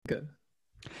Go.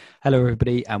 Hello,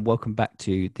 everybody, and welcome back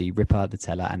to the Ripper, the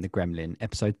Teller, and the Gremlin,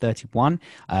 episode 31.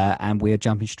 And we are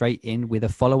jumping straight in with a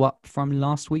follow-up from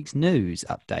last week's news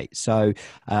update. So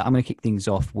I'm going to kick things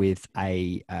off with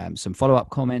some follow-up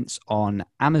comments on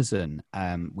Amazon.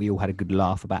 We all had a good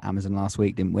laugh about Amazon last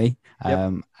week, didn't we?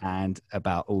 Yep. And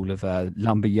about all of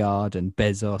Lumberyard and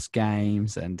Bezos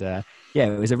games. And yeah,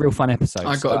 it was a real fun episode.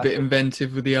 I got a bit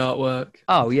inventive with the artwork.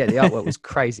 Oh, yeah, the artwork was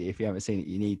crazy. If you haven't seen it,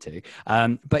 you need to.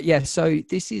 But yeah, so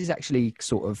this is actually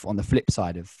sort of on the flip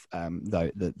side of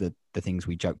the things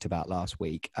we joked about last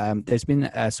week. There's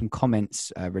been some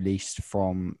comments released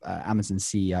from Amazon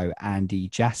CEO Andy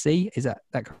Jassy. Is that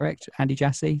correct? Andy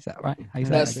Jassy, is that right?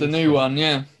 That's the new one,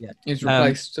 yeah. He's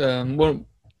replaced Bezos.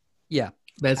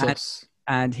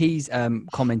 And he's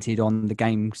commented on the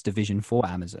games division for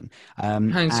Amazon.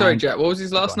 Sorry, Jack, what was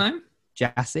his last name?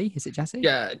 Jassy? Is it Jassy?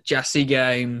 Yeah, Jassy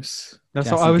Games. That's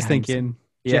Jassy what I was Games. thinking.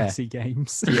 Jesse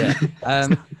Games. Yeah.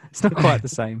 It's not quite the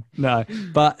same. No.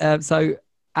 But so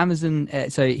Amazon,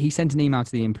 so he sent an email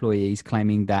to the employees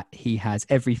claiming that he has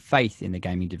every faith in the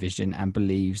gaming division and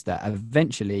believes that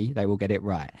eventually they will get it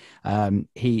right.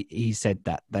 He said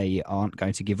that they aren't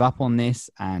going to give up on this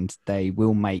and they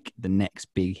will make the next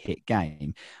big hit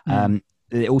game.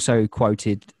 They also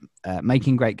quoted,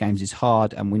 making great games is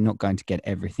hard and we're not going to get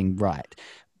everything right.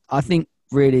 I think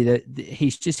really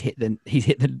he's hit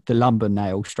the lumber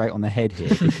nail straight on the head here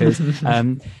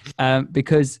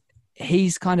because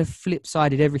he's kind of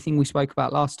flip-sided everything we spoke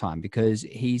about last time, because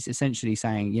he's essentially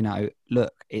saying,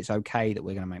 look, it's okay that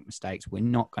we're going to make mistakes. We're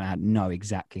not going to know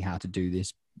exactly how to do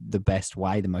this the best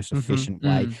way, the most efficient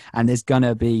way. And there's going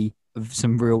to be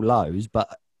some real lows,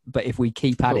 but if we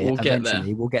keep at it,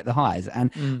 eventually we'll get the highs.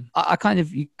 And you kind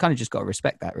of just got to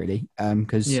respect that, really,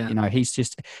 because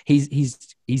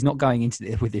he's not going into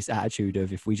it with this attitude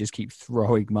of, if we just keep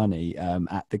throwing money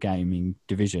at the gaming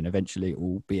division, eventually it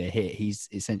will be a hit. He's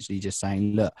essentially just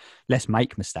saying, look, let's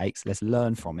make mistakes, let's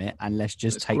learn from it, and let's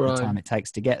take the time it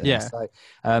takes to get there. Yeah. So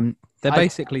they're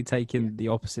basically taking the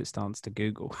opposite stance to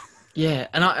Google. Yeah,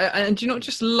 and do you not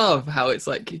just love how it's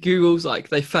like Google's like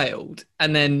they failed,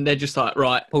 and then they're just like,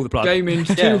 right, pull the plug.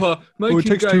 Gaming's too hard, making it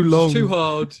takes games too long. is too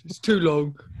hard, it's too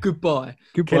long. Goodbye.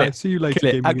 See you later.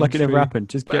 Kill it. Act like it never happened.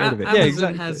 Just get rid of it.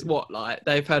 Amazon has what, like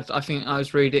they've had? I think I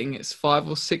was reading it's 5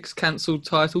 or 6 cancelled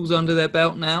titles under their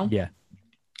belt now. Yeah,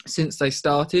 since they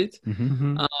started.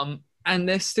 And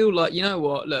they're still like, you know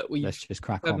what? Look, let's just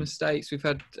crack had on. mistakes, we've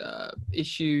had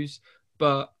issues,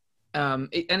 but. And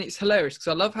it's hilarious because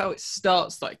I love how it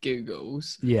starts like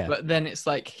Google's, but then it's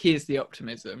like, here's the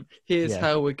optimism. Here's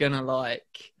how we're gonna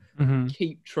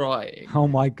keep trying. Oh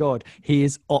my God, he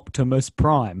is Optimus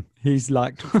Prime. He's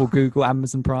like for Google,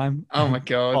 Amazon Prime. Oh my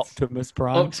God, Optimus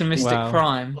Prime, Optimistic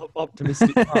Prime.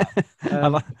 Optimistic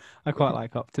Prime. I quite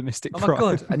like Optimistic Prime. Oh my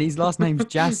God, and his last name's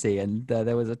Jassy, and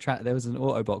there was an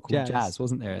Autobot called Jazz,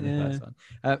 wasn't there, in the first one?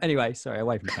 Anyway, sorry,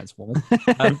 away from Transformers.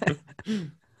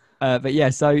 But yeah,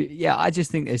 so yeah, I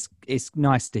just think it's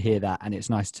nice to hear that, and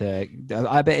it's nice I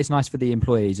bet it's nice for the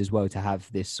employees as well to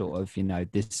have this sort of,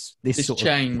 this sort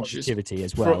change, of positivity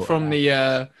as well from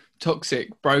the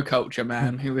toxic bro culture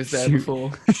man who was there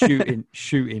before,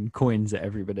 shooting coins at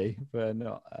everybody for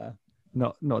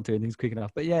not doing things quick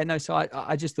enough. But yeah, no, so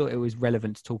I just thought it was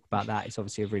relevant to talk about that. It's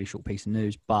obviously a really short piece of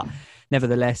news, but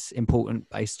nevertheless important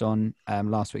based on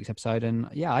last week's episode. And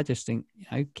yeah, I just think,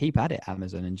 keep at it,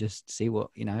 Amazon, and just see what,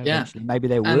 eventually maybe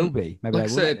there will be. Maybe like I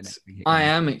said, I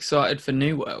am excited for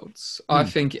New Worlds. I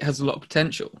think it has a lot of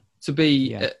potential to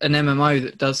be an MMO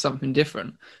that does something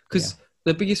different, because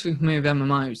the biggest thing for me with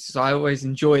MMOs is I always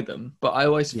enjoy them, but I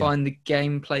always find the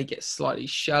gameplay gets slightly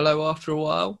shallow after a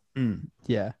while.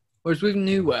 Whereas with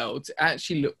New Worlds, it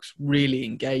actually looks really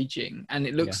engaging, and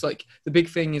it looks like the big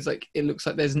thing is like it looks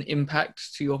like there's an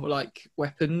impact to your like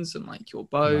weapons and like your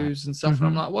bows and stuff. And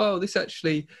I'm like, well, this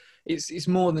actually it's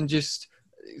more than just,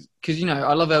 because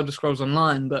I love Elder Scrolls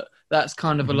Online, but that's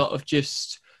kind of a lot of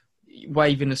just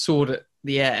waving a sword at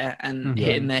the air and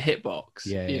hitting their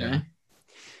hitbox.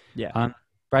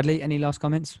 Bradley, any last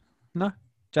comments? No.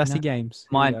 Jesse Games.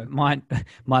 My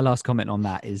last comment on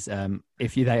that is,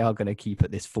 if they are going to keep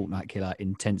at this Fortnite killer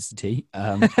intensity,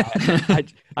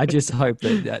 I just hope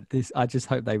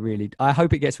that I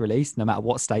hope it gets released no matter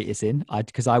what state it's in,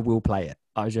 because I will play it.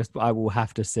 I will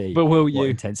have to see. But will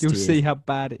you? You'll see how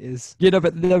bad it is. But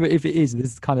if it is,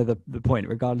 this is kind of the point.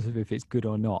 Regardless of if it's good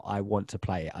or not, I want to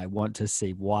play it. I want to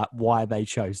see why they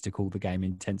chose to call the game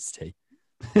Intensity.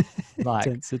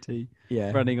 Intensity.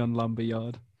 Yeah. Running on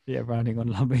Lumberyard. Yeah, running on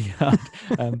Lumberyard,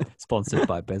 sponsored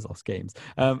by Bezos Games.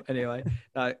 Anyway,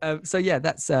 so yeah,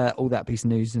 that's all that piece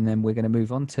of news, and then we're going to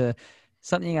move on to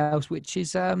something else which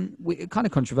is kind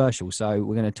of controversial. So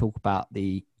we're going to talk about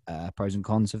the pros and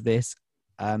cons of this.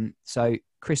 So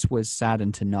Chris was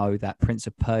saddened to know that Prince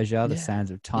of Persia: The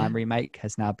Sands of Time remake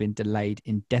has now been delayed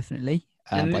indefinitely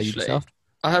by Ubisoft.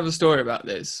 I have a story about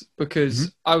this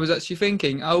because I was actually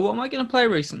thinking, oh, what am I going to play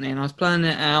recently? And I was planning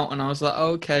it out, and I was like,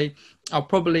 oh, okay, I'll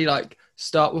probably like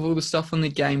start with all the stuff on the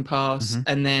Game Pass,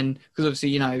 and then because obviously,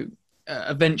 you know,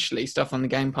 eventually stuff on the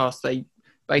Game Pass, they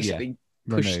basically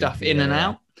push stuff in and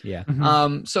out. Yeah.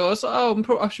 So I was like,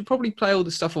 oh, I should probably play all the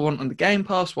stuff I want on the Game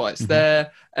Pass while it's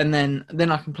there, and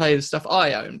then I can play the stuff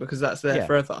I own because that's there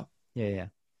forever. Yeah.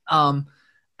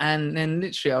 And then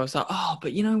literally I was like, oh,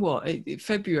 but you know what?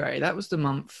 February, that was the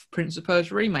month Prince of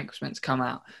Persia remake was meant to come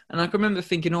out. And I can remember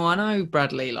thinking, oh, I know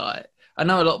Bradley, like, I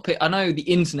know a lot of people, I know the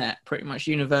internet pretty much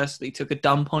universally took a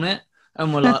dump on it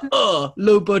and were like, oh,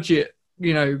 low budget,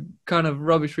 you know, kind of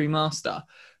rubbish remaster.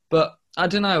 But I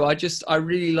don't know, I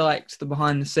really liked the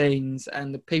behind the scenes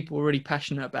and the people were really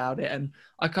passionate about it. And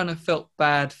I kind of felt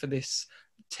bad for this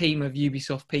team of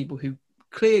Ubisoft people who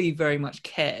clearly very much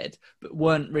cared, but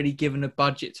weren't really given a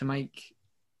budget to make,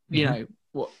 you know,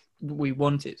 what we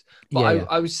wanted. But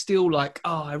I was still like,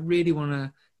 oh, I really want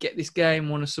to get this game,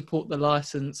 want to support the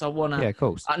license. I want to. Yeah, of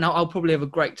course. I'll probably have a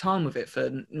great time with it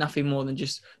for nothing more than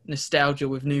just nostalgia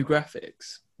with new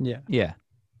graphics. Yeah.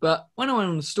 But when I went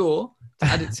on the store to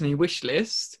add it to my wish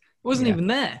list, it wasn't even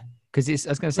there. Because I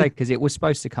was going to say, because it was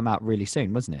supposed to come out really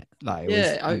soon, wasn't it? Like,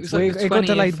 it was like it got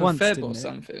delayed once, Feb or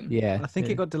something. Yeah, I think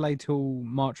it got delayed till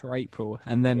March or April,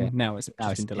 and then now it's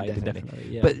been delayed indefinitely.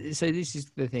 Yeah. But so this is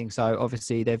the thing. So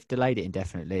obviously they've delayed it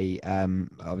indefinitely.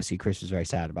 Obviously Chris was very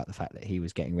sad about the fact that he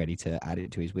was getting ready to add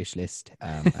it to his wish list,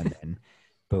 and then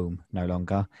boom, no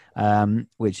longer,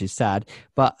 which is sad.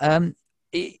 But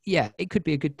it could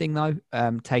be a good thing though.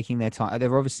 Taking their time.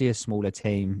 They're obviously a smaller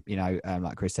team, you know,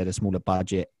 like Chris said, a smaller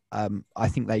budget. I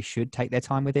think they should take their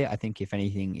time with it. I think if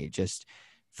anything, it just,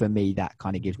 for me, that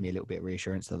kind of gives me a little bit of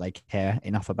reassurance that they care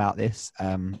enough about this.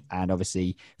 And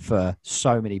obviously for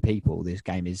so many people, this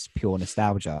game is pure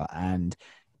nostalgia. And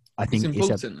I think it's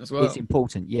important as well. It's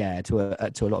important, to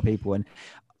a lot of people. And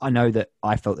I know that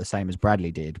I felt the same as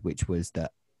Bradley did, which was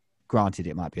that, granted,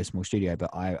 it might be a small studio, but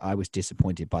I was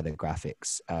disappointed by the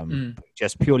graphics,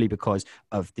 just purely because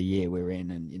of the year we're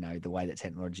in, and you know the way that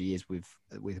technology is with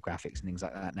graphics and things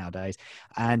like that nowadays.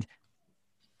 And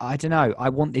I don't know. I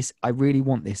really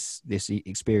want this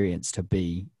experience to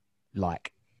be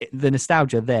like the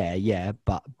nostalgia there,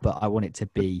 but I want it to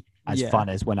be as fun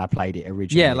as when I played it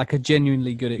originally. Yeah, like a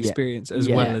genuinely good experience as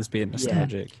well as being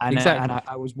nostalgic. And, exactly. And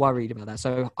I was worried about that.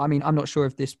 So, I mean, I'm not sure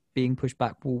if this being pushed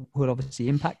back will obviously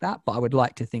impact that, but I would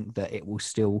like to think that it will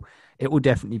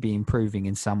definitely be improving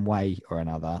in some way or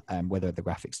another, whether the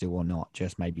graphics do or not,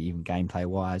 just maybe even gameplay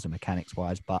wise or mechanics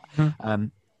wise. But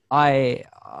I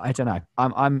don't know.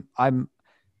 I'm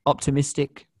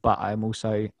optimistic, but I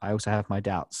also have my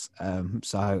doubts.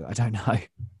 So I don't know.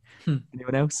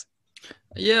 Anyone else?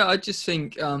 Yeah, I just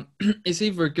think it's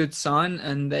either a good sign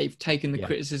and they've taken the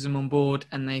criticism on board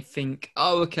and they think,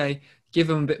 oh, okay, give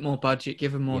them a bit more budget,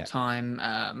 give them more time,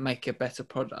 make a better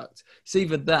product. It's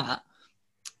either that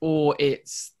or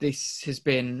this has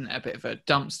been a bit of a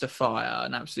dumpster fire,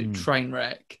 an absolute train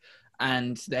wreck,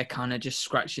 and they're kind of just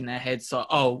scratching their heads like,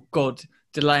 oh, God,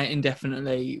 delay it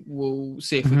indefinitely. We'll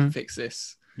see if we can fix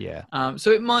this. Yeah.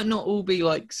 So it might not all be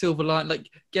like silver line. Like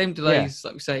game delays,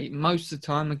 like we say, most of the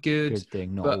time are good. Good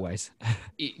thing, not always.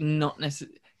 Not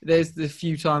necessarily. There's the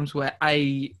few times where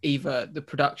either the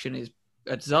production is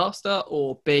a disaster,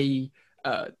 or B,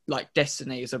 like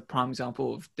Destiny is a prime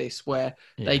example of this, where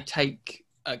they take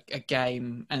a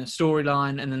game and a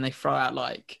storyline and then they throw out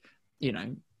like, you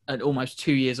know, almost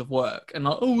 2 years of work and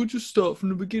like, oh, we'll just start from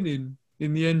the beginning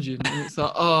in the engine, and it's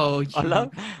like, oh, I love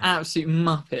absolute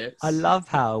muppets. I love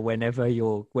how whenever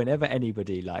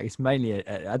anybody, like, it's mainly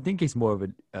I think it's more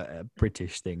of a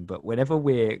British thing, but whenever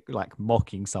we're like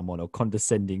mocking someone or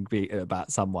condescending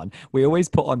about someone, we always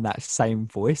put on that same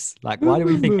voice. Like, why do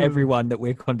we think everyone that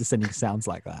we're condescending sounds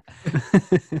like that?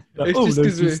 Like, oh,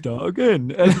 let's just start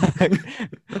again.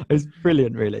 It's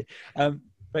brilliant, really.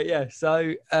 But yeah,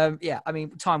 so I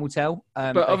mean, time will tell.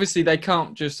 But obviously, they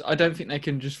can't just. I don't think they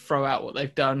can just throw out what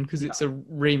they've done because it's a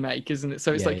remake, isn't it?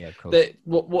 So it's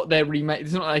what they're remaking.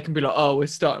 It's not like they can be like, oh, we're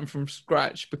starting from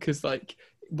scratch, because like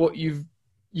what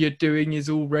you're doing is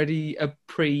already a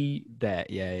pre-designed,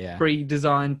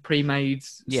 pre-made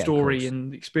story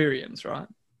and experience, right?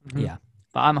 Yeah.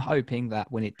 But I'm hoping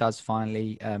that when it does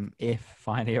finally, if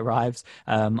finally arrives,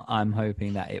 I'm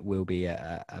hoping that it will be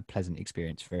a pleasant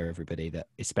experience for everybody, that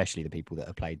especially the people that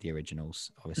have played the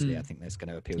originals. Obviously, I think that's going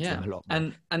to appeal to them a lot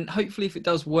more. And hopefully, if it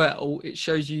does well, it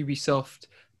shows Ubisoft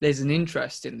there's an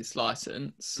interest in this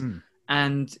license,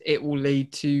 and it will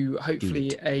lead to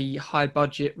hopefully a high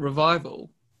budget revival.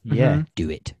 Yeah, do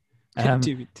it.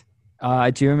 Do it.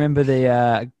 Do you remember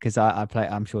because I play,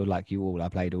 I'm sure like you all, I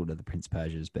played all of the Prince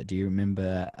Persias, but do you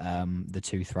remember the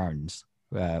Two Thrones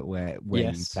where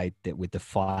you played it with the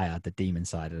fire, the demon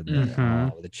side of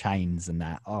the chains and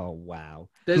that? Oh, wow.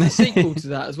 There's a sequel to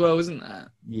that as well, isn't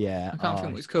there? Yeah. I can't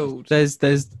think what it's called.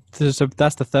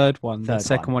 That's the third one. The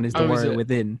second one is the Warrior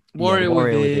Within. Warrior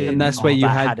Within. And that's where you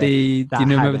had do you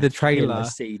remember the trailer?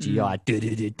 CGI.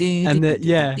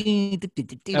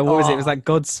 And what was it? It was like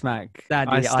Godsmack.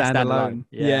 I Stand Alone.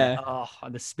 Yeah. Oh,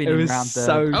 and the spinning around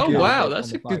so Oh, good. wow.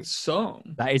 That's a good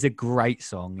song. That is a great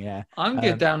song, yeah. I'm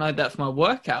going to download that for my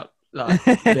workout. Like,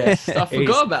 yes, I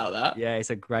forgot about that. Yeah, it's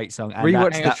a great song. And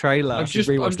rewatch the trailer. I'm just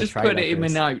putting it in my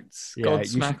notes.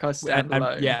 Godsmack, I Stand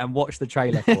Alone. And watch the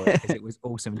trailer for it because it was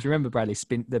awesome. Do you remember, Bradley,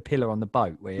 the pillar on the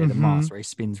boat where the mast where he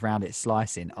spins around it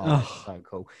slicing? Oh, so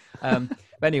cool. But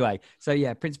anyway, so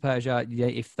yeah, Prince Persia,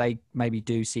 if they maybe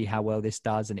do see how well this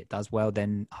does and it does well,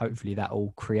 then hopefully that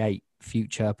will create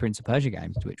future Prince of Persia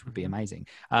games, which would be amazing.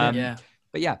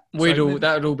 But yeah, we'd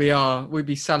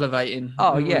be salivating.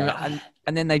 Oh yeah,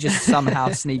 and then they just somehow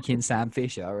sneak in Sam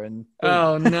Fisher and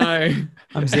oh no,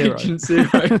 I'm Zero. Agent Zero.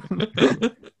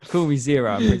 Call me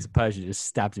Zero. And Prince of Persia just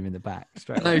stabbed him in the back.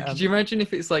 Straight no, away. could you imagine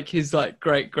if it's like his like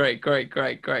great like grandpa,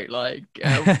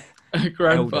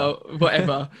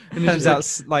 whatever, and turns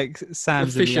out like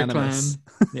Sam's in the Animus.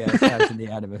 Yeah, Sam's in the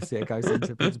Animus. Yeah, goes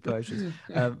into Prince of Persia.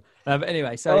 But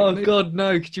anyway, so God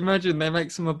no! Could you imagine they make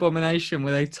some abomination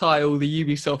where they tie all the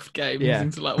Ubisoft games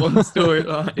into like one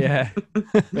storyline? yeah,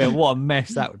 what a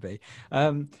mess that would be.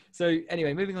 So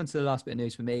anyway, moving on to the last bit of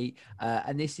news for me,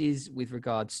 and this is with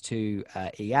regards to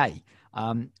EA.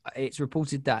 It's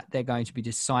reported that they're going to be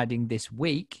deciding this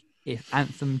week if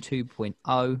Anthem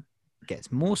 2.0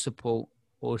 gets more support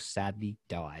or sadly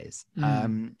dies.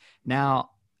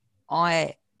 Now,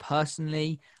 I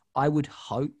personally, I would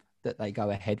hope that they go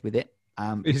ahead with it.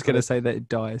 He's going to say that it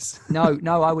dies. No,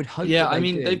 I would hope. Yeah, I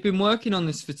mean, they've been working on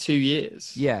this for 2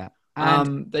 years. Yeah.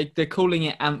 They're calling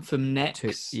it Anthem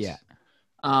Next.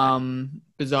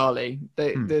 Bizarrely,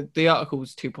 the article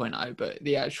was 2.0, but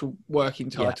the actual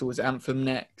working title was Anthem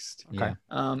Next. Okay.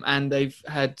 And they've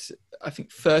had, I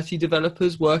think, 30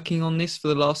 developers working on this for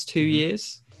the last 2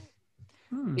 years.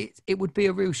 It would be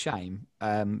a real shame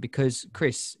because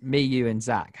Chris, me, you, and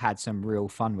Zach had some real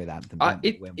fun with Anthem.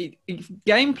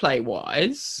 Gameplay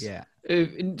wise,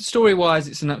 story wise,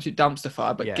 it's an absolute dumpster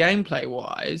fire. But gameplay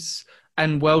wise,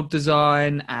 and world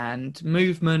design and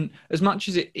movement, as much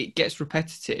as it gets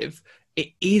repetitive,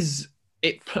 it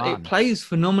plays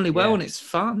phenomenally well and it's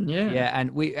fun.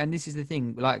 And this is the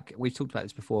thing, like we've talked about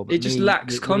this before, but it just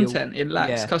lacks content. It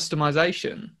lacks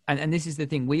customization. And this is the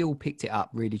thing, we all picked it up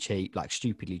really cheap, like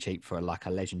stupidly cheap for like a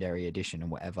legendary edition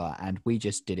and whatever, and we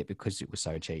just did it because it was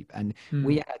so cheap, and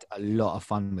we had a lot of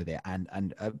fun with it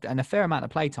and a fair amount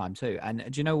of playtime too. And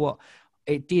do you know what,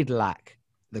 it did lack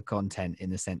the content in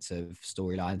the sense of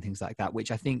storyline and things like that,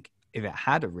 which I think if it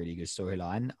had a really good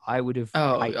storyline, I would have.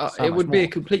 It would be a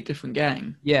complete different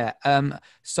game. Yeah.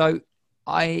 So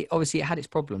obviously it had its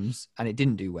problems and it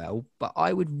didn't do well, but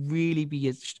I would really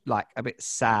be like a bit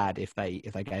sad if they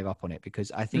gave up on it,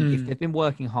 because I think if they've been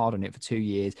working hard on it for 2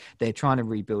 years, they're trying to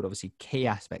rebuild obviously key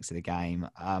aspects of the game.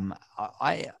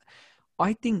 I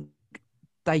think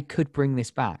they could bring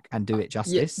this back and do it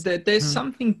justice. There's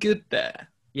something good there.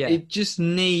 Yeah. It just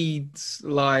needs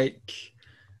like.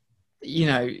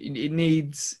 It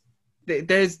needs.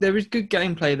 There is good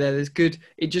gameplay there. There's good.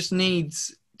 It just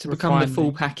needs to become the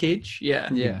full package. Yeah.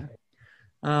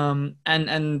 And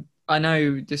I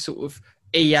know the sort of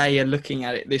EA are looking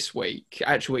at it this week.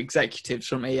 Actual executives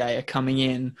from EA are coming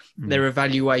in. They're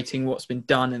evaluating what's been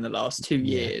done in the last 2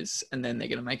 years, and then they're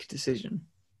going to make a decision.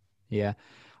 Yeah.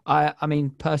 I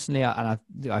mean, personally, and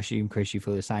I assume, Chris, you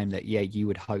feel the same, that, you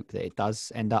would hope that it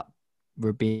does end up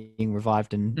being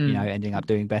revived and ending up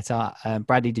doing better.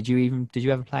 Bradley, did you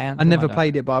ever play Anthem? I never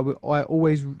played it, but I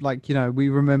always I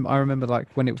remember like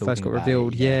when it first got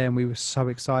revealed, and we were so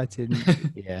excited.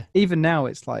 Even now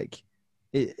it's like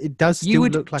it does still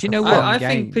look like I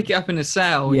think pick it up in a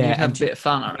sale and you'd have a bit of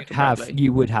fun. I reckon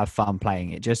you would have fun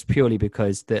playing it, just purely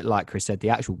because that, like Chris said, the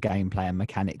actual gameplay and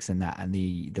mechanics and that, and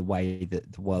the way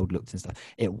that the world looked and stuff,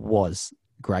 it was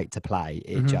great to play.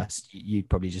 It just, you'd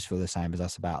probably just feel the same as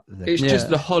us about it's just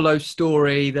the hollow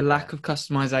story, the lack of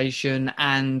customization,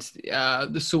 and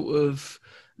the sort of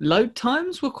load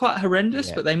times were quite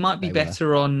horrendous, but they might be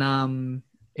better on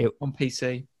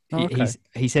PC.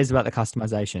 He says about the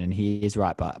customization, and he is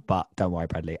right, but don't worry,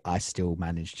 Bradley, I still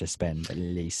managed to spend at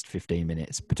least 15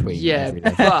 minutes between every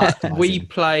level. But we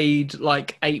played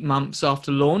like 8 months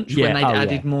after launch when they'd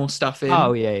added more stuff in.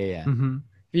 Mm-hmm.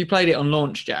 If you played it on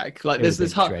launch, Jack, like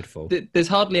there's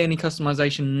hardly any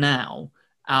customization now.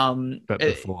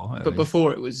 But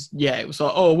before it was it was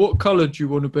like, oh, what color do you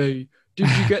want to be? Did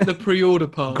you get the pre-order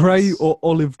parts? Grey or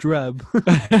olive drab?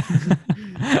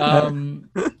 And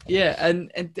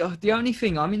the only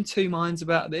thing, I'm in two minds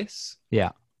about this.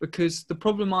 Yeah. Because the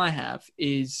problem I have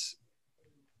is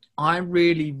I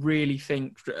really, really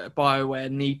think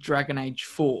BioWare need Dragon Age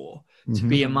 4 to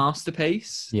be a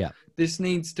masterpiece. Yeah. This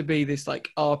needs to be this like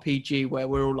RPG where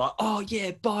we're all like, oh yeah,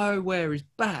 BioWare is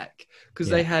back. Because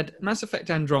they had Mass Effect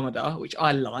Andromeda, which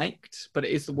I liked, but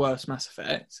it is the worst Mass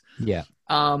Effect. Yeah.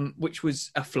 Which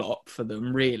was a flop for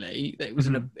them, really. It was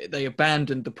they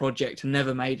abandoned the project and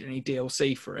never made any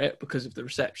DLC for it because of the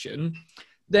reception.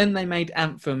 Then they made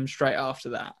Anthem straight after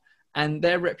that. And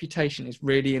their reputation is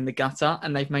really in the gutter,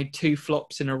 and they've made 2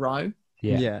 flops in a row.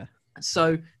 Yeah.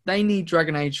 So they need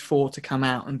Dragon Age 4 to come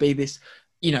out and be this,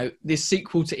 this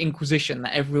sequel to Inquisition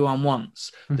that everyone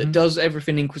wants, that does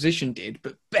everything Inquisition did,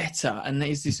 but better. And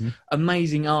there's this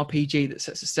amazing RPG that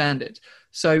sets a standard.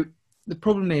 So the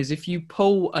problem is, if you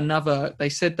pull they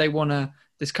said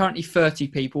there's currently 30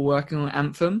 people working on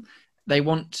Anthem. They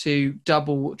want to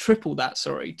triple that,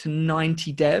 to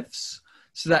 90 devs.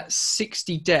 So that's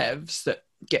 60 devs that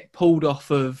get pulled off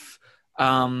of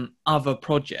other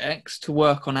projects to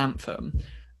work on Anthem.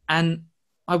 And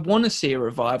I want to see a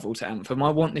revival to Anthem. I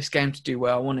want this game to do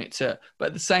well. I want it to, but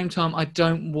at the same time, I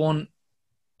don't want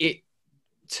it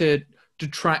to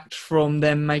detract from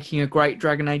them making a great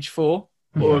Dragon Age 4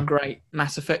 or a great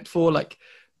Mass Effect 4. Like,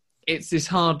 it's this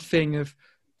hard thing of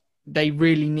they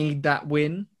really need that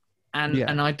win.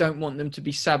 And I don't want them to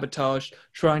be sabotaged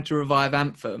trying to revive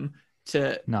Anthem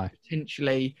to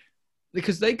potentially,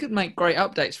 because they could make great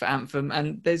updates for Anthem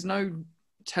and there's no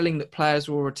telling that players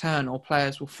will return or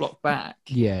players will flock back.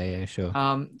 Yeah, sure.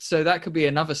 So that could be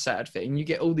another sad thing. You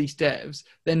get all these devs,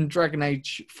 then Dragon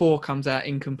Age 4 comes out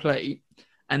incomplete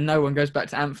and no one goes back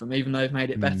to Anthem even though they've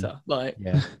made it better.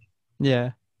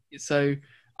 Yeah. So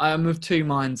I am of two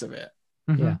minds of it.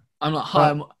 Yeah. I'm like,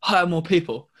 hire more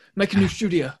people, make a new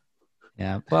studio.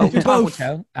 Yeah, well, time will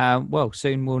tell.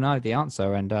 Soon we'll know the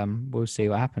answer, and we'll see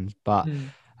what happens. But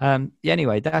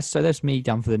anyway, that's me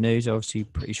done for the news. Obviously,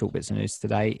 pretty short bits of news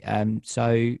today.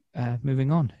 So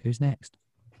moving on, who's next?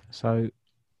 So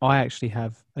I actually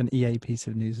have an EA piece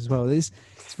of news as well. It's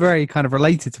very kind of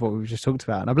related to what we've just talked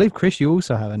about, and I believe Chris, you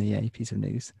also have an EA piece of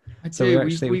news. I do.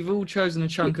 We've all chosen a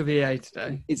chunk of EA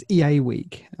today. It's EA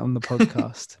week on the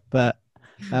podcast, but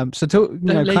don't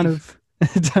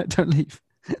leave.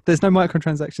 There's no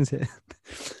microtransactions here.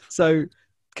 So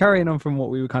carrying on from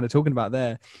what we were kind of talking about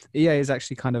there, EA has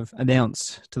actually kind of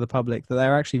announced to the public that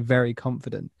they're actually very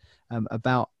confident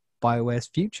about BioWare's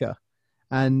future.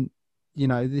 And,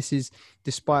 this is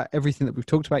despite everything that we've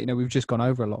talked about, we've just gone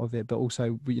over a lot of it, but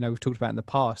also, we've talked about in the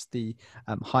past, the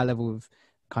high level of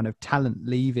kind of talent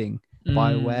leaving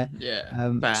BioWare.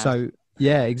 So,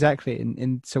 yeah, exactly.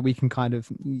 And so we can kind of,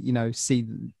 see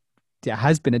it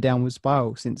has been a downward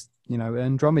spiral since,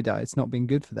 Andromeda. It's not been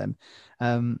good for them.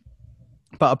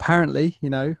 But apparently,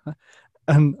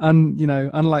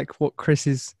 unlike what Chris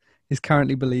is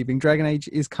currently believing, Dragon Age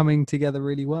is coming together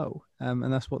really well.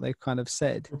 And that's what they've kind of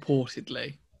said.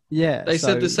 Reportedly. Yeah. They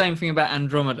said the same thing about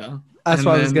Andromeda. That's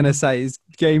what I was going to say is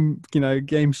game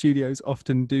studios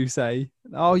often do say,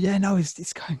 oh yeah, no,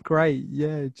 it's going great.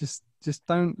 Yeah. Just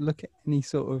don't look at any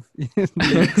sort of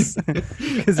links.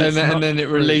 and then it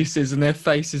releases and their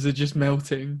faces are just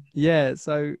melting. Yeah,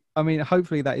 so, I mean,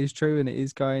 hopefully that is true and it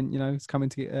is going, it's coming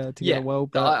together well.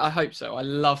 But I hope so. I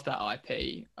love that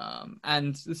IP.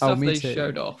 And the stuff they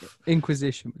showed off.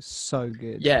 Inquisition was so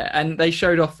good. Yeah, and they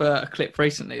showed off a clip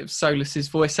recently of Solus's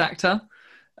voice actor.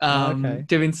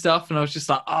 Doing stuff, and I was just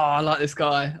like, oh, I like this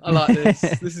guy. I like this.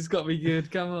 This has got to be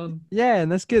good. Come on. Yeah,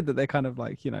 and that's good that they're kind of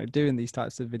like, doing these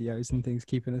types of videos and things,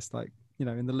 keeping us like,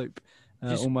 in the loop.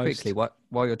 Just almost quickly,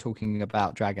 while you're talking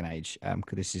about Dragon Age,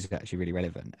 because this is actually really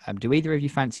relevant. Do either of you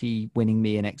fancy winning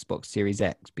me an Xbox Series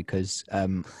X? Because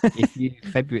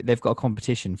they've got a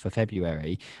competition for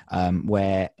February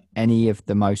where any of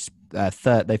the most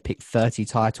they've picked 30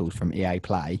 titles from EA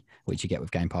Play, which you get with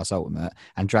Game Pass Ultimate,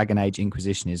 and Dragon Age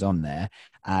Inquisition is on there,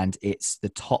 and it's the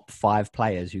top 5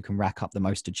 players who can rack up the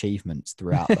most achievements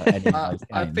throughout any of those games.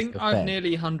 I think I've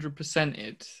nearly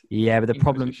 100%ed. Yeah, but the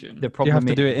problem you have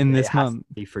to do it in this month.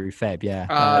 Be through Feb,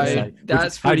 yeah. So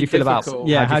that's how do you feel about?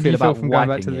 Yeah, how do you feel from going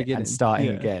back to the beginning and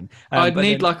starting again? I'd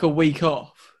need like a week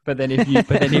off. But then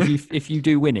if you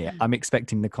do win it, I'm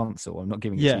expecting the console. I'm not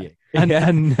giving it to you.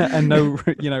 and no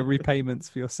repayments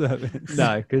for your service.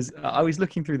 No, because I was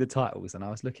looking through the titles and I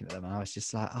was looking at them and I was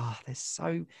just like,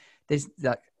 there's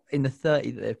like in the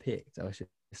 30 that they've picked, I was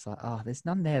just like, there's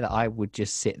none there that I would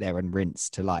just sit there and rinse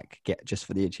to like get just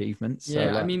for the achievements.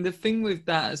 Yeah, so, I mean the thing with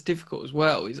that that's difficult as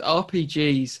well is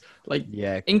RPGs like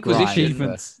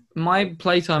Inquisition. My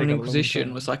playtime in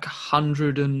Inquisition was like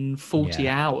 140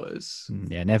 hours.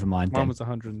 Yeah, never mind. Mine was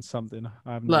 100 and something.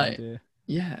 I have no idea.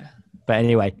 Yeah. But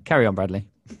anyway, carry on, Bradley.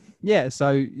 Yeah,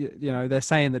 so they're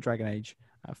saying that Dragon Age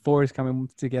 4 is coming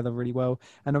together really well,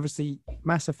 and obviously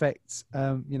Mass Effect,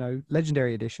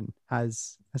 Legendary Edition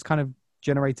has kind of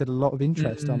generated a lot of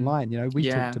interest online. We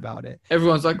talked about it.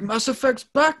 Everyone's like, Mass Effect's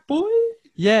back, boy.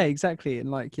 Yeah, exactly. And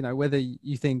like, whether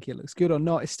you think it looks good or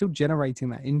not, it's still generating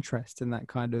that interest and that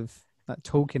kind of that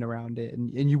talking around it.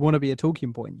 And you want to be a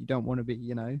talking point. You don't want to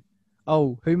be,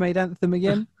 oh, who made Anthem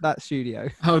again? That studio.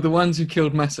 Oh, the ones who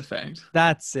killed Mass Effect.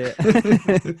 That's it.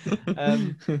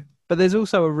 But there's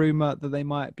also a rumor that they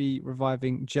might be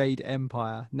reviving Jade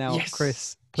Empire. Now, yes.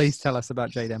 Chris, please tell us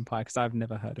about Jade Empire, because I've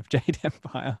never heard of Jade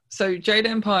Empire. So Jade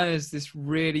Empire is this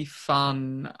really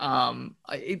fun.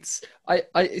 It's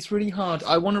really hard.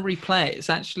 I want to replay it. It's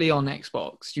actually on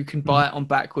Xbox. You can buy it on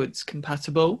backwards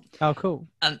compatible. Oh, cool.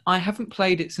 And I haven't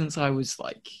played it since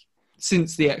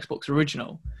since the Xbox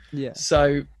original. Yeah.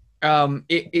 So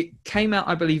it came out,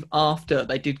 I believe, after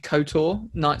they did KOTOR,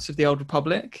 Knights of the Old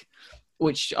Republic,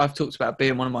 which I've talked about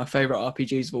being one of my favorite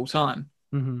RPGs of all time.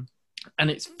 Mm-hmm. And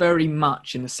it's very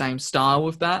much in the same style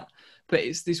of that, but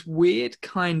it's this weird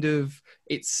kind of,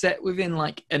 it's set within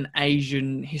like an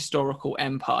Asian historical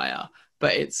empire,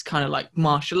 but it's kind of like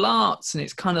martial arts and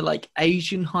it's kind of like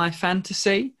Asian high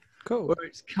fantasy. Cool. Where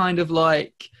it's kind of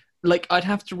like I'd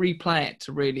have to replay it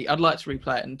I'd like to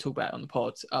replay it and talk about it on the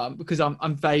pod because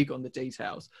I'm vague on the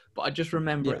details, but I just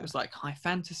remember it was like high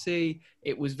fantasy.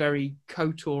 It was very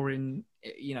KOTOR in,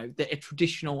 a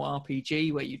traditional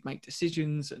RPG where you'd make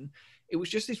decisions, and it was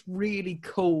just this really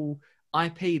cool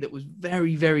IP that was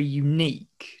very, very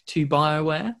unique to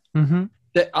BioWare. Mm-hmm.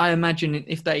 That I imagine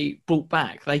if they brought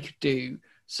back, they could do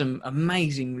some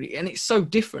amazing, and it's so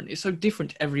different. It's so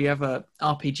different to every other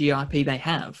RPG IP they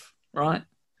have, right?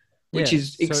 Which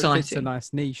is exciting. It's a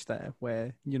nice niche there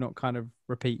where you're not kind of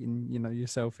repeating,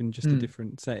 yourself in just a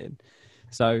different setting.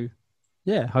 So,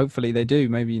 yeah, hopefully they do.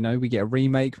 Maybe, we get a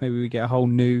remake. Maybe we get a whole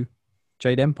new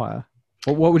Jade Empire.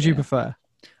 What would you prefer?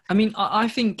 I mean, I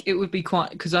think it would be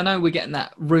quite, because I know we're getting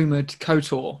that rumoured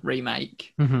KOTOR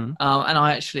remake. Mm-hmm.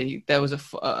 And there was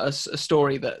a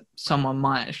story that someone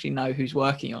might actually know who's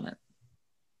working on it,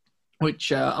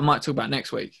 which I might talk about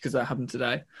next week because that happened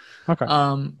today. Okay.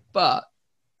 But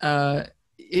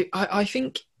I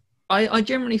think I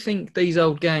generally think these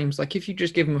old games, like if you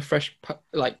just give them a fresh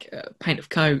paint of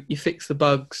coat, you fix the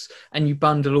bugs and you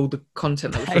bundle all the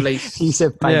content that was released. You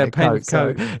said paint of coat.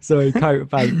 Sorry, coat of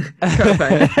paint. Coat of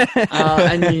paint.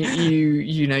 And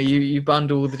you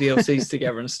bundle all the DLCs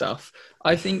together and stuff.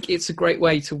 I think it's a great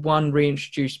way to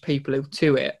reintroduce people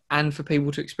to it and for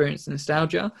people to experience the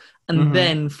nostalgia, and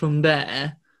then from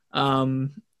there.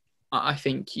 I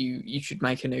think you should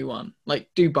make a new one. Like,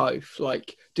 do both.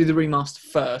 Like, do the remaster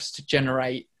first to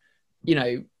generate,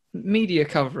 media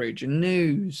coverage and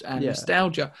news and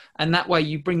nostalgia. And that way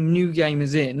you bring new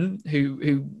gamers in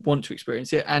who want to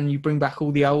experience it, and you bring back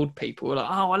all the old people who are like,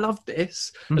 oh, I love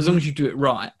this, as long as you do it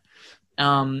right.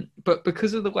 But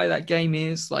because of the way that game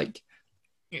is, like,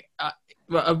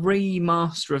 a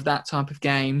remaster of that type of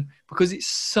game, because it's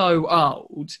so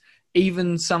old,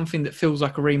 even something that feels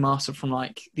like a remaster from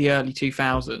like the early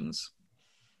 2000s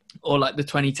or like the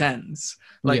 2010s,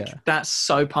 that's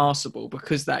so passable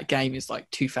because that game is like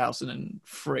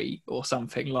 2003 or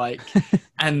something, like,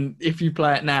 and if you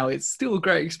play it now, it's still a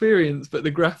great experience, but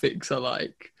the graphics are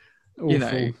like,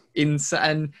 awful.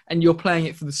 Insane, and you're playing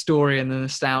it for the story and the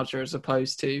nostalgia as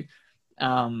opposed to,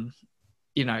 the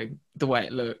way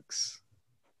it looks.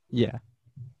 Yeah.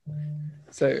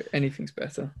 So anything's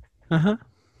better. Uh-huh.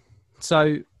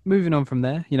 So moving on from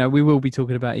there, we will be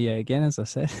talking about EA again, as I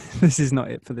said. This is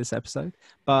not it for this episode.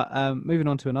 But moving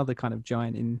on to another kind of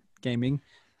giant in gaming,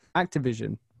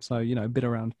 Activision. So, been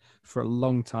around for a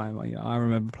long time. I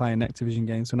remember playing Activision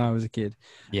games when I was a kid.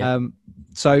 Yeah.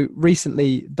 So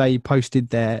recently they posted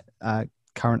their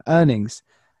current earnings,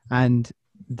 and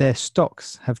their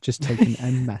stocks have just taken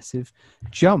a massive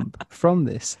jump from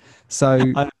this.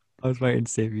 So I was waiting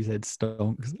to see if you said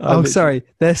stonks. sorry.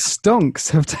 Their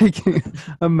stonks have taken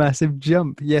a massive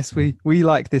jump. Yes, we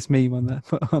like this meme on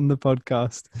the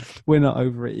podcast. We're not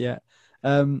over it yet.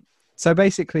 So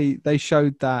basically, they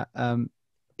showed that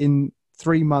in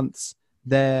 3 months,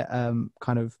 their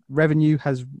kind of revenue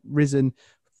has risen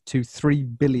to 3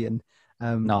 billion.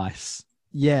 Nice.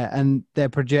 Yeah, and their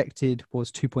projected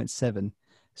was 2.7.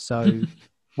 So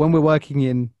when we're working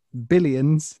in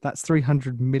billions, that's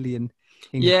 300 million.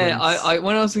 Increase. Yeah, I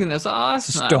when I was looking at this,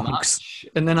 that's not that much.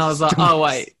 And then I was like, oh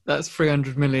wait, that's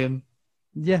 300 million.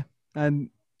 Yeah, and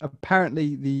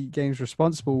apparently the games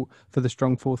responsible for the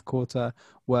strong fourth quarter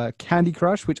were Candy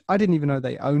Crush, which I didn't even know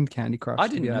they owned Candy Crush. I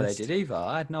didn't know they did either.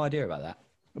 I had no idea about that.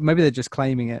 Maybe they're just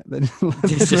claiming it.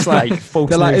 It's just like false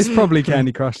they're like, news. it's probably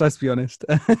Candy Crush, let's be honest.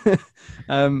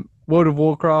 World of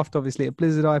Warcraft, obviously a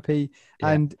Blizzard IP,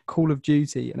 and Call of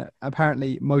Duty. And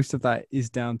apparently most of that is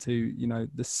down to,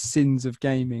 the sins of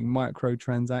gaming,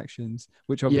 microtransactions,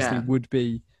 which obviously would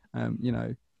be, and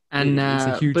it's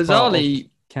a huge bizarrely, part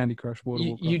of Candy Crush, World of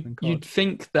Warcraft. You'd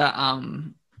think that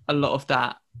a lot of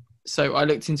that, so I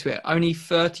looked into it, only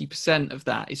 30% of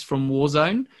that is from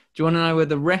Warzone. Do you want to know where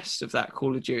the rest of that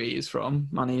Call of Duty is from?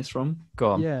 Money is from?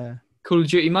 Go on. Yeah. Call of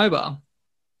Duty Mobile.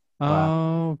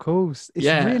 Wow. Oh, cool. It's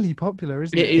really popular,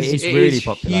 isn't it? It is really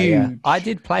popular. Huge, yeah. I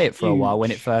did play it for a while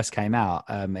when it first came out.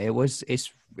 It was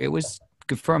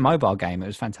good for a mobile game. It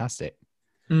was fantastic.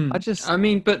 But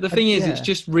the thing is, it's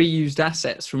just reused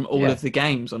assets from all of the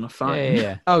games on a phone.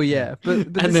 Yeah. Oh yeah, but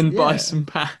and then buy some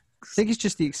packs. I think it's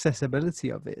just the accessibility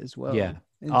of it as well. Yeah,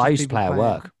 I used to play at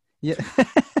work. Yeah.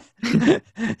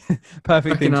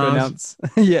 Perfect thing to announce.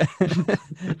 Yeah.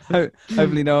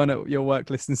 Hopefully no one at your work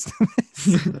listens to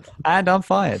this. And I'm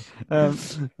fired.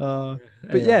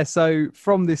 So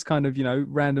from this kind of,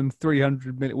 random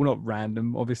 300 million, well, not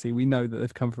random, obviously we know that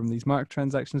they've come from these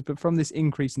microtransactions, but from this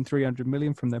increase in 300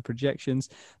 million from their projections,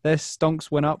 their stonks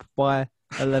went up by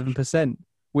 11%,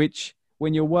 which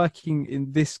when you're working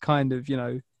in this kind of,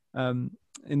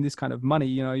 in this kind of money,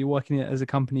 you're working as a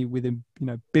company within,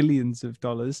 billions of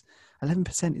dollars.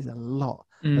 11% is a lot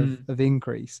of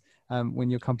increase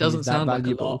when your company doesn't is that sound valuable.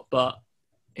 Like a lot, but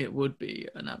it would be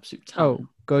an absolute ton. Oh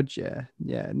god,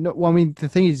 yeah. No, well, I mean, the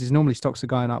thing is normally stocks are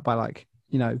going up by like,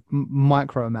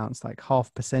 micro amounts, like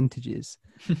half percentages,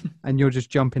 and you're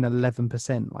just jumping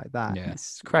 11% like that. Yeah,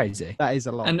 it's crazy. That is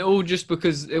a lot, and all just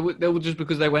because they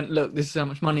went, look, this is how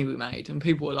much money we made, and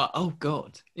people were like, oh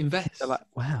god, invest. They're like,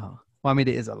 wow. Well, I mean,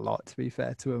 it is a lot, to be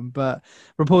fair to them. But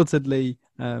reportedly,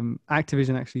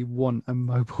 Activision actually want a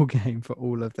mobile game for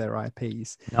all of their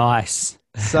IPs. Nice.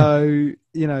 So,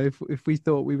 if we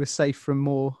thought we were safe from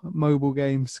more mobile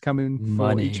games coming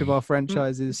for each of our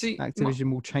franchises,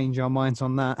 Activision will change our minds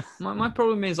on that. My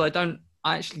problem is I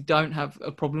actually don't have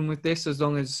a problem with this as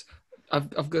long as I've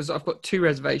got two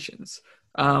reservations.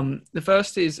 The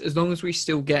first is as long as we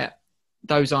still get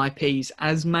those IPs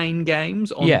as main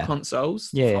games on consoles,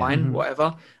 fine,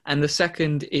 whatever. And the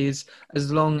second is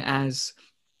as long as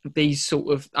these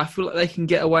I feel like they can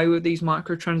get away with these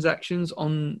microtransactions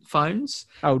on phones.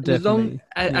 Oh, definitely.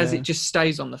 As long as it just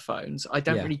stays on the phones, I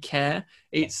don't really care.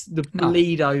 It's the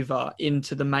bleed over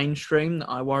into the mainstream that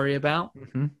I worry about.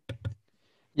 Mm-hmm.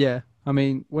 Yeah, I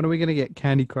mean, when are we going to get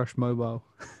Candy Crush Mobile?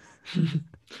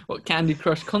 What, Candy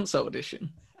Crush Console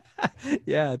Edition?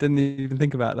 Yeah, I didn't even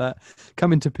think about that.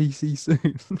 Coming to PC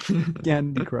soon.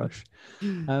 Candy Crush.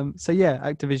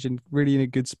 Activision really in a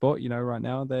good spot, right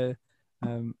now. They're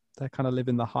kind of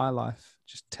living the high life,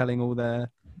 just telling all their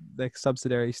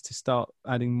subsidiaries to start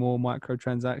adding more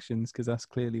microtransactions because that's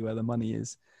clearly where the money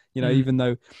is. Even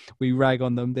though we rag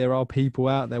on them, there are people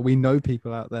out there. We know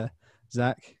people out there,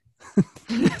 Zach.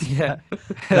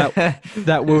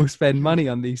 that will spend money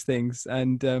on these things,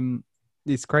 and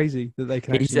it's crazy that they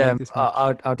can actually make this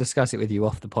much. I'll discuss it with you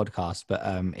off the podcast, but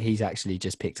he's actually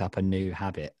just picked up a new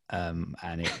habit,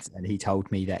 and he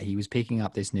told me that he was picking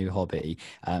up this new hobby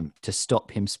to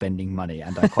stop him spending money,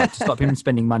 and to stop him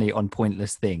spending money on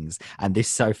pointless things. And this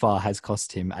so far has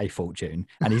cost him a fortune,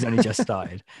 and he's only just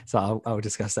started. So I'll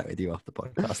discuss that with you off the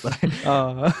podcast,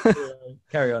 though.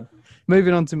 Carry on.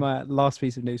 Moving on to my last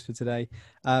piece of news for today,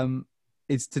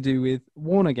 it's to do with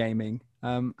Warner Gaming,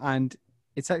 and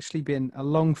it's actually been a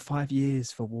long 5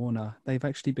 years for Warner. They've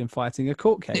actually been fighting a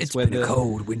court case. It's been a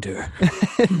cold winter.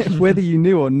 Whether you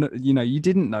knew or not, you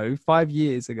didn't know. 5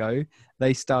 years ago,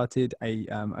 they started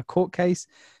a court case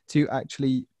to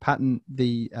actually patent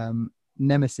the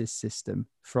Nemesis system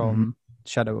from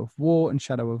Shadow of War and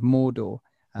Shadow of Mordor.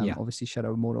 Obviously,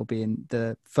 Shadow of Mordor being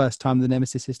the first time the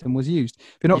Nemesis system was used.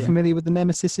 If you're not familiar with the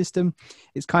Nemesis system,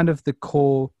 it's kind of the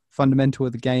core fundamental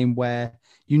of the game where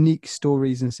unique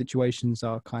stories and situations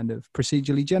are kind of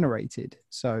procedurally generated.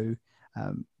 So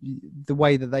the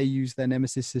way that they use their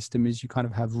Nemesis system is you kind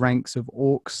of have ranks of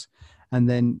orcs, and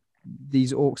then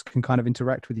these orcs can kind of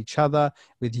interact with each other,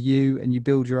 with you, and you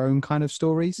build your own kind of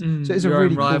stories. So it's a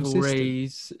really cool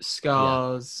rivalries, system.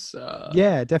 scars.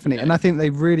 Yeah, definitely. And I think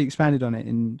they've really expanded on it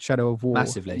in Shadow of War.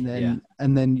 Massively,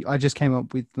 and then I just came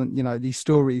up with, these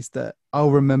stories that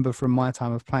I'll remember from my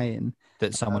time of playing.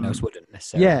 That someone else wouldn't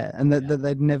necessarily. Yeah, and that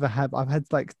they'd never have. I've had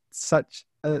such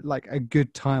a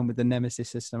good time with the Nemesis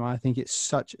system. I think it's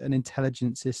such an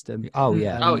intelligent system. Oh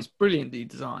yeah. It's brilliantly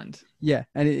designed. Yeah,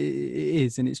 and it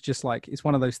is, and it's just it's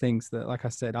one of those things that, like I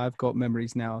said, I've got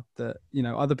memories now that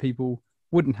other people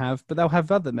wouldn't have, but they'll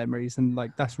have other memories, and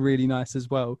that's really nice as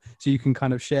well. So you can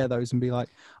kind of share those and be like,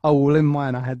 oh well, in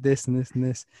mine I had this and this and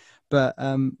this. But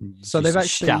so they've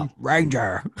actually shout,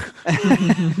 Ranger.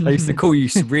 I used to call you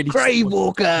really Grey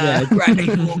Walker. Yeah,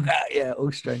 Grey Walker. Yeah,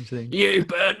 all strange things. You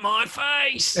burnt my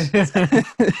face.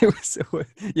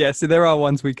 So there are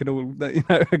ones we can all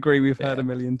agree we've heard a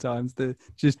million times. The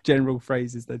just general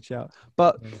phrases they'd shout.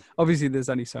 But obviously, there's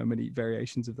only so many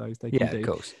variations of those they can do. Yeah, of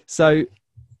course. So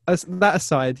as that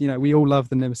aside, we all love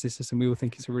the Nemesis system. We all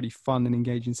think it's a really fun and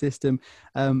engaging system.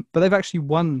 But they've actually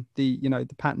won the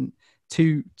patent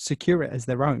to secure it as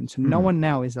their own. So no one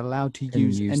now is allowed to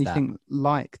use anything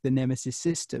like the Nemesis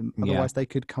system. Otherwise they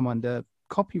could come under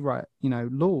copyright,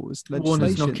 laws, legislation.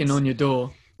 Warner's knocking on your door.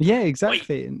 Yeah,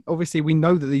 exactly. And obviously we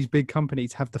know that these big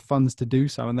companies have the funds to do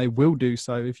so, and they will do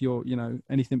so. If you're,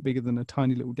 anything bigger than a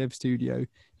tiny little dev studio,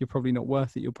 you're probably not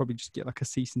worth it. You'll probably just get a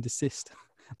cease and desist.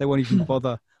 They won't even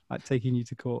bother taking you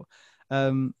to court.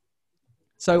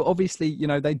 So obviously,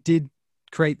 they did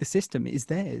create the system. It is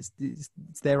theirs. It's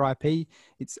their IP.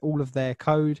 It's all of their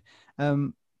code.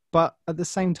 But at the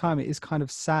same time, it is kind of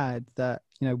sad that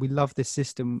we love this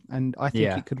system, and I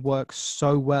think it could work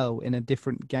so well in a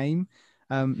different game.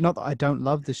 Not that I don't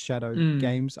love the Shadow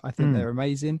games. I think they're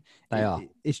amazing. They are.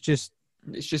 It's just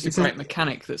a great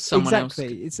mechanic that someone else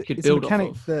could build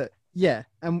off of.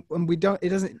 And we don't. It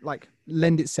doesn't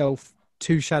lend itself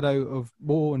to Shadow of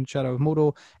War and Shadow of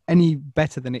Mordor any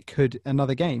better than it could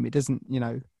another game. It doesn't,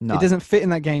 it doesn't fit in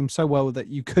that game so well that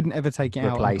you couldn't ever take it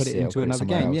out and put it into another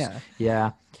game. Else.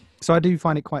 Yeah. So I do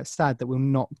find it quite sad that we'll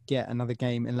not get another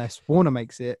game unless Warner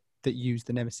makes it that use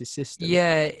the Nemesis system.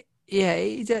 Yeah,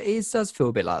 it does feel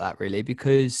a bit like that, really,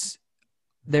 because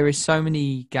there is so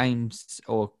many games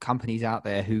or companies out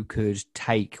there who could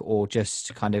take or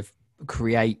just kind of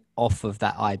create off of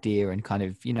that idea and kind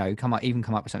of come up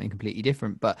with something completely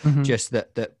different, but just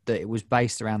that it was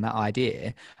based around that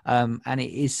idea, and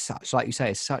it is such, like you say,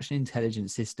 it's such an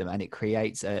intelligent system, and it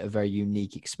creates a very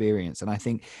unique experience. And I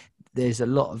think there's a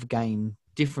lot of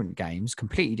different games,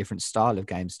 completely different style of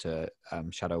games to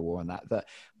Shadow War and that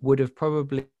would have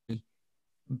probably could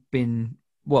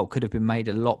have been made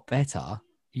a lot better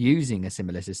using a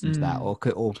similar system to that, or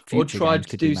tried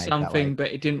to do something,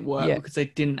 but it didn't work because they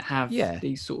didn't have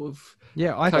these sort of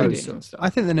coding and stuff. I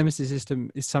think the Nemesis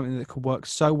system is something that could work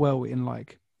so well in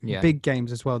big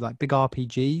games as well, like big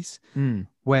RPGs,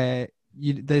 where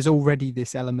there's already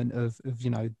this element of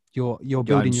you're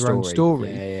building your own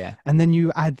story, and then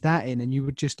you add that in, and you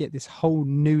would just get this whole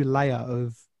new layer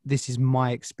of this is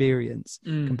my experience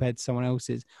compared to someone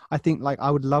else's. I think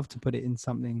I would love to put it in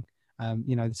something.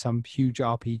 Some huge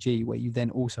RPG where you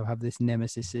then also have this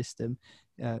Nemesis system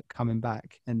coming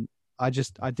back. And I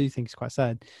do think it's quite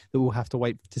sad that we'll have to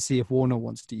wait to see if Warner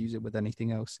wants to use it with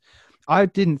anything else. I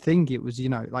didn't think it was,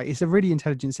 it's a really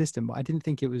intelligent system, but I didn't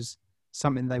think it was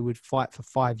something they would fight for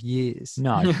 5 years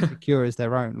to secure as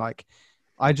their own.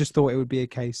 I just thought it would be a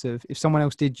case of if someone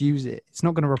else did use it, it's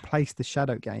not going to replace the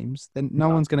Shadow games. Then no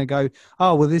one's going to go,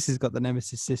 oh, well, this has got the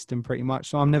Nemesis system pretty much,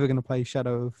 so I'm never going to play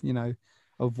Shadow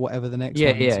of whatever the next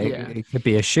one is. It could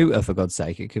be a shooter, for God's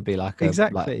sake. It could be a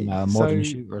modern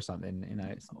shooter or something.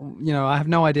 I have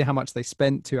no idea how much they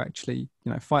spent to actually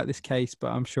fight this case,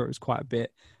 but I'm sure it was quite a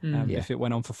bit if it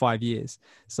went on for 5 years.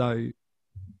 So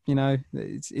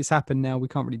it's happened now. We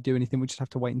can't really do anything. We just have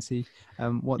to wait and see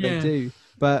what they do.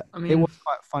 But it was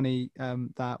quite funny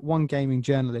that one gaming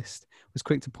journalist was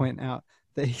quick to point out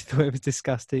that he thought it was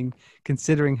disgusting,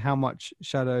 considering how much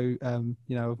Shadow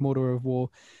of Mordor of War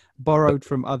borrowed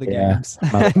from other games,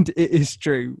 and it is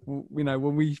true. You know,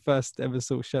 when we first ever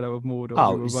saw Shadow of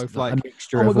Mordor, we were both like,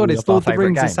 "Oh my god, it's Lord of the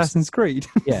Rings, Assassin's Creed."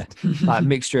 Yeah, like a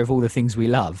mixture of all the things we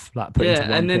love, like put into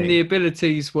one and then thing. the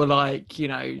abilities were like, you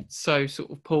know, so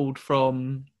sort of pulled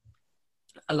from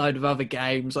a load of other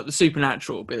games, like the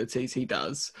supernatural abilities he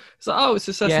does. It's like, oh, it's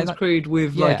Assassin's Creed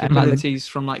with like abilities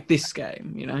from like this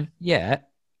game, you know? Yeah,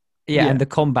 and the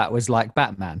combat was like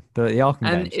Batman, the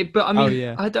Arkham games. But I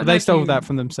mean, I don't know. They stole that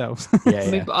from themselves. I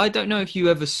mean, but I don't know if you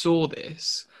ever saw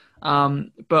this.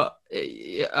 But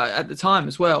at the time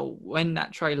as well, when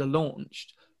that trailer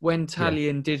launched, when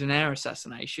Talion did an air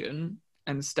assassination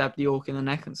and stabbed the orc in the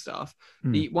neck and stuff,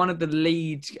 one of the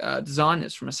lead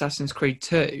designers from Assassin's Creed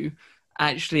 2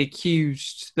 actually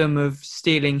accused them of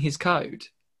stealing his code.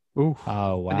 Ooh.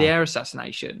 Oh, wow. The air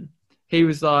assassination. He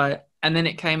was like, and then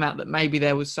it came out that maybe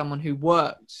there was someone who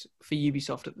worked for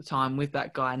Ubisoft at the time with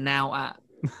that guy now at.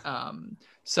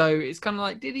 So it's kind of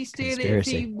like, did he steal it if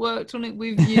he worked on it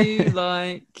with you?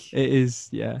 Like, it is,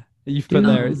 yeah. You've put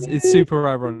there. It's super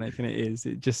ironic, and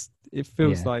it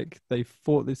feels like they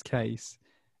fought this case.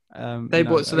 They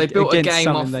built a game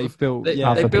off. They built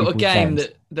a game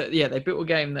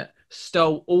that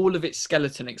stole all of its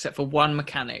skeleton except for one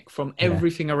mechanic from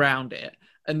everything around it,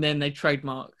 and then they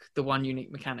trademark the one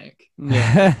unique mechanic.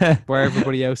 Yeah, where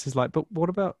everybody else is like, but what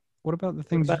about the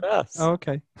things? What about us? Oh,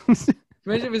 okay.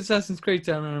 Imagine if Assassin's Creed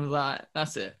turned around and was like,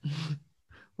 that's it.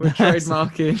 We're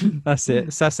trademarking. That's it.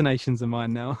 Assassinations are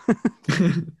mine now.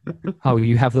 Oh,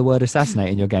 you have the word assassinate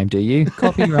in your game, do you?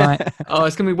 Copyright. Oh,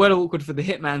 it's going to be well awkward for the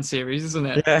Hitman series, isn't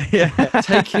it? Yeah.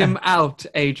 Take him out,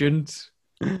 agent.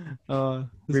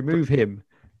 Remove him.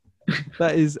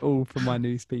 That is all for my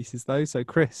news pieces, though. So,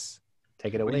 Chris,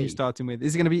 take it away. What are you starting with?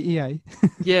 Is it going to be EA?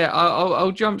 Yeah,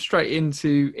 I'll jump straight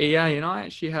into EA, and I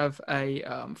actually have a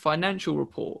financial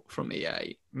report from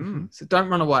EA. So don't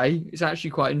run away. It's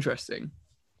actually quite interesting.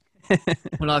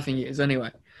 Well, I think it is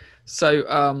anyway.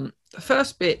 So the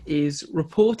first bit is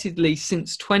reportedly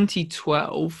since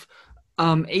 2012,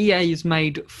 EA has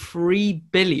made $3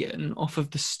 billion off of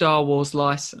the Star Wars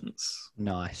license.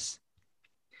 Nice.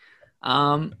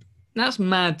 That's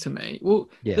mad to me. Well,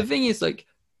 the thing is, like,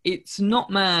 it's not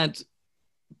mad,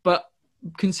 but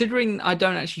considering I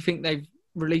don't actually think they've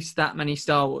released that many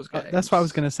Star Wars games. That's what I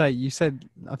was going to say. You said,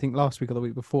 I think last week or the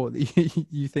week before, that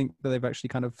you think that they've actually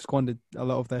kind of squandered a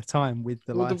lot of their time with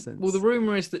the license. The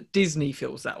rumor is that Disney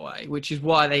feels that way, which is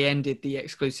why they ended the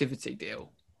exclusivity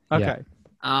deal. Okay.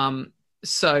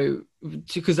 So,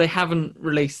 because they haven't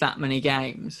released that many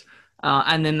games.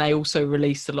 And then they also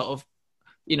released a lot of,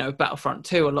 Battlefront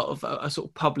 2, a lot of a sort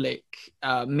of public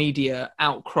media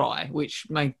outcry, which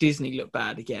made Disney look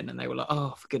bad again. And they were like,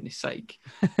 oh, for goodness sake.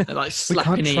 They're like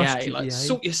slapping EA, like, EA.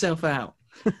 Sort yourself out.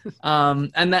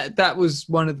 And that was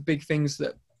one of the big things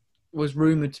that was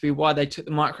rumoured to be why they took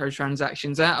the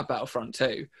microtransactions out of Battlefront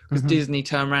 2, because Disney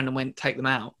turned around and went, take them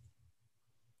out.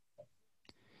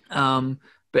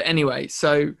 But anyway,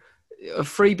 so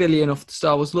 $3 billion off the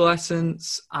Star Wars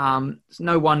license. It's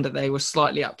no wonder they were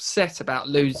slightly upset about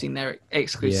losing their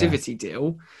exclusivity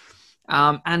deal.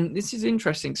 And this is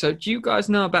interesting. So do you guys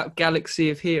know about Galaxy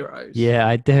of Heroes? Yeah,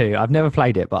 I do. I've never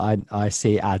played it, but I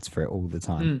see ads for it all the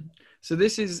time. So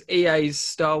this is EA's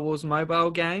Star Wars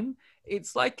mobile game.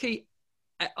 It's like a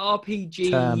RPG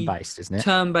turn-based, isn't it?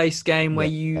 Turn-based game where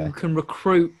you can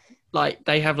recruit, like,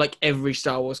 they have like every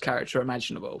Star Wars character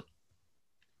imaginable.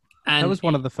 And that was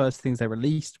one of the first things they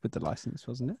released with the license,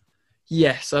 wasn't it?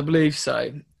 Yes, I believe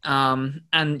so. And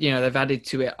they've added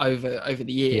to it over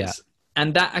the years. Yeah.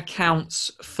 And that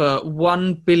accounts for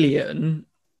 $1 billion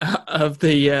of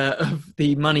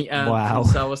the money earned from the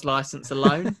Star Wars license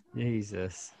alone.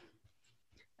 Jesus.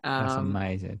 That's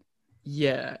amazing.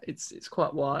 Yeah, it's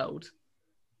quite wild.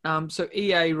 So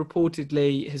EA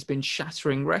reportedly has been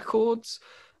shattering records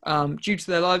due to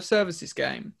their live services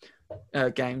games.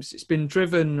 It's been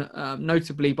driven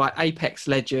notably by Apex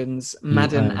Legends,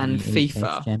 Madden, and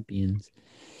FIFA. Champions.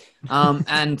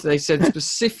 And they said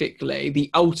specifically the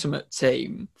Ultimate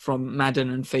Team from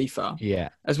Madden and FIFA. Yeah.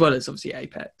 As well as obviously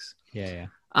Apex. Yeah.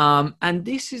 And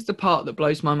this is the part that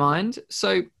blows my mind.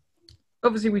 So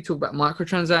obviously we talk about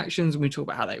microtransactions and we talk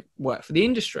about how they work for the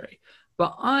industry.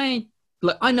 But I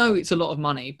know it's a lot of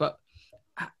money, but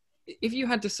if you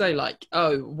had to say, like,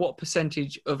 what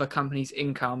percentage of a company's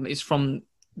income is from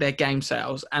their game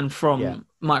sales and from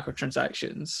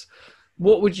microtransactions,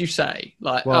 what would you say?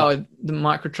 Like, the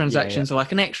microtransactions are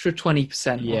like an extra 20%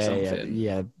 or something.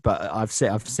 Yeah, but I've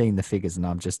seen the figures and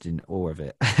I'm just in awe of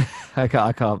it. I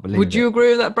can't believe it. Would you agree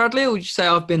with that, Bradley, or would you say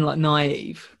I've been, like,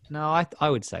 naive? No, I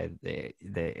would say that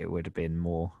it would have been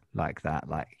more like that,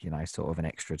 like, sort of an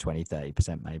extra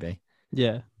 20-30% maybe.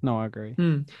 Yeah, no, I agree.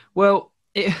 Well,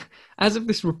 as of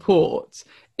this report,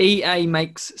 EA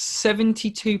makes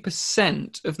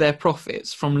 72% of their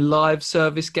profits from live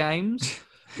service games,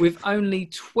 with only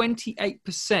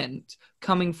 28%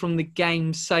 coming from the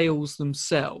game sales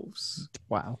themselves.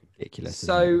 Wow. Ridiculous.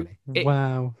 So,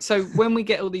 wow. So when we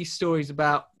get all these stories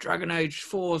about Dragon Age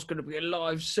 4 is going to be a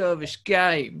live service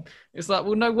game, it's like,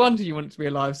 well, no wonder you want it to be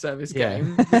a live service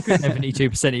game. Because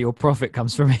 72% of your profit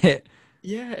comes from it.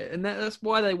 Yeah, and that's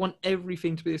why they want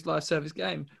everything to be this live service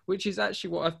game, which is actually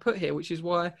what I've put here, which is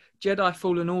why Jedi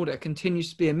Fallen Order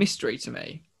continues to be a mystery to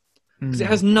me. Because it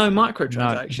has no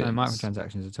microtransactions. No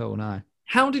microtransactions at all, no.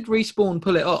 How did Respawn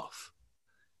pull it off?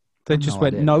 They just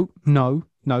went, idea.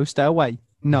 No, stay away.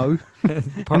 No.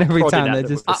 And every time they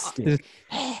just...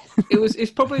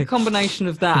 It's probably a combination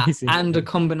of that and a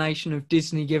combination of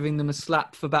Disney giving them a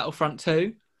slap for Battlefront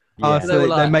 2. Yeah. So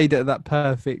they made it at that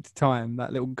perfect time,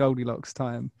 that little Goldilocks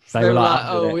time. They were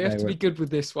like, we have to be good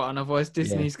with this one, otherwise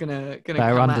Disney's gonna come they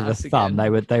were at under us the thumb.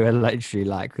 again. They were literally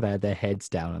like, they had their heads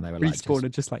down and they were Respawn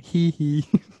like, just like, hee.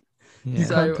 Yeah.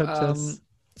 Can't touch us.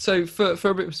 So for a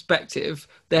bit of perspective,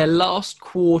 their last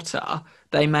quarter,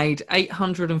 they made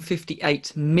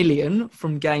 858 million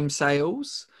from game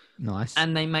sales. Nice.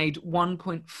 And they made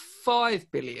 1.5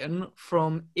 billion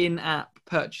from in-app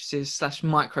purchases /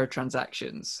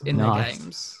 microtransactions in their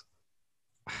games.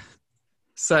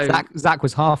 So Zach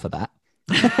was half of that.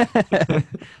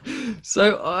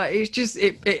 So it's just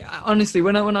it honestly,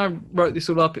 when I wrote this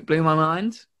all up, it blew my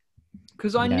mind,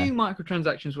 because I knew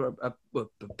microtransactions were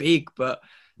big, but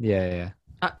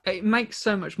it makes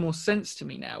so much more sense to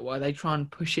me now why they try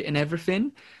and push it in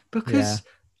everything, because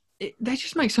they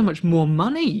just make so much more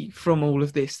money from all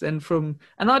of this than from,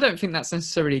 and I don't think that's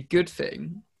necessarily a good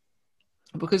thing,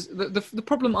 because the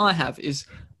problem I have is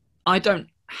I don't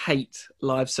hate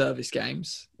live service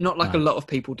games, not like a lot of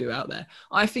people do out there.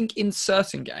 I think in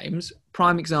certain games,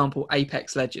 prime example,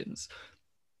 Apex Legends,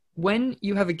 when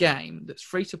you have a game that's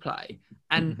free to play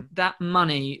and that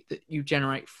money that you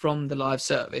generate from the live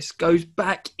service goes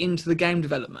back into the game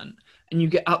development and you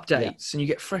get updates and you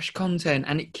get fresh content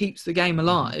and it keeps the game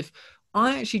alive,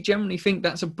 I actually generally think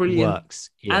that's a brilliant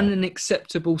and an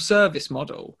acceptable service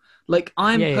model. Like,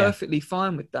 I'm perfectly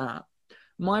fine with that.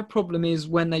 My problem is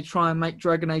when they try and make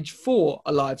Dragon Age 4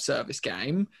 a live service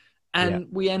game and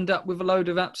we end up with a load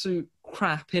of absolute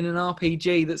crap in an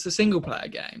RPG that's a single player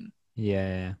game.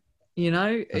 Yeah. You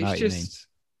know, it's just,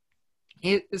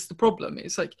 it's the problem.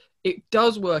 It's like, it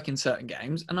does work in certain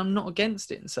games and I'm not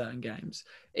against it in certain games.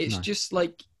 It's just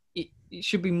like, it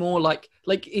should be more like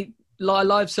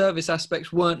live service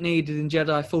aspects weren't needed in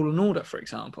Jedi Fallen Order, for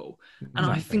example. And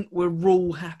I think we're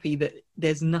all happy that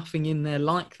there's nothing in there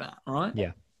like that, right?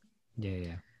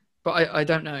 Yeah. But I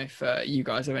don't know if you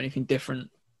guys have anything different.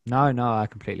 No, I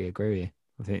completely agree with you.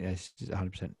 I think that's just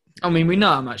 100%. I mean, we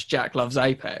know how much Jack loves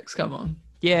Apex. Come on.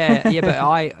 Yeah,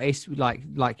 but it's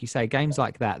like you say, games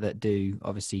like that do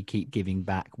obviously keep giving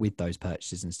back with those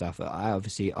purchases and stuff. I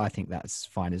think that's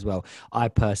fine as well. I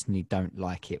personally don't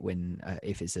like it when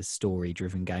if it's a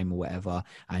story-driven game or whatever,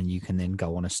 and you can then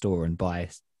go on a store and buy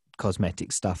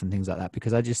cosmetic stuff and things like that,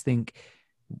 because I just think,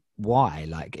 why?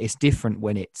 Like, it's different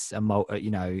when it's a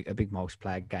big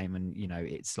multiplayer game and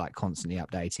it's like constantly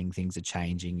updating, things are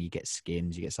changing, you get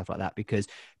skins, you get stuff like that, because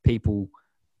people,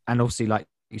 and obviously like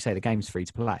you say, the game's free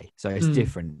to play, so it's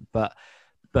different. But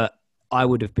I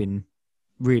would have been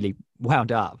really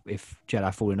wound up if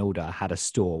Jedi Fallen Order had a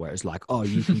store where it's like, oh,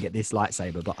 you can get this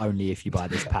lightsaber, but only if you buy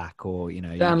this pack, or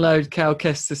download Cal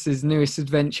Kestis's newest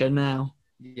adventure now.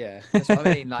 Yeah, that's what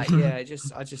I mean. Like,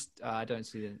 I don't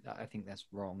see that. I think that's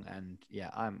wrong, and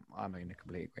I'm in a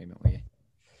complete agreement with you.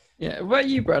 Yeah, what about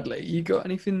you, Bradley? You got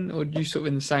anything, or are you sort of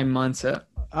in the same mindset?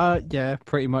 Yeah,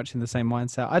 pretty much in the same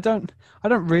mindset. I don't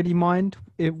really mind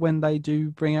it when they do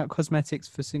bring out cosmetics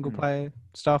for single player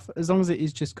stuff, as long as it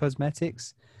is just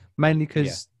cosmetics. Mainly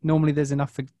because normally there's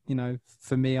enough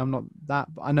for me. I'm not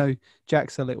that, but I know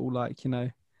Jack's a little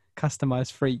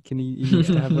customized freak, and he needs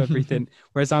to have everything.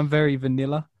 Whereas I'm very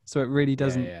vanilla. So it really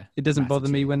doesn't. It doesn't bother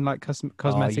me when like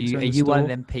cosmetics are in the Are you store. one of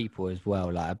them people as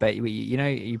well? Like, I bet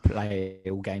you play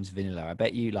all games vanilla. I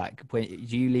bet you when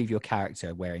do you leave your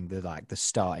character wearing the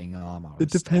starting armor? It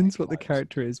depends what the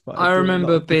character is. But I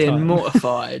remember being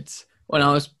mortified when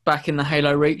I was back in the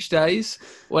Halo Reach days.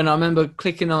 When I remember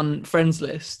clicking on friends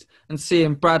list and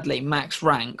seeing Bradley max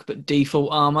rank but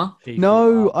default armor.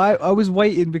 I was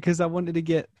waiting because I wanted to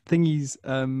get Thingy's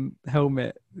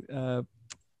helmet.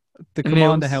 The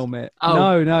commander helmet.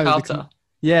 No. Carter.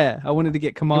 Yeah, I wanted to get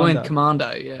You Commando. wanted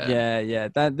Commando, yeah. Yeah.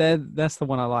 That's the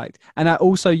one I liked. And I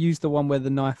also used the one where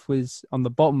the knife was on the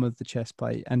bottom of the chest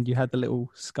plate and you had the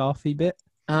little scarfy bit.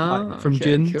 Oh, From okay,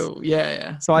 Jins. cool.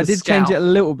 Yeah. So I The did change it a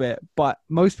scalp. little bit, but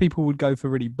most people would go for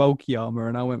really bulky armor,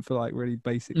 and I went for like really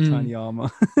basic, tiny armor.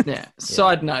 Yeah.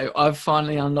 Side note, I've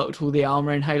finally unlocked all the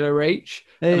armor in Halo Reach,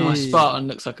 and my Hey. Spartan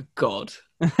looks like a god.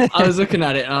 I was looking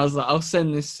at it and I was like, I'll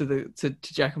send this to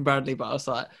Jack and Bradley, but I was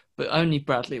like, but only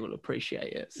Bradley will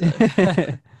appreciate it. So,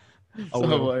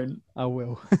 I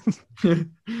will.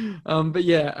 But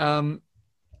yeah,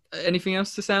 anything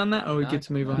else to say on that, or are we good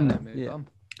to move on?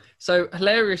 So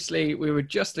hilariously, we were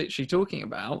just literally talking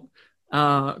about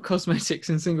cosmetics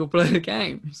in single player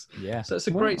games. Yeah. So it's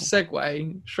a great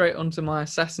segue straight onto my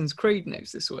Assassin's Creed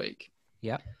news this week.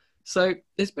 Yeah. So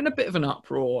there's been a bit of an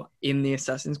uproar in the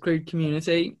Assassin's Creed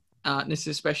community. This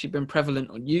has especially been prevalent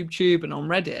on YouTube and on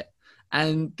Reddit.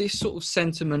 And this sort of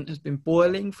sentiment has been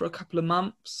boiling for a couple of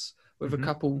months with a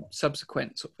couple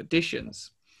subsequent sort of additions.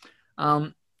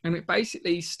 And it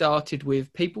basically started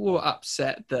with people were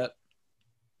upset that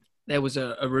there was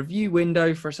a review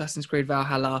window for Assassin's Creed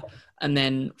Valhalla, and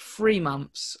then 3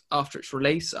 months after its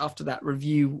release, after that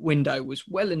review window was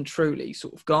well and truly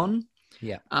sort of gone,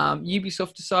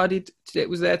 Ubisoft decided it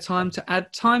was their time to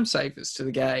add time savers to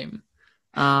the game.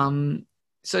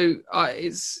 So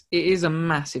it is a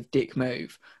massive dick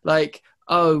move. Like,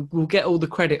 oh, we'll get all the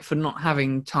credit for not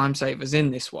having time savers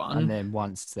in this one, and then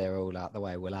once they're all out the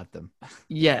way, we'll add them.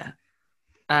 Yeah.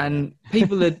 And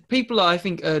people I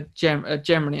think are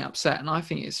generally upset, and I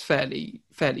think it's fairly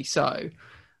so.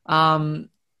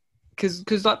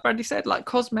 Because like Bradley said, like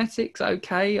cosmetics,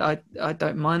 okay, I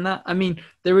don't mind that. I mean,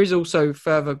 there is also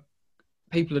further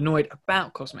people annoyed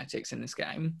about cosmetics in this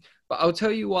game, but I'll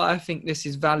tell you why I think this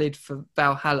is valid for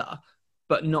Valhalla,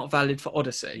 but not valid for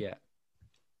Odyssey. Yeah.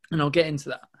 And I'll get into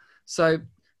that. So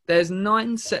there's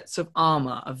 9 sets of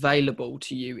armor available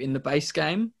to you in the base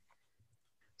game.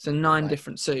 So 9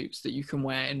 different suits that you can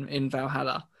wear in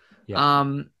Valhalla.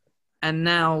 Yeah. And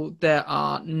now there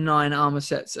are 9 armor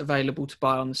sets available to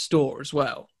buy on the store as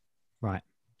well. Right.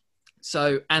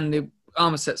 So, and the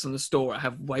armor sets on the store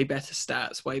have way better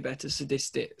stats, way better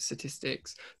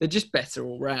statistics. They're just better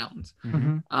all round.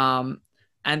 Mm-hmm.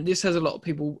 And this has a lot of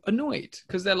people annoyed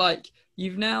because they're like,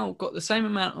 you've now got the same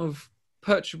amount of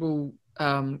purchasable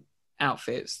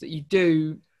outfits that you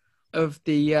do of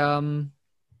the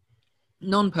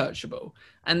non-purchasable.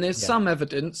 And there's some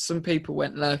evidence, some people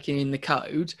went lurking in the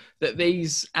code, that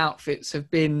these outfits have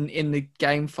been in the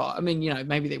game file. I mean, you know,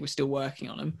 maybe they were still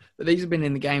working on them, but these have been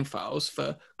in the game files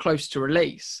for close to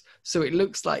release. So it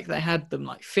looks like they had them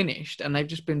like finished and they've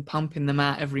just been pumping them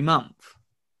out every month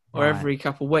or every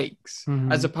couple of weeks,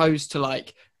 as opposed to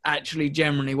like actually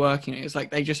generally working. It's like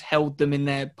they just held them in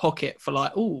their pocket for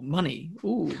like, ooh, money,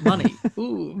 ooh,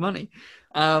 money,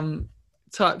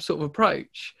 type sort of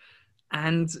approach.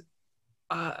 And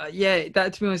that,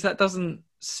 to be honest, that doesn't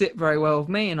sit very well with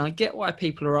me. And I get why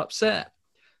people are upset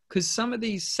because some of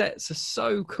these sets are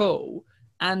so cool.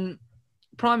 And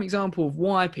prime example of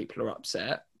why people are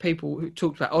upset, people who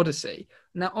talked about Odyssey.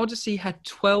 Now, Odyssey had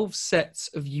 12 sets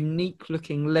of unique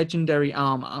looking legendary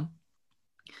armor,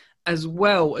 as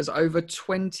well as over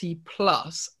 20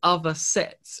 plus other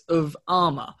sets of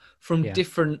armor from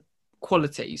different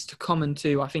qualities to common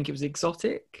to, I think it was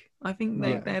exotic. I think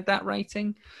they had that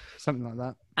rating. Something like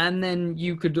that. And then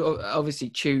you could obviously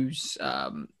choose,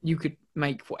 you could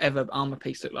make whatever armor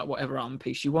piece look like whatever armor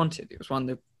piece you wanted. It was one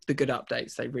of the good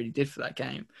updates they really did for that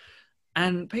game.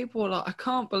 And people were like, I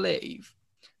can't believe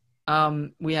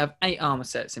we have 8 armor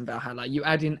sets in Valhalla. You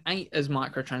add in 8 as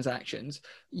microtransactions.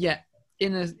 Yet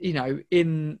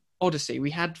in Odyssey, we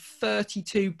had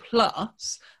 32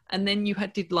 plus, and then you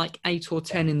did like 8 or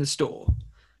 10 in the store.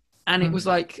 And it was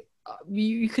like,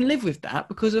 you can live with that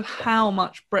because of how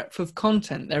much breadth of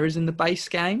content there is in the base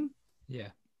game. Yeah.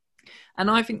 And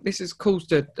I think this has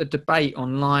caused a debate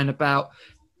online about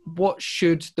what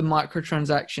should the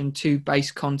microtransaction to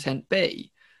base content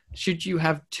be? Should you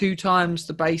have 2 times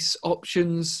the base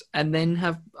options and then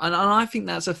have... And I think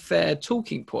that's a fair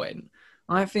talking point.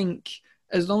 I think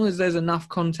as long as there's enough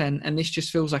content and this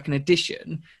just feels like an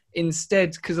addition,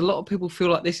 instead, because a lot of people feel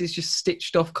like this is just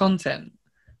stitched off content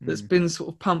that's been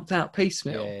sort of pumped out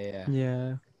piecemeal.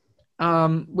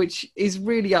 Which is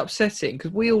really upsetting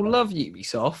because we all love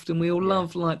Ubisoft and we all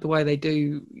love like the way they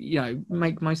do,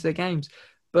 make most of their games.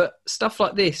 But stuff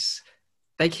like this,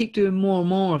 they keep doing more and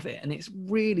more of it, and it's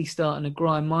really starting to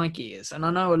grind my gears. And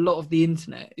I know a lot of the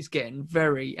internet is getting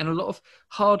and a lot of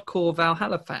hardcore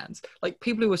Valhalla fans, like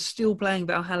people who are still playing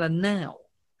Valhalla now,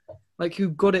 like who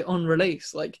got it on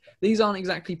release. Like these aren't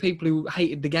exactly people who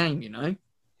hated the game,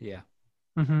 Yeah.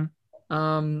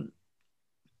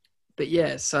 But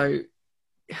yeah, so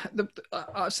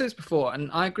I've said this before, and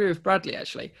I agree with Bradley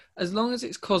actually. As long as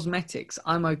it's cosmetics,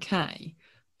 I'm okay.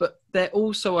 But there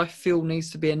also, I feel,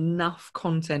 needs to be enough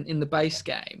content in the base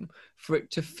game for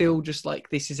it to feel just like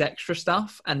this is extra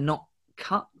stuff and not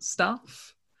cut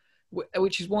stuff.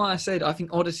 Which is why I said I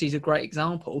think Odyssey is a great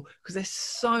example, because there's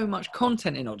so much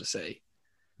content in Odyssey,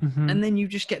 and then you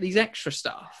just get these extra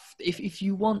stuff if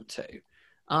you want to.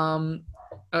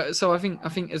 So I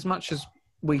think as much as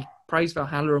we praise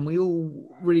Valhalla and we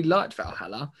all really liked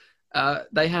Valhalla,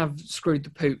 they have screwed the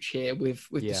pooch here with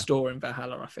the story in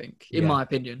Valhalla, I think, in my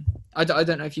opinion. I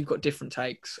don't know if you've got different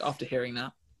takes after hearing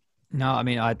that. No, I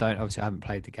mean, I don't. Obviously, I haven't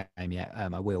played the game yet.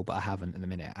 I will, but I haven't in the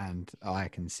minute, and I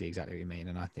can see exactly what you mean.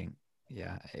 And I think,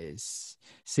 it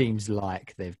seems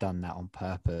like they've done that on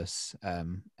purpose.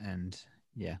 And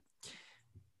yeah,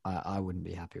 I wouldn't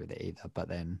be happy with it either. But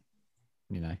then,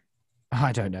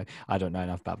 I don't know. I don't know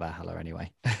enough about Valhalla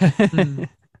anyway.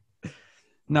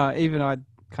 No, even I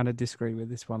kind of disagree with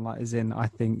this one. Like, as in, I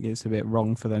think it's a bit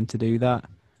wrong for them to do that.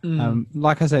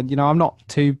 Like I said, I'm not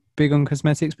too big on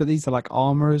cosmetics, but these are like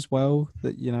armor as well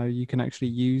that you can actually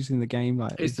use in the game.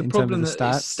 Like, it's the in problem terms of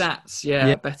that the it's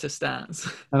stats, better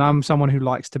stats. And I'm someone who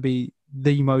likes to be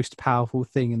the most powerful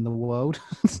thing in the world.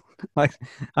 Like,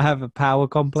 I have a power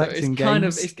complex in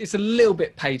games. It's a little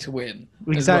bit pay to win.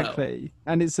 Exactly,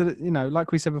 well. And it's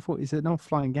like we said before, it's an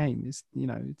offline game. It's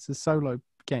it's a solo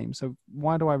game. So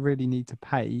why do I really need to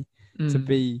pay to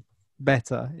be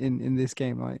better in this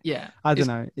game? Like, I don't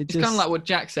know. It's kind of like what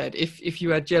Jack said. If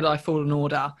you had Jedi Fallen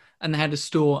Order and they had a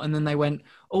store and then they went,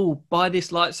 oh, buy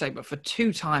this lightsaber for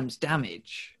 2 times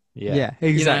damage. Yeah,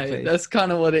 exactly. That's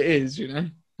kind of what it is,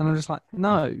 And I'm just like,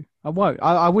 no, I won't.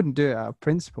 I wouldn't do it out of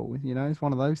principle. It's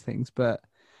one of those things. But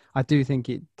I do think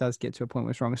it does get to a point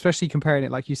where it's wrong, especially comparing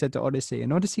it, like you said, to Odyssey.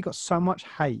 And Odyssey got so much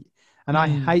hate. And I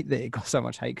hate that it got so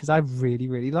much hate because I really,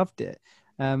 really loved it.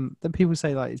 Then people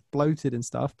say like it's bloated and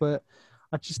stuff, but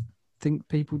I just think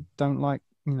people don't like,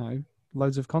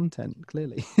 loads of content,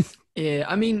 clearly. Yeah,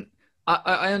 I mean,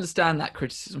 I understand that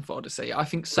criticism for Odyssey. I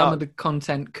think some of the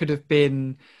content could have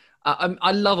been...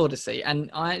 I love Odyssey,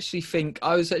 and I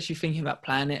was actually thinking about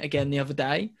playing it again the other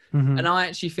day, and I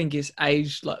actually think it's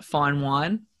aged like fine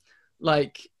wine.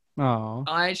 Like,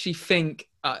 I actually think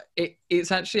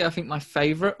it's actually, I think, my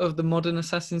favorite of the modern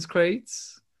Assassin's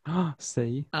Creeds.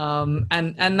 See, and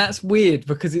that's weird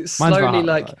because it's slowly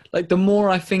like the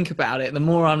more I think about it, the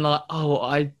more I'm like,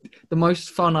 the most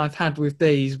fun I've had with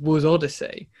these was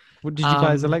Odyssey. What did you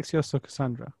guys, Alexios or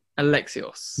Cassandra?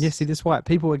 Alexios. Yeah, see, that's why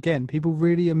people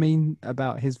really are mean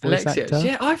about his voice actor.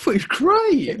 Yeah, I thought he was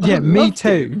great. Yeah, me too.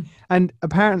 Him. And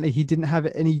apparently he didn't have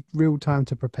any real time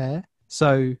to prepare.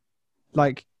 So,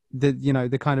 like,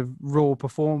 the kind of raw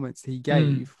performance he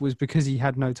gave was because he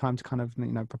had no time to kind of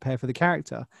prepare for the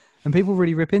character. And people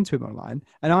really rip into him online.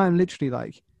 And I am literally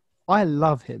like, I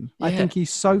love him. Yeah. I think he's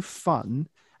so fun.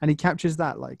 And he captures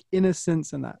that like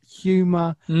innocence and that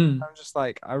humor. I'm just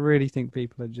like, I really think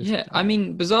people are just I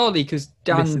mean, bizarrely, because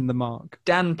missing the mark.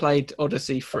 Dan played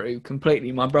Odyssey through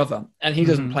completely, my brother, and he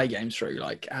doesn't play games through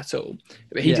like at all.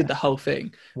 But he did the whole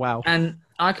thing. Wow! And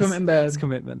I can remember his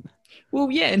commitment.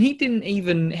 Well, yeah, and he didn't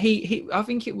even he. I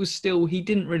think it was still he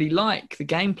didn't really like the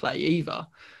gameplay either.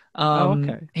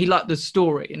 Okay. He liked the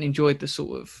story and enjoyed the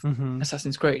sort of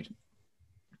Assassin's Creed.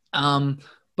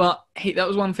 But that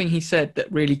was one thing he said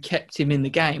that really kept him in the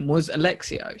game was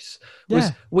Alexios.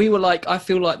 We were like, I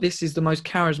feel like this is the most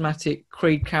charismatic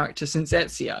Creed character since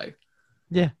Ezio.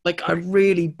 Yeah. Like, I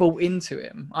really bought into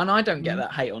him. And I don't get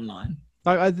that hate online.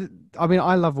 I mean,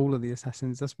 I love all of the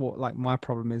Assassins. That's what, like, my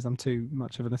problem is. I'm too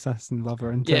much of an Assassin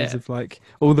lover in terms of, like,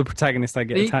 all the protagonists I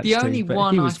get attached to. The only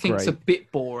one I think's a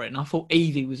bit boring. I thought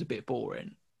Evie was a bit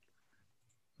boring.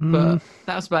 But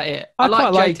that's about it. I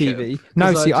quite like Evie.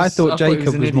 No, see, I thought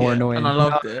Jacob was more annoying. And I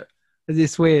loved it.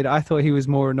 It's weird. I thought he was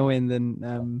more annoying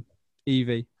than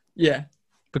Evie. Yeah.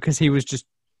 Because he was just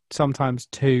sometimes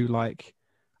too, like,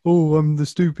 oh, I'm the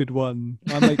stupid one.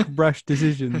 I make rash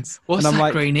decisions. What's and I'm that,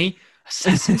 like, Greenie?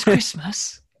 Assassin's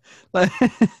Christmas.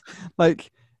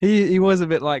 like he was a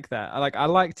bit like that. Like, I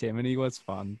liked him and he was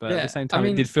fun, but at the same time,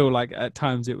 it did feel like at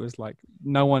times it was like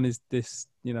no one is this,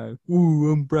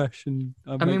 ooh, I'm brash and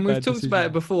I mean, we've talked about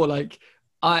it before. Like,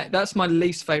 that's my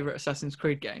least favorite Assassin's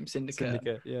Creed game,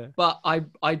 Syndicate. Yeah. But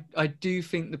I do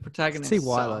think the protagonists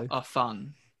are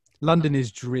fun. London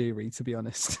is dreary, to be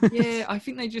honest. Yeah, I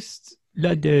think they just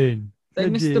London. They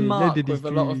missed the mark with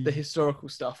a lot of the historical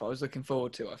stuff I was looking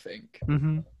forward to, I think.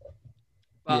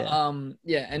 But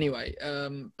anyway,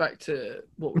 back to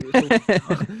what we were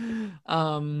talking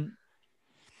about.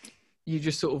 you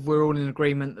just sort of we're all in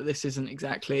agreement that this isn't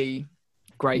exactly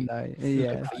great for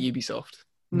Ubisoft.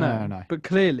 No. But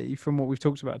clearly, from what we've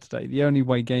talked about today, the only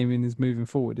way gaming is moving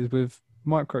forward is with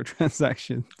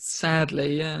microtransactions.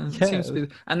 Sadly, yeah. It seems to be,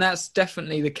 and that's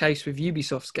definitely the case with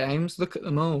Ubisoft's games. Look at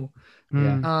them all.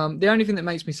 Yeah. The only thing that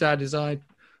makes me sad is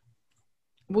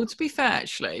well, to be fair,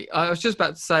 actually, I was just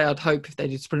about to say I'd hope if they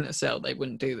did Splinter Cell, they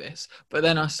wouldn't do this. But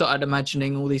then I started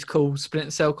imagining all these cool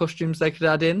Splinter Cell costumes they could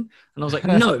add in. And I was like,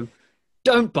 no,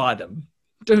 don't buy them.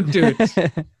 Don't do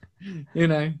it. You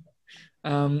know?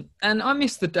 And I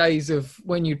miss the days of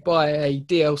when you'd buy a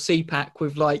DLC pack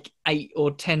with like 8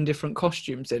 or 10 different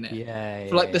costumes in it.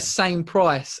 For like the same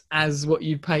price as what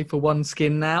you'd pay for one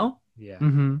skin now. Yeah.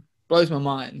 Mm-hmm. Blows my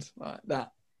mind, like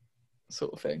that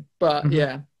sort of thing. But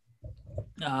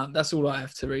that's all I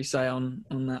have to really say on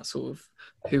that sort of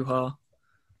hoo-ha.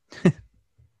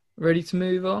 Ready to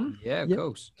move on? Yeah, of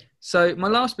course. So my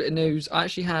last bit of news, I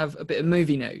actually have a bit of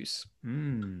movie news.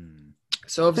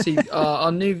 So obviously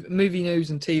our new movie news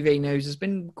and TV news has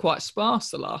been quite sparse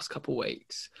the last couple of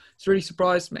weeks. It's really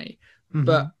surprised me. Mm-hmm.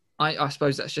 But I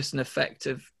suppose that's just an effect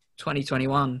of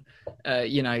 2021.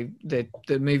 The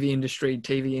movie industry,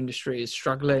 TV industry is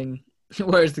struggling.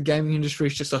 Whereas the gaming industry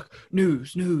is just like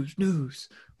news.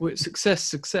 Well,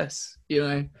 success. You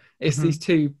know, it's these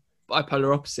two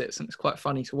bipolar opposites, and it's quite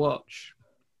funny to watch.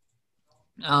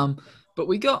 But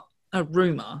we got a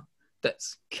rumor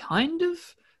that's kind of.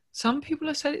 Some people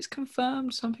have said it's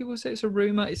confirmed. Some people say it's a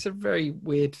rumor. It's a very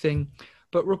weird thing,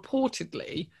 but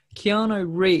reportedly, Keanu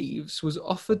Reeves was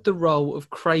offered the role of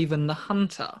Kraven the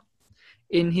Hunter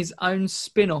in his own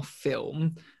spin-off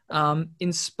film.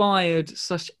 Inspired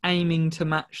such aiming to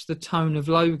match the tone of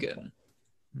Logan.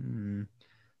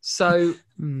 So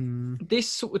this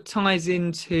sort of ties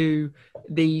into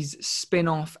these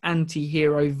spin-off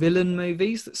anti-hero villain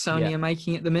movies that Sony are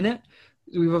making at the minute.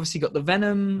 We've obviously got the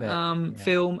Venom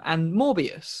film and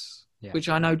Morbius, which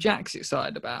I know Jack's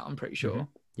excited about, I'm pretty sure.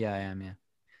 Yeah, I am,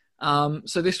 yeah.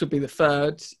 So this would be the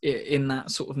third in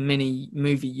that sort of mini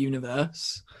movie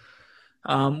universe.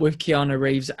 With Keanu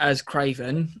Reeves as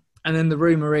Kraven. And then the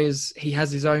rumour is he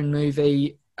has his own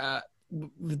movie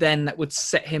then that would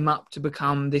set him up to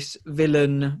become this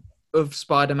villain of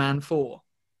Spider-Man 4,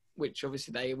 which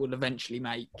obviously they will eventually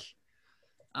make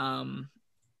down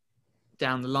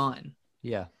the line.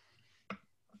 Yeah.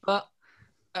 But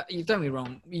you don't get me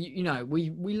wrong. You know,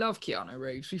 we love Keanu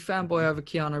Reeves. We fanboy over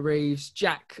Keanu Reeves.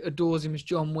 Jack adores him as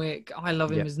John Wick. I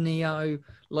love him as Neo.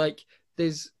 Like,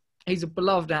 he's a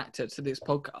beloved actor to this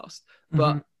podcast,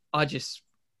 but I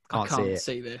can't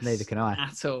see this. Neither can I.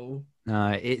 At all.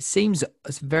 No, it's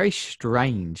very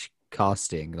strange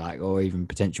casting, or even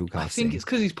potential casting. I think it's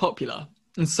because he's popular.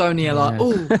 And Sony are like,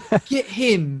 oh, get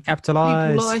him.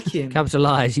 Capitalise. People like him.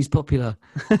 Capitalise, he's popular.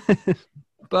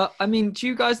 But, I mean, do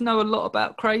you guys know a lot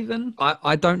about Kraven?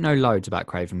 I don't know loads about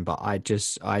Kraven, but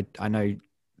I know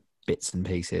bits and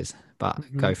pieces. But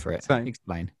go for it. Same.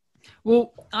 Explain.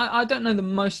 Well, I don't know the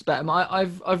most about him.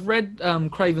 I've read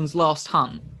Kraven's Last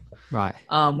Hunt. Right.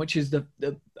 Which is a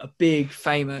big,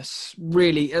 famous,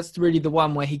 it's really the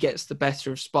one where he gets the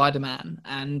better of Spider-Man.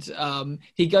 And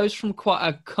he goes from quite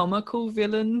a comical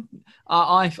villain,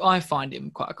 I find him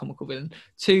quite a comical villain,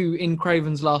 to in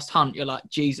Kraven's Last Hunt, you're like,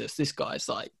 Jesus, this guy's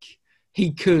like,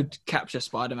 he could capture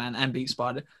Spider-Man and beat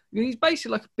Spider. He's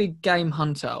basically like a big game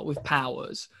hunter with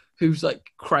powers who's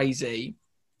like crazy.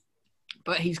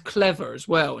 But he's clever as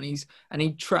well, and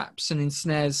he traps and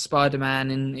ensnares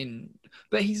Spider-Man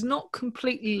but he's not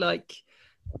completely like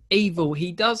evil.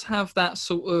 He does have that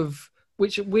sort of,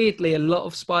 which weirdly a lot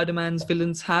of Spider-Man's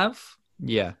villains have.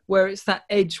 Yeah. Where it's that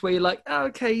edge where you're like, oh,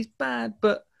 okay, he's bad,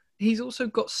 but he's also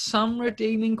got some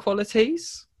redeeming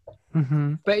qualities.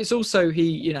 Mm-hmm. But it's also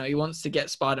he wants to get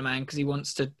Spider-Man because he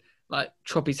wants to like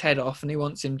chop his head off and he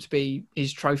wants him to be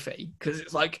his trophy. Because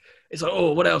it's like,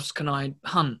 oh, what else can I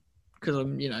hunt? Because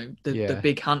I'm, the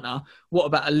big hunter. What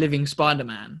about a living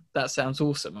Spider-Man? That sounds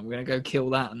awesome. I'm going to go kill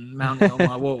that and mount it on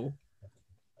my wall.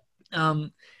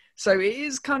 So it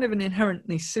is kind of an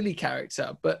inherently silly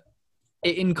character, but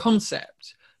in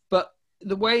concept. But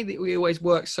the way that he always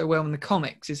works so well in the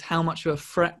comics is how much of a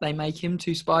threat they make him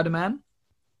to Spider-Man.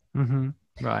 Mm-hmm.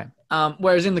 Right.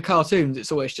 Whereas in the cartoons,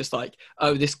 it's always just like,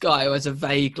 oh, this guy who has a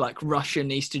vague, like, Russian,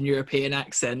 Eastern European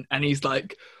accent, and he's,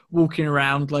 like, walking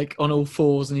around, like, on all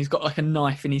fours, and he's got, like, a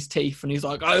knife in his teeth, and he's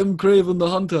like, I'm Kraven the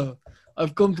Hunter.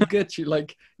 I've come to get you.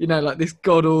 Like, like, this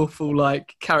god-awful,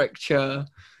 like, caricature.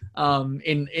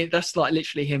 That's, like,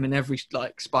 literally him in every,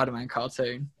 like, Spider-Man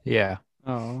cartoon. Yeah.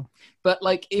 Oh. But,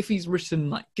 like, if he's written,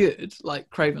 like, good, like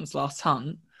Kraven's Last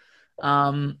Hunt,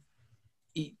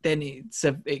 then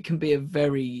it can be a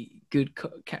very good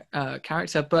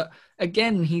character. But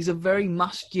again, he's a very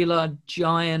muscular,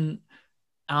 giant,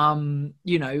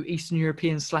 Eastern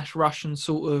European / Russian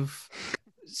sort of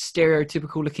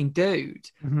stereotypical looking dude.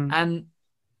 And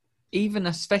even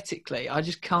aesthetically, I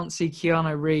just can't see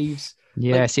Keanu Reeves.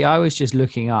 Yeah, see, I was just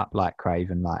looking up like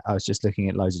Craven, like I was just looking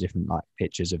at loads of different like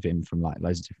pictures of him from like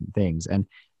loads of different things, and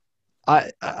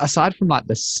I, aside from like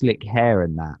the slick hair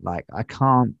and that, like I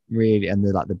can't really, and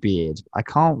the beard, I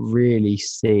can't really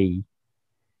see,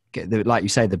 like you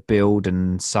say, the build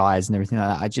and size and everything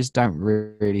like that. I just don't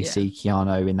really see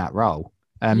Keanu in that role.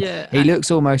 He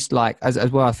looks almost like as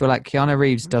well. I feel like Keanu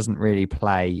Reeves doesn't really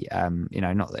play.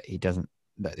 Not that he doesn't.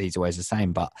 That he's always the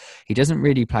same, but he doesn't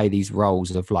really play these roles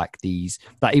of like these.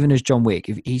 Like even as John Wick,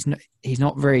 he's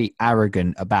not very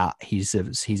arrogant about his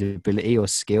ability or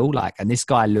skill. Like, and this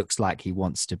guy looks like he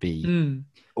wants to be.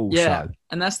 Also, yeah,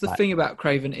 and that's the thing about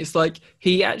Craven. It's like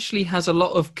he actually has a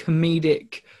lot of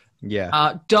comedic.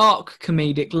 Dark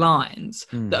comedic lines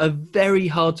that are very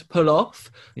hard to pull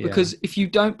off because if you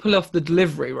don't pull off the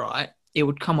delivery right, it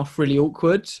would come off really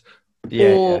awkward.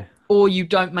 Or you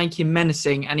don't make him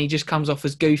menacing and he just comes off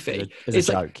as goofy. It's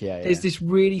a joke, There's this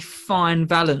really fine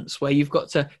balance where he's got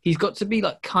to be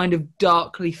like kind of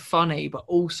darkly funny, but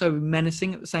also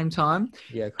menacing at the same time.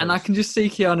 Yeah, and I can just see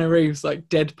Keanu Reeves like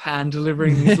deadpan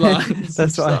delivering these lines.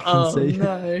 That's what I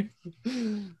can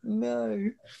see.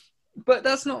 No. But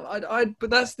that's not.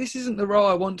 This isn't the role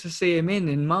I want to see him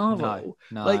in Marvel.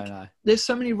 No. There's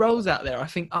so many roles out there. I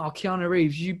think, Keanu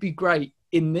Reeves, you'd be great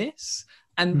in this.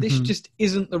 And this just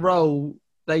isn't the role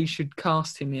they should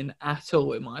cast him in at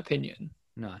all, in my opinion.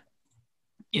 No.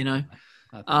 Have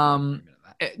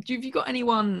you got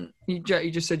anyone? You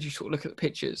just said you sort of look at the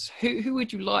pictures. Who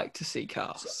would you like to see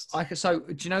cast? So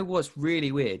do you know what's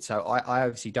really weird? So I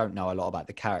obviously don't know a lot about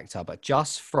the character, but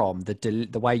just from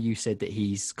the way you said that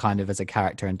he's kind of as a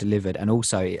character and delivered, and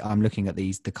also I'm looking at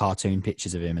the cartoon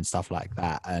pictures of him and stuff like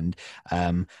that, and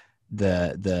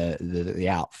the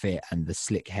outfit and the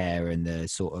slick hair and the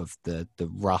sort of the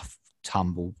rough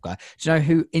tumble guy. Do you know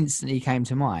who instantly came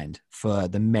to mind for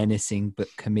the menacing but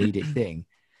comedic thing?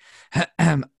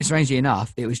 Strangely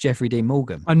enough, it was Jeffrey Dean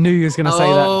Morgan. I knew you was going to say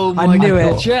that. I knew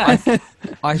it. Jeff,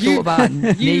 I thought about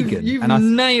Negan. You've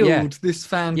nailed this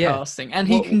fan casting, and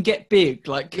he can get big,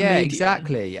 like comedian. Yeah,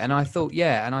 exactly. And I thought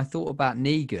about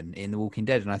Negan in The Walking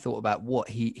Dead, and I thought about what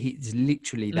he's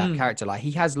literally that character. Like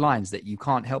he has lines that you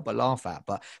can't help but laugh at,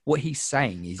 but what he's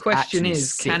saying is. Question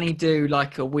is, sick. Can he do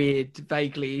like a weird,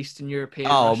 vaguely Eastern European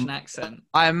Russian accent?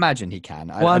 I imagine he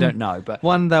can. I don't know, but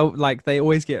they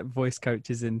always get voice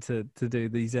coaches in to do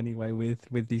these anyway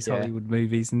with these Hollywood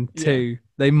movies, and two,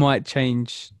 they might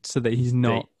change so that he's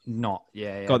not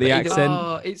got the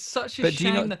accent. It's such a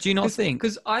shame. Do you not think?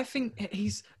 Because I think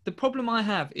the problem I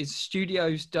have is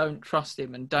studios don't trust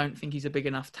him and don't think he's a big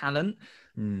enough talent.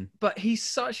 But he's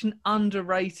such an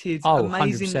underrated,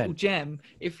 amazing 100%. little gem.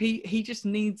 If he just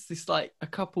needs this like a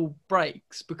couple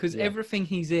breaks because everything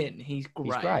he's in, he's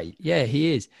great. He's great. Yeah,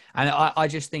 he is. And I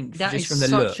just think that just is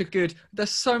from the look,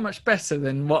 that's so much better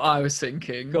than what I was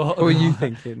thinking. What were you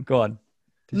thinking? Go on.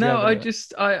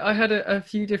 I had a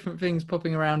few different things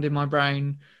popping around in my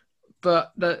brain,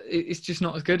 but it's just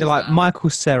not as good. You're like that. Michael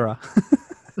Cera.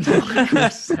 Michael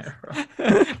Cera.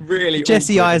 Really,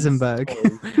 Jesse Eisenberg.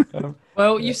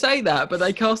 Well, you say that, but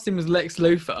they cast him as Lex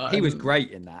Luthor. He was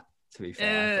great in that, to be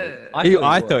fair.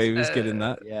 I thought he was good in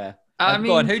that. Yeah.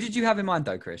 Go on. Who did you have in mind,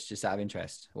 though, Chris? Just out of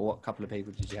interest, or what couple of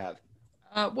people did you have?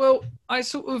 Well, I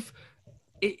sort of.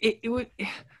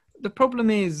 The problem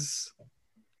is,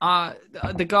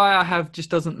 the guy I have just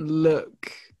doesn't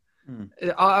look.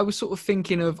 I was sort of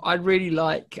thinking of. I'd really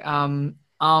like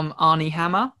Armie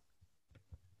Hammer.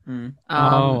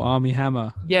 Armie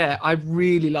Hammer. Yeah, I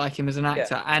really like him as an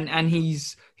actor, and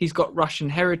he's got Russian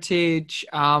heritage.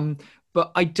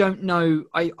 But I don't know.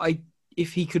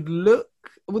 If he could look.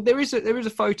 Well, there is a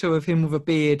photo of him with a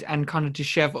beard and kind of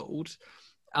dishevelled,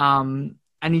 and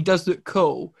he does look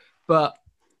cool. But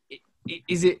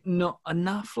is it not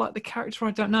enough like the character?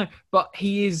 I don't know. But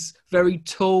he is very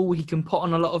tall. He can put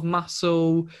on a lot of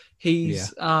muscle.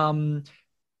 He's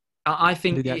I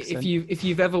think if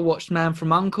you've ever watched Man from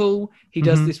U.N.C.L.E., he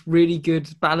does this really good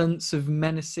balance of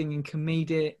menacing and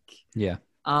comedic. Yeah.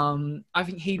 I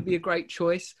think he'd be a great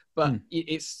choice, but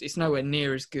it's nowhere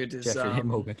near as good as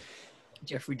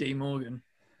Jeffrey D. Morgan.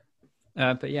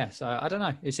 But yeah, so I don't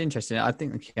know. It's interesting. I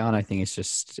think the Keanu thing is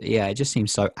just it just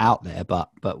seems so out there. But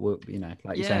like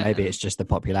you say, maybe it's just the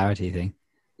popularity thing.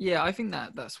 Yeah, I think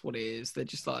that's what it is. They're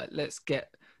just like, let's get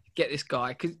this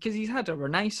guy because he's had a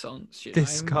renaissance.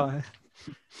 This guy.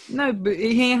 No, but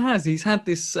he has. He's had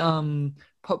this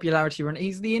popularity run.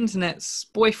 He's the internet's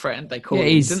boyfriend, they call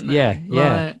him, didn't they?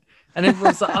 Yeah. And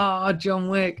everyone's like, oh, John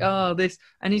Wick, oh, this.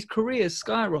 And his career's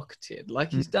skyrocketed.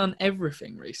 Like, he's done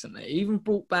everything recently. He even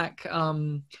brought back,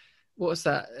 what's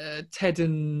that? Ted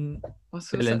and...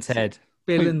 Bill and Ted.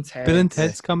 Bill and Ted. Bill and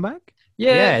Ted's come back?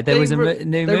 Yeah, there was a new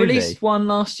movie. They released one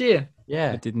last year.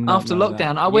 Yeah. I did not After know lockdown.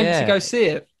 that. I went to go see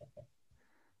it.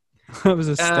 That was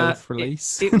a stealth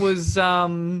release. It was...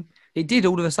 It did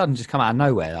all of a sudden just come out of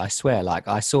nowhere. I swear, like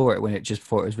I saw it when it just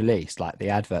before it was released, like the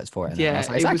adverts for it. And I was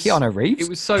like, is that Keanu Reeves? It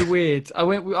was so weird. I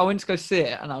went to go see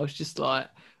it, and I was just like,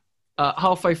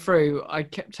 halfway through, I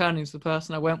kept turning to the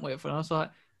person I went with, and I was like,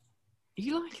 "Are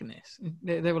you liking this?"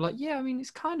 They were like, "Yeah, I mean,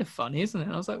 it's kind of funny, isn't it?"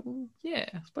 And I was like, "Well, yeah,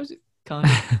 I suppose it's kind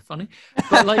of funny,"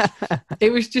 but like,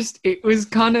 it was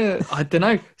kind of, I don't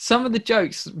know. Some of the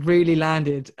jokes really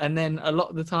landed, and then a lot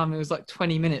of the time it was like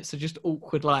 20 minutes of just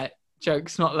awkward like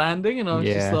jokes not landing, and I was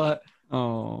just like,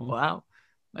 oh wow,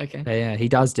 okay. Yeah, he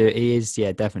does do it. He is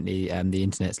definitely the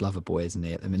internet's lover boy, isn't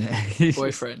he, at the minute?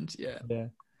 Boyfriend. Yeah.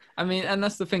 I mean, and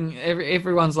that's the thing,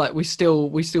 everyone's like, we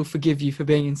still forgive you for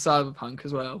being in Cyberpunk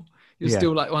as well. You're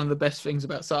still like one of the best things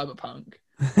about Cyberpunk.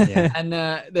 And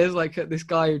there's like this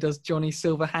guy who does Johnny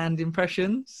Silverhand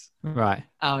impressions, right?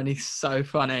 Oh, and he's so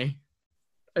funny.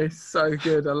 It's so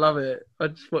good. I love it. I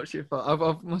just watch it.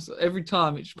 Every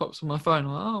time it just pops on my phone.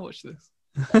 I'm like, oh, I'll watch this.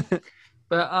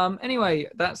 But anyway,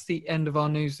 that's the end of our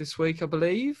news this week, I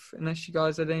believe. Unless you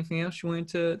guys had anything else you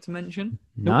wanted to mention.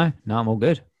 No, I'm all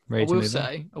good. I will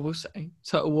say,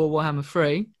 Total War Warhammer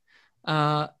 3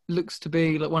 looks to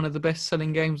be like one of the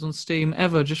best-selling games on Steam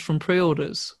ever, just from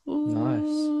pre-orders.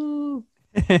 Ooh.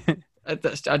 Nice. I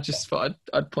just thought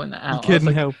I'd point that out. You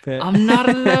couldn't help it. I'm not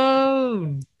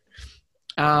alone.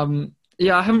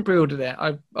 Yeah, I haven't pre-ordered it.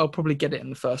 I'll probably get it in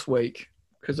the first week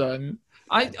because I'm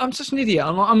such an idiot.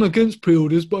 I'm against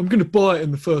pre-orders, but I'm going to buy it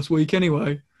in the first week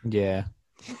anyway. Yeah.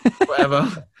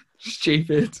 Whatever.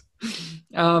 Stupid.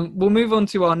 We'll move on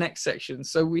to our next section.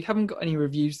 So we haven't got any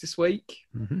reviews this week.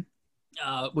 Mm-hmm.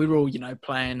 We were all,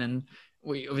 playing, and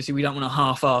we don't want to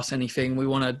half-ass anything. We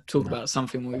want to talk about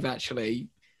something where we've actually,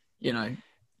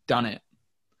 done it.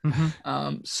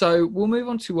 Mm-hmm. So we'll move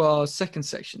on to our second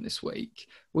section this week,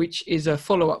 which is a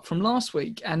follow-up from last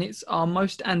week, and it's our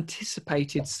most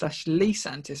anticipated / least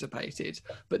anticipated.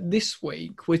 But this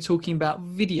week we're talking about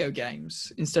video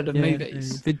games instead of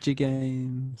movies. Video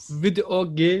games. Video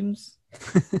games.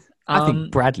 I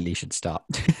think Bradley should start.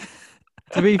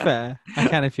 To be fair, I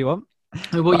can if you want.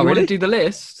 You want to do the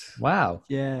list? Wow.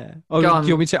 Yeah. Oh, do you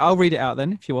want me to? I'll read it out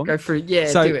then if you want. Go through. Yeah.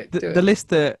 So do it. The list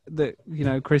that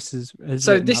Chris has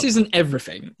so this isn't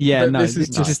everything. Yeah. No. This is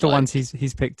just the ones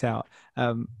he's picked out.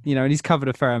 And he's covered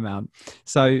a fair amount.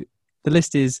 So the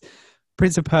list is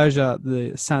Prince of Persia: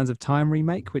 The Sands of Time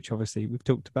remake, which obviously we've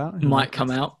talked about. Might come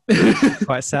out.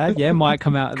 Quite sad. Yeah. Might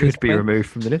come out. Could be removed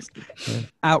from the list. Yeah.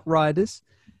 Outriders,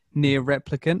 Near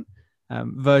Replicant.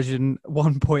 Version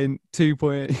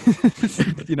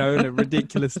 1.2. In a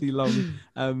ridiculously long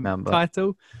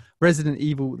title. Resident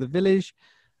Evil: The Village.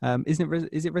 Is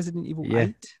it Resident Evil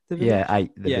 8? The Village? Yeah,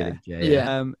 8. The Village.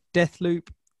 Yeah. Deathloop,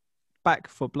 Back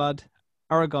for Blood,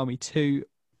 Origami 2,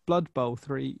 Blood Bowl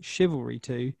 3, Chivalry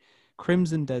 2,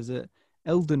 Crimson Desert,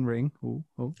 Elden Ring,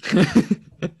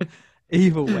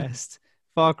 Evil West,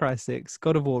 Far Cry 6,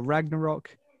 God of War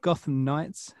Ragnarok, Gotham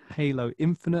Knights, Halo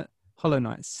Infinite, Hollow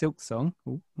Knight Silksong,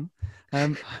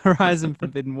 Horizon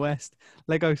Forbidden West,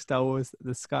 Lego Star Wars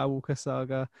The Skywalker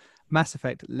Saga, Mass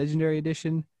Effect Legendary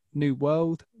Edition, New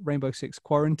World, Rainbow Six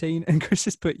Quarantine, and Chris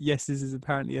just put, yes, this is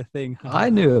apparently a thing. I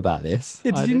knew about this.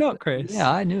 Yeah, did you not, Chris? Yeah,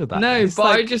 I knew about this. No,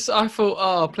 but I thought,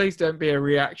 oh, please don't be a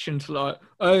reaction to like,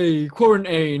 hey,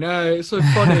 quarantine, hey, it's so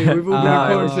funny, we've all been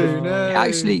in quarantine. Hey. It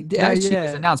actually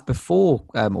was announced before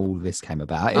all of this came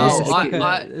about.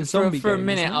 For a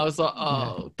minute, I was like,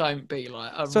 don't be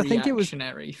like a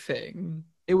reactionary thing.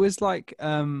 It was like,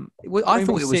 I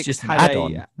thought it was just an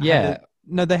add-on.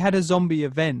 No, they had a zombie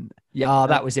event. Yeah,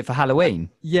 that was it for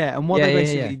Halloween. Yeah, and what they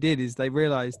basically did is they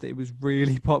realized that it was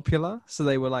really popular, so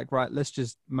they were like, right, let's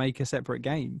just make a separate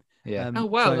game. Yeah. Oh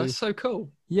wow, that's so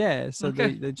cool. Yeah, so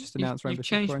they just announced. You've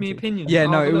changed my opinion. Yeah,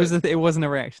 no, it wasn't a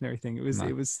reactionary thing. It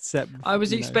was set. I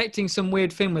was expecting some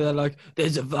weird thing where they're like,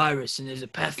 there's a virus and there's a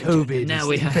pathogen. COVID. Now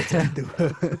we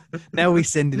have now we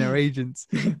send in our agents,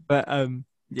 but to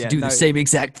do the same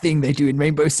exact thing they do in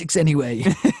Rainbow Six anyway.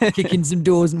 Kicking some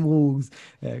doors and walls.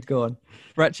 Yeah, go on.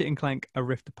 Ratchet and Clank: A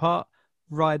Rift Apart,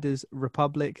 Riders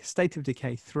Republic, State of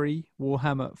Decay 3,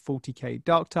 Warhammer 40k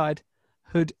Darktide,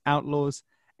 Hood Outlaws,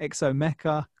 Exo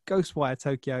Mecha, Ghostwire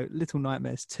Tokyo, Little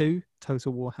Nightmares 2,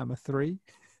 Total Warhammer 3,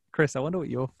 Chris, I wonder what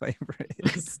your favourite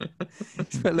is.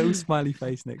 He's put a little smiley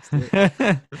face next to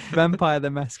it. Vampire the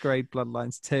Masquerade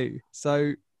Bloodlines 2.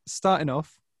 So starting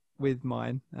off with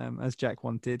mine, as Jack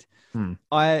wanted,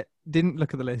 I didn't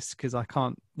look at the list because I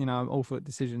can't, I'm awful at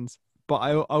decisions. But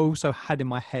I also had in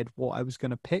my head what I was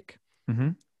going to pick.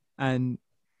 And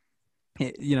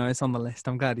it's on the list.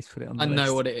 I'm glad he's put it on the list. I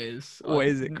know what it is. What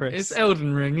is it, Chris? It's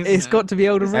Elden Ring, isn't It's got to be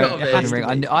Elden Ring. Elden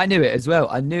Ring. I knew it as well.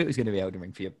 I knew it was going to be Elden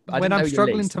Ring for you. When I'm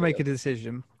struggling to make a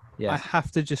decision, I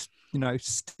have to just,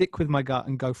 stick with my gut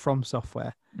and go From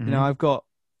Software. I've got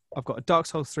a Dark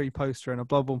Souls 3 poster and a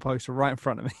Bloodborne poster right in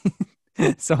front of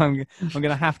me. So I'm going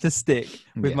to have to stick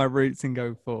with my roots and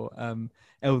go for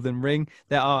Elden Ring.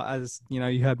 There are, as you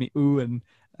heard me and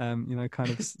kind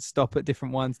of stop at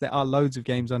different ones. There are loads of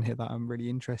games on here that I'm really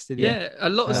interested in. Yeah, a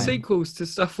lot of sequels to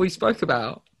stuff we spoke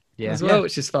about as well,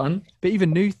 which is fun. But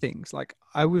even new things. Like,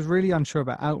 I was really unsure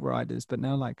about Outriders, but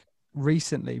now, like,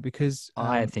 recently, because...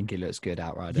 I think it looks good,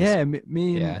 Outriders. Yeah,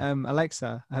 me and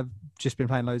Alexa have just been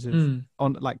playing loads of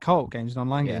co-op games and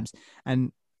online games.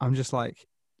 And I'm just, like,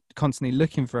 constantly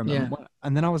looking for them.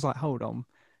 And then I was like, hold on.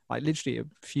 Like, literally a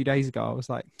few days ago, I was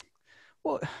like,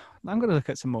 what... I'm going to look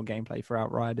at some more gameplay for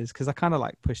Outriders because I kind of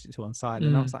like pushed it to one side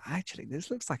and I was like, actually, this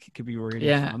looks like it could be really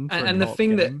fun. And the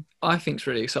thing that I think is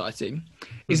really exciting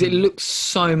is it looks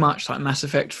so much like Mass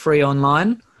Effect 3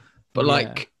 Online, but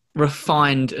like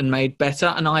refined and made better.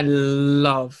 And I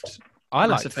loved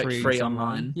Mass Effect 3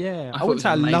 Online. Yeah, I wouldn't say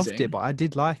I loved it, but I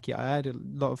did like it. I had a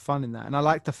lot of fun in that. And I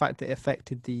liked the fact that it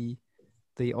affected the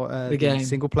game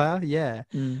single player.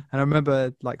 And I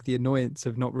remember like the annoyance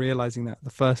of not realizing that the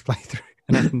first playthrough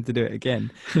and having to do it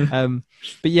again.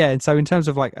 But yeah, and so in terms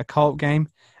of like a co-op game,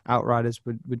 Outriders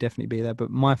would definitely be there, but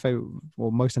my favorite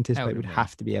or most anticipated would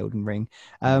have to be Elden Ring.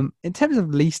 In terms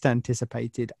of least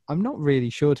anticipated, I'm not really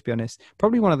sure, to be honest.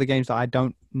 Probably one of the games that I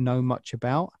don't know much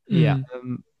about.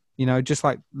 Just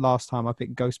like last time I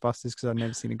picked Ghostbusters because I've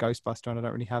never seen a Ghostbuster and I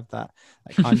don't really have that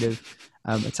kind of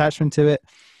attachment to it.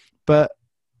 But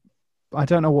I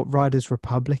don't know what Riders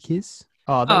Republic is.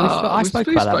 I spoke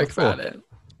about that before.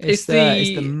 It's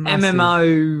the massive...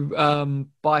 MMO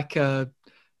biker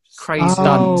crazy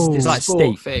stunts. It's like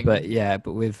Steep thing. but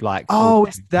with like...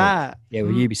 it's that. Yeah,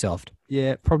 with Ubisoft.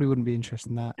 Yeah, probably wouldn't be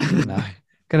interested in that. No.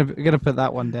 Gonna put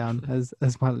that one down as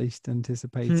my least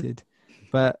anticipated.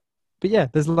 But yeah,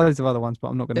 there's loads of other ones, but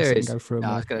I'm not going to go through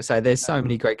them. I was going to say there's so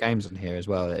many great games on here as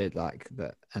well.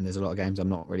 And there's a lot of games don't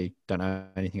know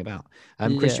anything about.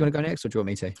 Chris, do you want to go next, or do you want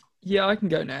me to? Yeah, I can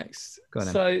go next. Go on,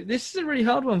 then. So this is a really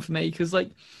hard one for me because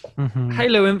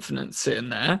Halo Infinite's sitting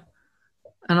there,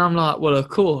 and I'm like, well, of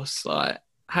course, like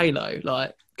Halo,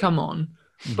 like come on.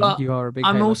 But you are a big.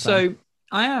 I'm Halo also, fan.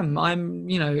 I am. I'm.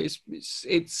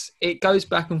 It goes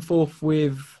back and forth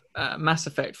with Mass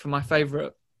Effect for my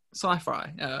favorite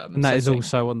sci-fi. And that is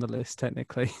also on the list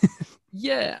technically.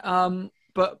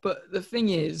 But the thing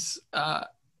is, I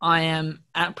am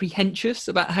apprehensive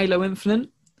about Halo Infinite.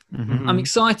 I'm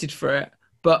excited for it,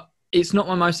 but it's not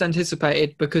my most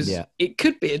anticipated because it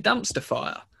could be a dumpster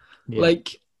fire.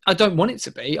 Like, I don't want it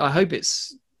to be. I hope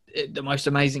it's the most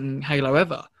amazing Halo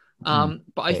ever. But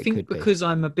I think because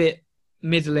I'm a bit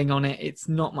middling on it, it's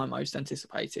not my most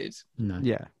anticipated. No.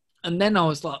 Yeah. And then I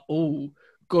was like, oh,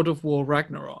 God of War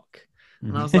Ragnarok.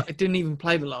 And I was like, I didn't even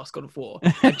play the last God of War.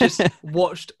 I just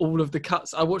watched all of the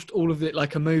cuts. I watched all of it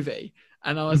like a movie.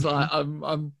 And I was like,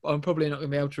 I'm probably not going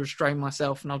to be able to restrain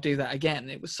myself, and I'll do that again.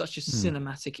 It was such a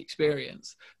cinematic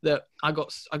experience that I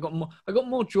got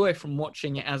more joy from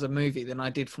watching it as a movie than I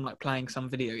did from like playing some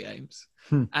video games.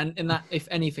 And in that, if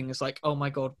anything, it's like, oh my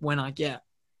God, when I get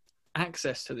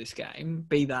access to this game,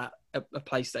 be that a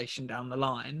PlayStation down the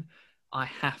line, I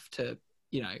have to,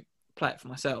 play it for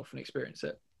myself and experience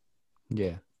it.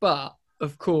 Yeah. But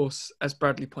of course, as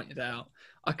Bradley pointed out,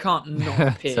 I can't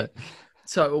not pick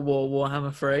Total War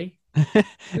Warhammer 3.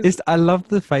 I love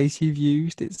the face you've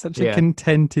used. It's such a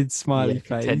contented, smiley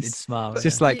face. Contented smile. It's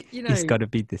just like, it's got to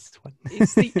be this one.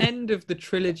 It's the end of the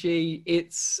trilogy.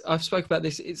 I've spoke about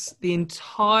this. It's the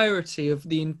entirety of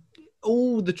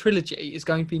all the trilogy is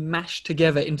going to be mashed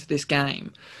together into this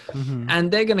game.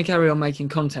 And they're going to carry on making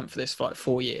content for this for like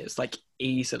 4 years, like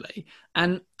easily.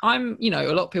 And I'm, a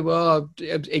lot of people are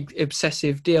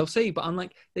obsessive DLC, but I'm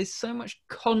like, there's so much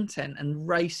content and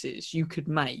races you could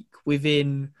make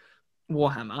within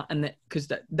Warhammer, and because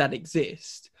that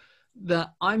exists,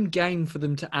 that I'm game for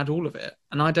them to add all of it,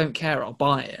 and I don't care. I'll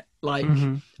buy it. Like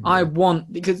I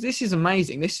want, because this is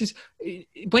amazing. This is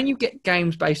when you get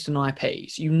games based on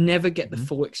IPs, you never get the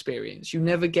full experience. You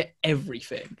never get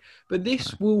everything, but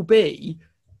this will be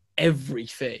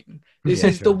everything. This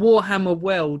is the Warhammer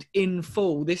world in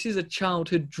full. This is a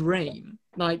childhood dream.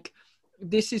 Like,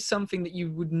 this is something that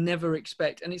you would never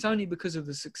expect. And it's only because of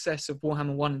the success of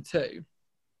Warhammer 1 and 2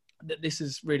 that this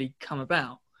has really come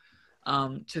about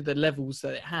to the levels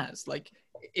that it has. Like,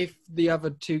 if the other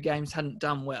two games hadn't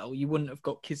done well, you wouldn't have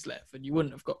got Kislev and you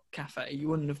wouldn't have got Cafe. You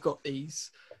wouldn't have got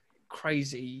these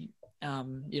crazy,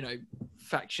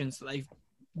 factions that they've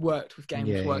worked with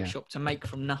Games Workshop to make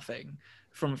from nothing,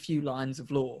 from a few lines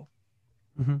of lore.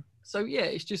 Mm-hmm. So yeah,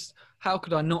 it's just, how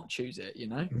could I not choose it?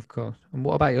 Of course. And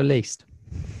what about your least?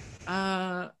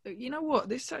 You know what?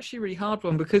 This is actually a really hard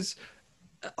one, because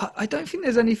I don't think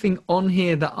there's anything on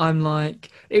here that I'm like.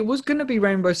 It was going to be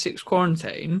Rainbow Six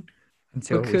Quarantine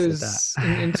until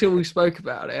we spoke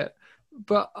about it,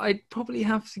 but I'd probably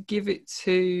have to give it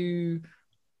to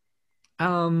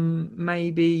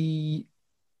maybe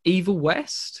Evil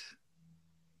West.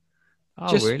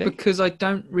 Just really? Because I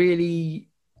don't really.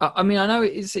 I mean, I know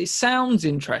it sounds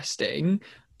interesting,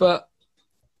 but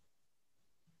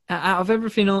out of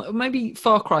everything, maybe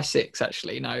Far Cry 6,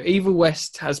 actually. No, Evil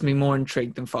West has me more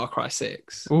intrigued than Far Cry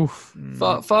 6. Oof.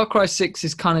 Far Cry 6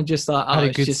 is kind of just like... Had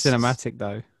a good cinematic,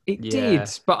 though. It did,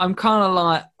 but I'm kind of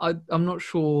like... I'm not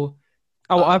sure...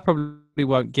 I probably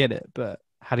won't get it, but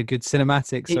had a good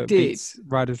cinematic, so it beats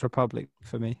Riders Republic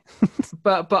for me.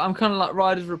 but I'm kind of like,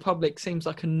 Riders Republic seems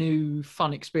like a new,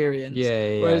 fun experience.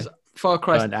 Yeah. Whereas Far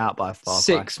Cry Burned out by Far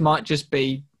 6 Cry. might just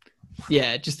be...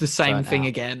 Yeah, just the same Burnt thing out.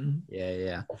 again.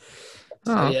 Yeah.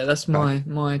 So yeah, that's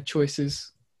my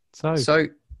choices. So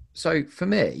for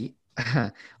me,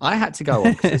 I had to go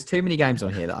on because there's too many games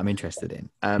on here that I'm interested in.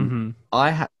 I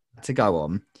had to go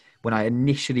on when I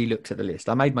initially looked at the list.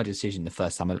 I made my decision the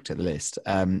first time I looked at the list.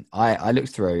 I looked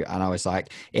through and I was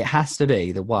like, it has to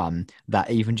be the one that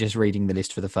even just reading the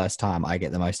list for the first time, I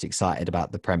get the most excited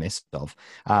about the premise of.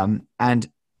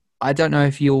 And I don't know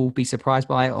if you'll be surprised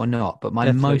by it or not, but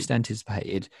my most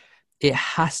anticipated, it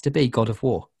has to be God of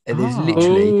War. It is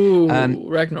literally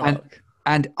Ragnarok.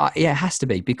 And it has to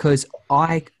be, because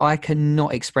I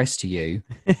cannot express to you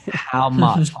how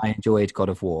much I enjoyed God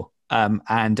of War.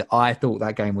 And I thought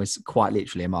that game was quite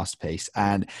literally a masterpiece.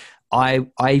 And I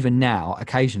even now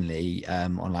occasionally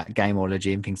on like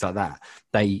Gameology and things like that,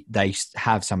 they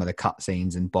have some of the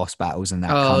cutscenes and boss battles and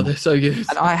that. Oh, they're so good.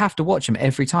 And I have to watch them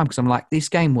every time because I'm like, this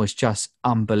game was just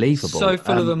unbelievable. So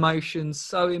full of emotions,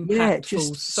 so impactful,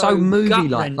 just so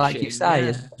movie-like, like you say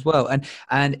as well.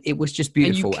 And it was just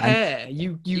beautiful. And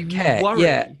you care. You care. Worry.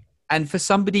 Yeah. And for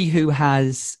somebody who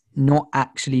has not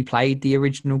actually played the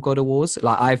original God of Wars,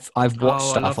 like I've watched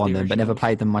stuff on them, but never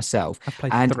played them myself. I've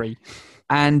played 3.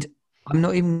 And I'm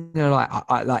not even gonna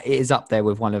like it is up there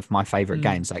with one of my favorite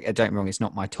games. Like, don't get me wrong, it's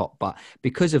not my top, but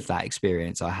because of that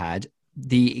experience I had,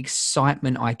 the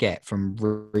excitement I get from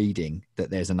reading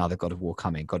that there's another God of War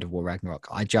coming, God of War Ragnarok,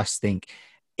 I just think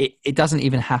it doesn't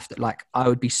even have to. Like, I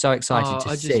would be so excited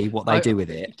to see what they do with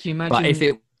it. Can you imagine? But if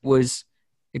it was,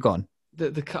 you're gone.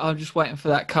 I'm just waiting for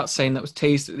that cutscene that was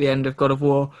teased at the end of God of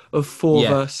War of 4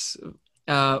 versus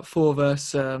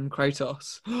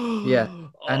Kratos. Yeah,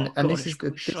 and God, this is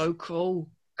so cool.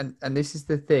 And this is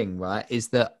the thing, right? Is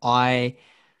that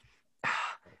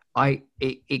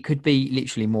it could be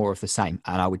literally more of the same,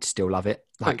 and I would still love it.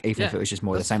 Like, even if it was just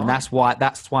more of the same. Fine. And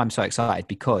that's why I'm so excited,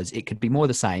 because it could be more of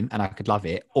the same, and I could love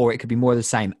it, or it could be more of the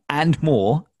same and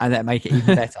more, and that make it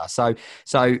even better. So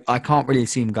I can't really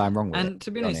see him going wrong with it. And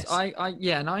to be honest,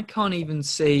 I can't even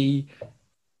see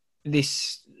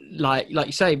this. Like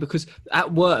you say, because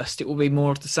at worst it will be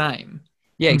more of the same.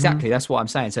 Yeah, exactly. That's what I'm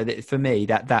saying. So for me,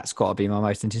 that's got to be my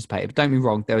most anticipated. But don't be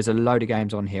wrong, there was a load of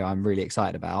games on here I'm really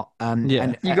excited about. And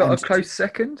you got a close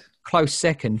second? Close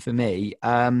second for me.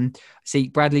 See,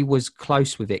 Bradley was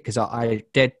close with it because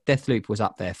Deathloop was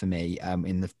up there for me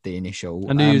in the initial.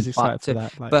 I knew you was excited for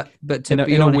that. But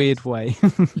in a weird way.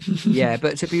 Yeah,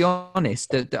 but to be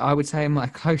honest, I would say my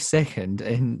close second,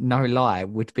 and no lie,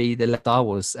 would be the Star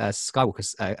Wars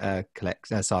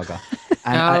Skywalker saga.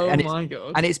 My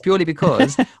God! And it's purely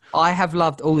because I have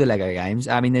loved all the Lego games.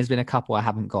 I mean, there's been a couple I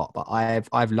haven't got, but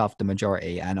I've loved the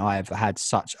majority, and I've had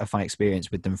such a fun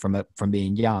experience with them from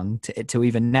being young to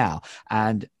even now.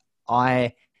 And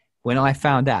when I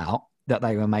found out that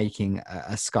they were making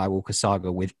a Skywalker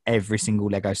saga with every single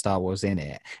Lego Star Wars in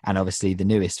it, and obviously the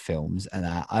newest films, and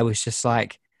I was just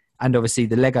like, and obviously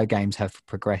the Lego games have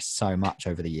progressed so much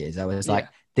over the years. I was like,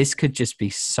 this could just be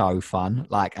so fun.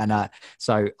 Like, and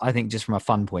so I think just from a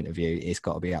fun point of view, it's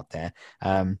got to be up there.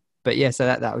 But yeah, so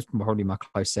that was probably my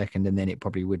close second, and then it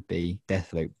probably would be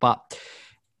Deathloop. But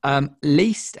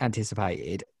least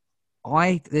anticipated,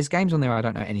 there's games on there I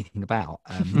don't know anything about.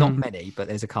 Not many, but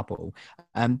there's a couple.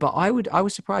 But I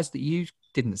was surprised that you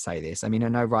didn't say this. I mean, I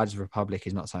know Riders of the Republic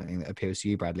is not something that appeals to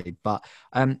you, Bradley, but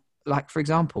like for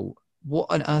example, what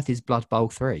on earth is Blood Bowl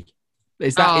 3?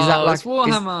 Is that like it's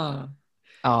Warhammer?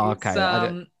 Okay.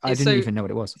 I didn't even know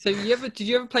what it was. So did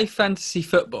you ever play fantasy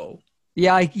football?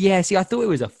 Yeah. See, I thought it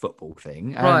was a football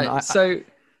thing. Right. So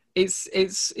it's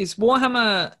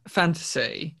Warhammer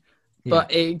Fantasy.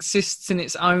 But it exists in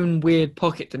its own weird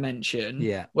pocket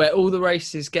dimension where all the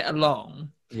races get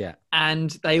along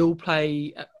and they all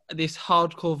play this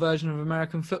hardcore version of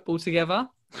American football together.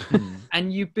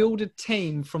 And you build a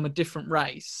team from a different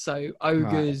race. So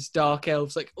ogres, dark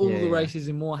elves, like all the races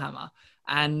in Warhammer.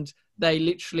 And they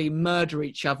literally murder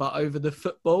each other over the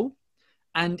football.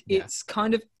 And it's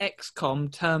kind of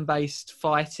XCOM turn-based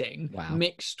fighting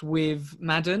mixed with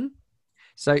Madden.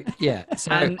 So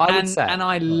I would say, and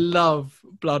I love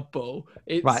Blood Bowl.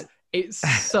 It's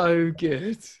so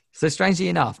good. So strangely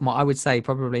enough, I would say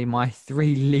probably my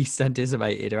 3 least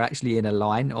anticipated are actually in a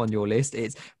line on your list.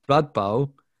 It's Blood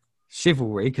Bowl,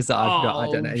 Chivalry, because I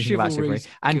don't know anything about Chivalry,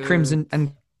 and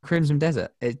Crimson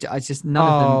Desert. I just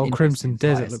none of them. Crimson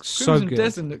Desert looks so good. Crimson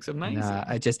Desert looks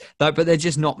amazing. But they're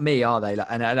just not me, are they?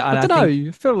 And I don't know. I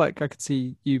feel like I could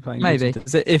see you playing. Maybe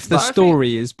if the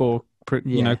story is more,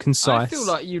 concise. I feel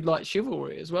like you'd like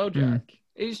Chivalry as well, Jack.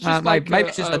 It's just maybe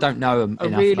it's just I don't know them. A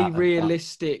really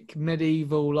realistic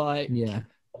medieval I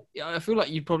feel like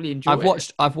you'd probably enjoy.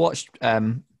 I've watched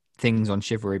things on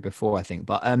Chivalry before, I think,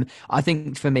 but I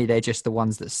think for me they're just the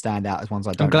ones that stand out as ones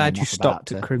I don't. I'm glad you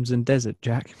stopped at Crimson Desert,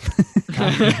 Jack.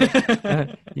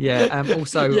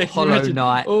 Also Hollow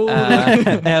Knight,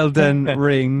 Elden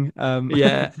Ring,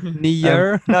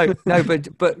 Nier. No,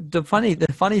 but the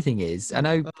funny thing is, I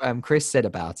know Chris said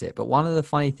about it, but one of the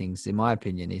funny things, in my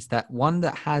opinion, is that one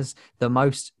that has the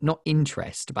most, not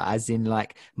interest, but as in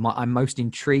like I'm most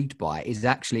intrigued by is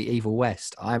actually Evil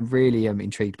West. I really am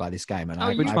intrigued by this game,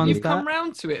 and you've come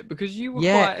round to it because you were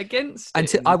quite against it.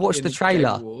 Until I watched the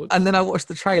trailer, and then I watched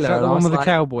the trailer. The one with the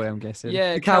cowboy, I'm guessing.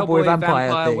 Yeah, the cowboy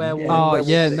vampire thing. Werewolf,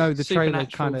 the trailer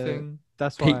kind of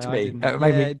that's why piqued me.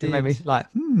 It made me like,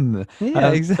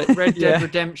 exactly. Red Dead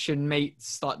Redemption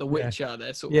meets like The Witcher.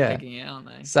 They're sort of pegging it, aren't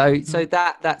they? So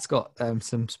that's got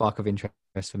some spark of interest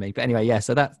for me. But anyway,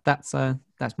 so that's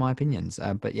my opinions.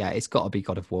 But yeah, it's got to be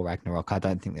God of War Ragnarok. I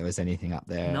don't think there was anything up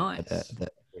there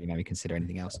that really made me consider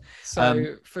anything else.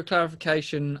 So for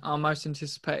clarification, our most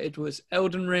anticipated was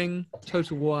Elden Ring,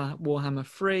 Total War, Warhammer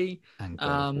 3, and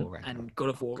God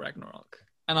of War Ragnarok.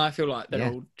 And I feel like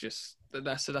they're all just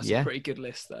that's a pretty good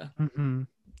list there. Mm-hmm.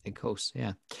 Of course,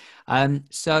 yeah.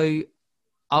 So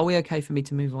are we okay for me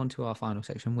to move on to our final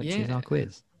section, which is our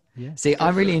quiz? Yeah. See,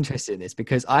 I'm really interested in this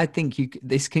because I think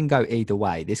this can go either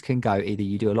way. This can go either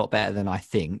you do a lot better than I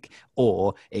think,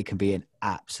 or it can be an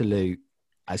absolute,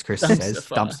 as Chris says,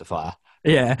 dumpster fire.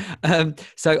 Yeah.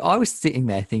 So I was sitting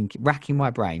there racking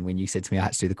my brain when you said to me I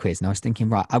had to do the quiz, and I was thinking,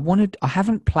 right, I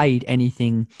haven't played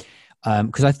anything.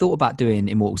 Because I thought about doing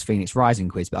Immortals Phoenix Rising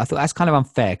quiz, but I thought that's kind of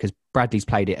unfair because Bradley's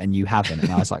played it and you haven't.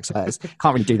 And I was like, can't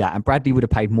really do that. And Bradley would have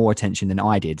paid more attention than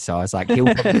I did. So I was like, he'll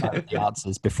probably know the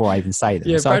answers before I even say them.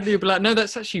 Yeah, so, Bradley would be like, no,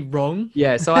 that's actually wrong.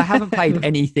 Yeah, so I haven't played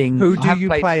anything. Who do you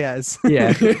play as?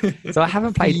 Yeah. So I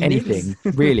haven't played anything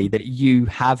really that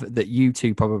you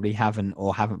two probably haven't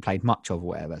or haven't played much of or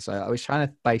whatever. So I was trying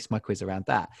to base my quiz around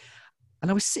that. And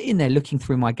I was sitting there looking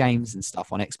through my games and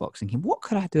stuff on Xbox thinking, what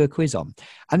could I do a quiz on?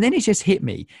 And then it just hit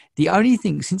me. The only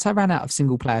thing, since I ran out of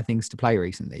single player things to play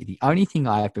recently, the only thing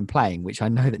I have been playing, which I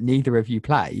know that neither of you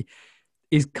play,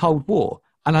 is Cold War.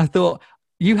 And I thought,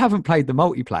 you haven't played the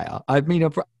multiplayer. I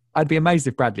mean, I'd be amazed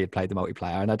if Bradley had played the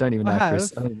multiplayer. And I don't even know if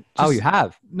Chris... you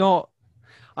have?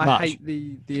 I hate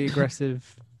the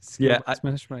aggressive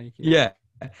matchmaking. Yeah.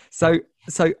 So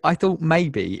I thought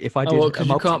maybe if I did because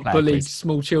you can't bully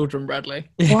small children, Bradley.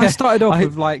 Well, I started off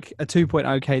with like a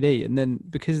 2.0 KD, and then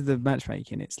because of the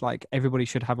matchmaking, it's like everybody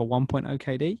should have a 1.0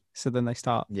 KD. So then they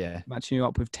start matching you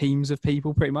up with teams of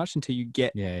people pretty much until you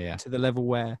get to the level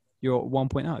where you're at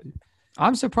 1.0.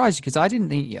 I'm surprised because I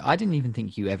didn't even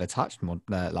think you ever touched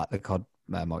like the COD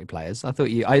multiplayers.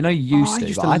 I know you used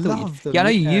to, but I thought I know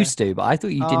you used to, but I thought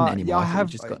you didn't anymore. Yeah, I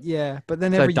have. But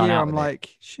then every year I'm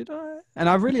like, should I? And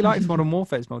I really liked Modern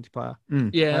Warfare's multiplayer.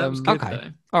 Yeah, that was good.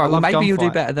 Okay, all right. Well, maybe you'll do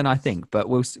better than I think, but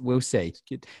we'll see.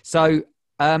 So,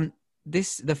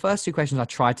 the first two questions I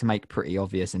tried to make pretty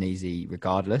obvious and easy,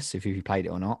 regardless if you played it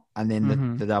or not. And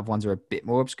then the other ones are a bit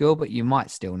more obscure, but you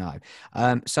might still know.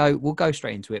 So we'll go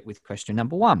straight into it with question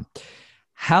number 1.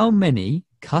 How many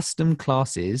custom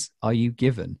classes are you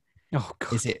given? Oh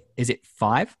God. Is it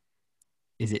 5?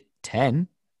 Is it 10?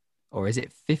 or is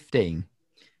it 15?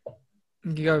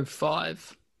 You go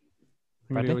 5.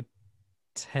 I'm going to go with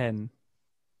 10.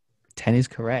 10 is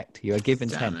correct. You are given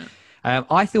Damn 10. it.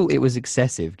 I thought it was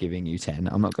excessive giving you 10.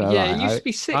 I'm not going to lie. Yeah, it used to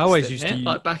be 6. I always didn't used it? to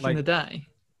like back in the day.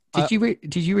 Did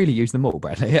you really use them all,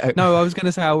 Bradley? No, I was going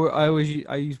to say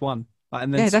I use one,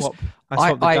 and then swap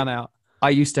the gun out.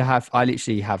 I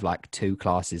literally have like 2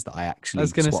 classes that I actually. I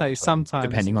was going to say sometimes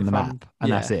depending on the map,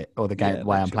 and that's it, or the game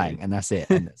way I'm playing, and that's it.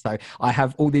 And so I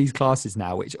have all these classes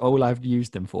now, which all I've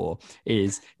used them for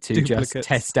is to Duplicates. just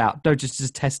test out. No,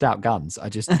 just test out guns. I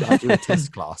do a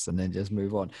test class and then just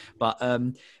move on. But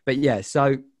yeah,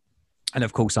 so. And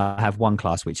of course, I have one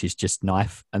class which is just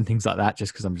knife and things like that,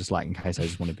 just because I'm just like, in case I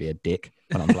just want to be a dick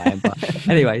when I'm playing. But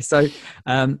anyway, so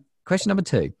question number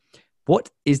 2. What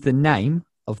is the name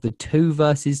of the 2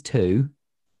 versus 2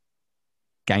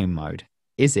 game mode?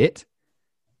 Is it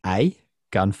A,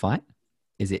 gunfight?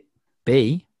 Is it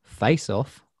B, face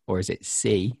off? Or is it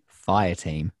C, fire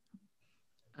team?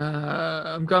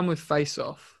 I'm going with face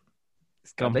off.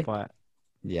 It's gunfight.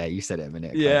 Yeah, you said it a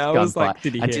minute ago. Yeah, I was like,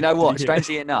 did he And hear? do you know what?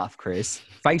 Strangely enough, Chris,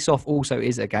 Face Off also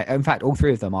is a game. In fact, all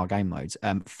 3 of them are game modes.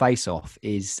 Face Off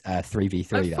is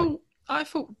 3v3 though. I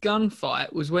thought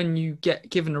gunfight was when you get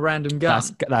given a random gun.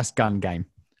 That's gun game.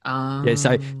 Yeah,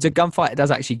 so gunfight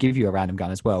does actually give you a random gun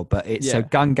as well, but so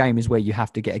gun game is where you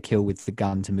have to get a kill with the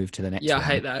gun to move to the next. Yeah, one. I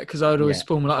hate that because I would always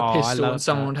spawn with like a pistol and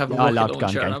someone would have a rocket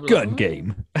launcher. Gun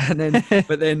game. And then,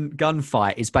 but then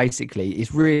gunfight is basically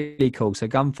it's really cool. So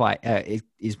gunfight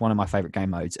is one of my favorite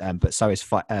game modes, but so is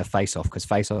face off because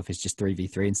face off is just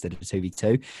 3v3 instead of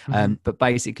 2v2. But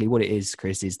basically, what it is,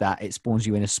 Chris, is that it spawns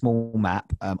you in a small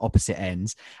map, opposite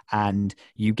ends, and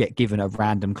you get given a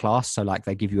random class. So like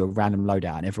they give you a random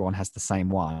loadout, and everyone has the same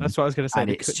one. That's what I was going to say.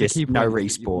 And it's just no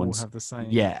respawns. Have the same.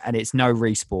 Yeah, and it's no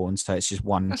respawns, so it's just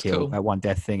one kill, cool. One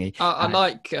death thingy. I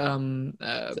like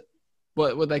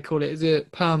what they call it. Is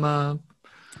it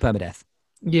permadeath?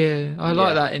 Yeah, I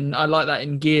like that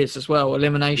in Gears as well.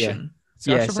 Elimination.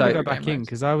 So I should probably go back in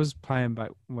because I was playing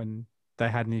back when they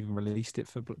hadn't even released it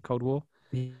for Cold War.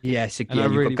 Yeah, so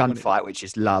you've got gunfight, which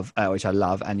I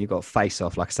love, and you've got face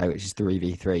off, like I say, which is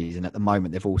 3v3s, and at the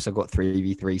moment they've also got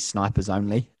 3v3 snipers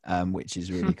only, which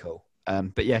is really cool.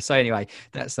 But yeah, so anyway,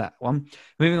 that's that one.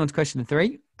 Moving on to question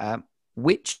 3.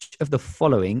 Which of the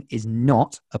following is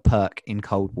not a perk in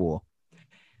Cold War?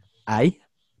 A,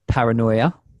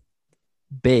 paranoia.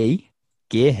 B,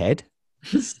 gearhead.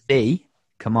 C,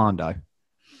 commando.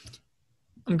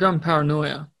 I'm going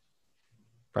paranoia.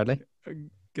 Bradley?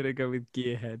 I'm going to go with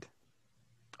gearhead.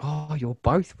 Oh, you're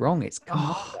both wrong. It's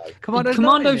commando.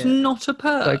 Commando's not a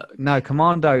perk. So, no,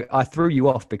 commando. I threw you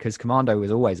off because commando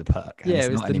was always a perk. Yeah,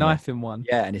 it was the knife in one.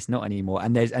 Yeah, and it's not anymore.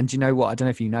 And do you know what? I don't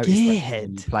know if you noticed gearhead.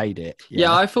 When you played it.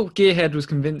 Yeah, I thought gearhead was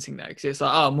convincing though because it's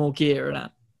like more gear and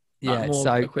that. Yeah,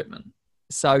 more equipment.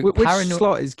 So which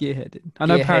slot is gearhead in? I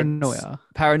know paranoia.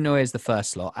 Paranoia is the first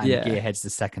slot, and gearhead's the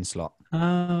second slot.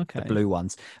 Oh, okay. The blue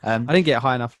ones. I didn't get a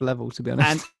high enough level to be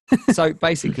honest. And so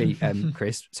basically,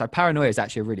 Chris, so paranoia is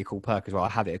actually a really cool perk as well. I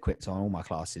have it equipped on all my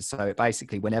classes. So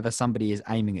basically, whenever somebody is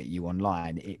aiming at you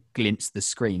online, it glints the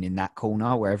screen in that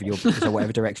corner wherever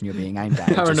whatever direction you're being aimed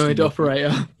at. Paranoid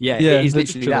operator. Yeah, it is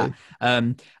literally that.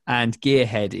 And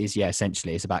gearhead is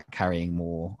essentially it's about carrying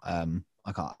more.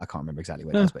 I can't remember exactly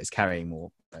what it does, but it's carrying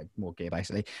more gear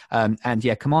basically. And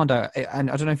commando.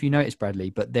 And I don't know if you noticed, Bradley,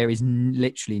 but there is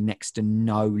literally next to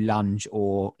no lunge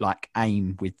or like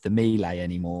aim with the melee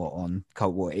anymore on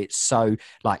Cold War. It's so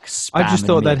like spam. I just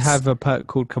thought they'd have a perk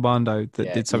called commando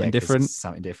that did something different.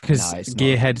 Something different. Because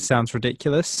gearhead sounds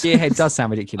ridiculous. Gearhead does sound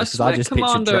ridiculous because I just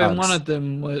pictured drugs. In one of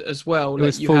them as well. It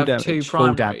was you have damage, 2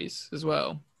 primaries as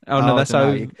well. Oh no, that's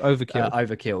overkill.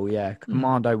 Overkill, yeah.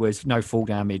 Commando was no full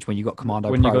damage when you got Commando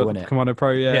Pro, wasn't it? Commando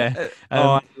Pro, yeah.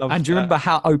 And do you remember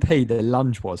how OP the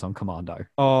lunge was on Commando?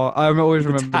 Oh, I always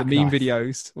remember the meme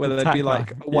videos where they'd be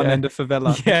like one end of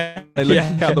favela. Yeah. They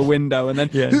look out the window and then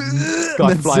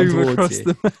guy flying towards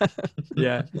you.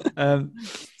 Yeah.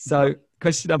 So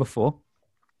question number 4.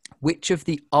 Which of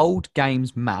the old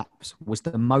games maps was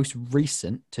the most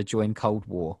recent to join Cold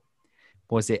War?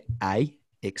 Was it A,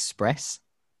 Express,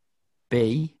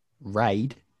 B,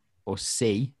 Raid, or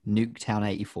C, Nuketown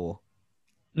 84?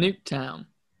 Nuketown.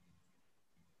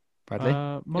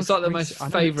 Bradley? It's like the most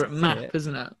favourite map,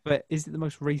 isn't it? But is it the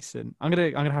most recent? I'm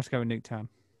gonna have to go with Nuketown.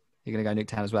 You're gonna go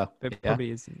Nuketown as well? It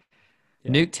probably isn't.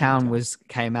 Yeah, Nuketown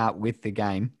came out with the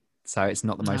game, so it's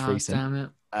not the most recent. Damn it.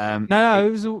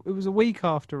 No, it was a week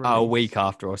after release. Oh, a week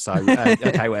after or so.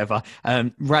 Okay, whatever.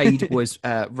 Raid was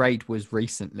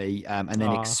recently, and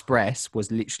then Express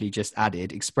was literally just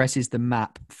added. Express is the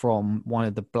map from one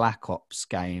of the Black Ops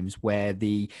games where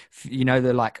the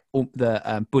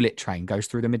bullet train goes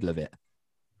through the middle of it.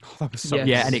 Oh, that was so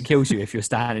yeah, and it kills you if you're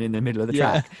standing in the middle of the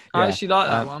track. I actually like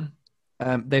that one.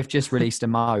 They've just released a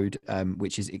mode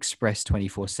which is Express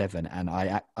 24/7, and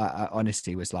I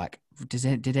honestly was like,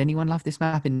 did anyone love this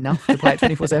map enough to play it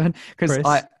 24/7? Because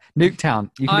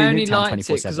Nuketown, you can do Nuketown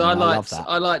 24/7. Because I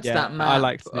liked that map. I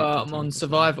liked on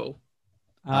survival.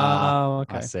 Oh,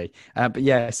 okay. I see. But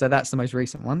yeah, so that's the most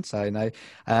recent one. So no,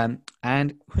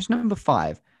 and question number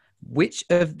 5. Which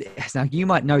of now you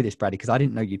might know this, Brady, because I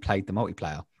didn't know you played the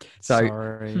multiplayer. So,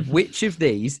 sorry. Which of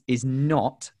these is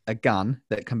not a gun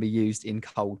that can be used in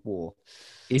Cold War?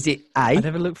 Is it A? I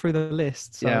never looked through the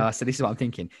list. So. Yeah, so this is what I'm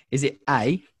thinking. Is it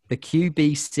A, the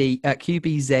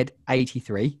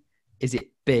QBZ-83? Is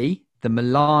it B, the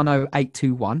Milano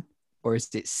 821? Or is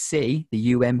it C,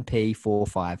 the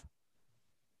UMP-45?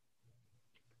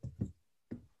 Do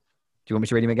you want me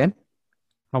to read him again?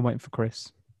 I'm waiting for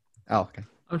Chris. Oh, okay.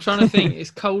 I'm trying to think. It's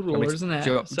Cold War, isn't it?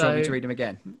 Do you want me to read them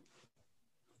again?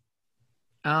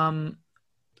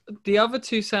 The other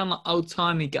two sound like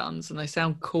old-timey guns, and they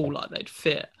sound cool, like they'd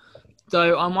fit.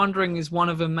 So I'm wondering, is one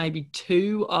of them maybe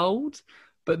too old?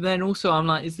 But then also I'm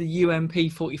like, is the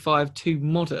UMP-45 too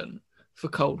modern for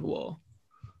Cold War?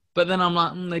 But then I'm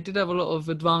like, they did have a lot of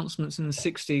advancements in the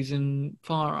 60s in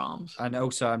firearms. And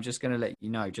also, I'm just going to let you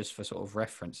know, just for sort of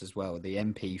reference as well, the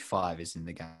MP5 is in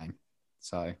the game.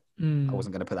 So I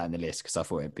wasn't going to put that in the list because I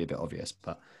thought it'd be a bit obvious.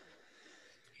 But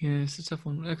yeah, it's a tough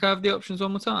one. Can I have the options one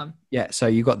more time? Yeah, so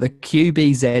you got the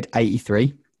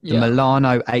QBZ-83, the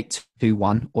Milano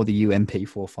 821, or the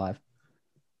UMP-45.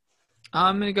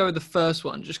 I'm going to go with the first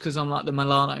one just because I'm like, the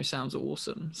Milano sounds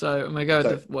awesome. So I'm going to go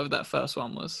with whatever that first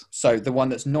one was. So the one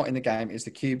that's not in the game is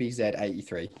the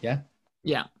QBZ-83, yeah?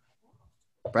 Yeah.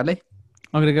 Bradley?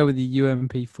 I'm going to go with the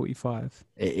UMP-45.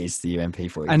 It is the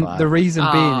UMP-45. And the reason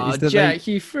being is that Jack,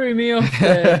 you threw me off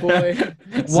there, boy.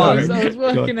 I was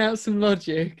working out some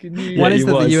logic. And one is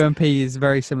that the UMP is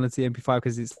very similar to the MP5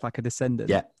 because it's like a descendant.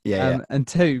 Yeah. And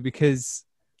two, because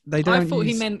they don't. I thought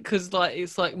he meant because like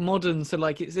it's like modern, so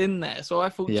like it's in there. So I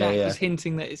thought Jack was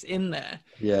hinting that it's in there.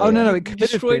 Yeah. Oh no, it could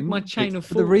destroyed my chain of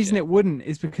thought. The reason it wouldn't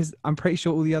is because I'm pretty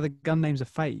sure all the other gun names are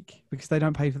fake because they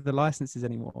don't pay for the licenses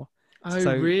anymore. Oh,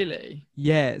 so, really?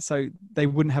 Yeah, so they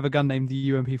wouldn't have a gun named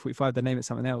the UMP-45. They name it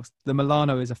something else. The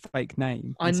Milano is a fake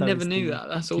name. I never knew that.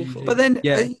 That's awful. But then,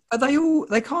 are they all?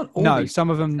 They can't all. No,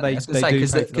 some of them they do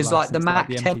because like the Mac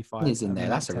 10 is in there.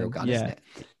 That's a real gun, isn't it?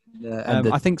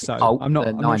 I think so. I'm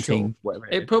not sure.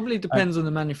 It probably depends on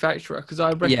the manufacturer because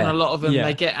I reckon a lot of them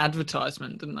they get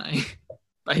advertisement, don't they?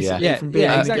 Basically, from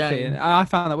being in the game. And I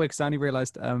found that weird because I only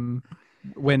realised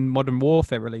when Modern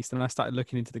Warfare released, and I started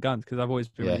looking into the guns because I've always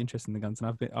been really interested in the guns,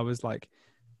 and I was like,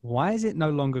 why is it no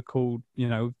longer called,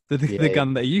 the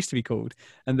gun that it used to be called?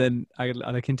 And then I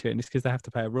look into it, and it's because they have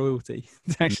to pay a royalty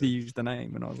to actually use the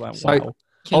name, and I was like, wow.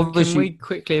 Can we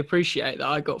quickly appreciate that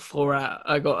I got 0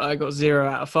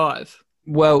 out of 5?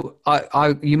 Well,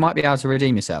 you might be able to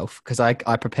redeem yourself because I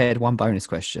prepared one bonus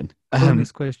question.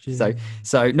 Bonus question.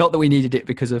 So not that we needed it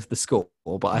because of the score,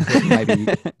 but I thought maybe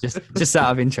just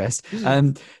out of interest.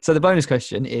 So the bonus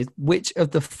question is: which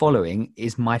of the following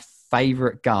is my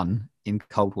favourite gun in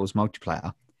Cold War's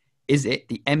multiplayer? Is it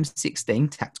the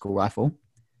M16 tactical rifle?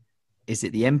 Is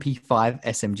it the MP5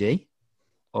 SMG?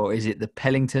 Or is it the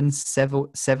Pellington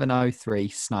 703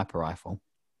 sniper rifle?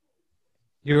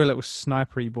 You're a little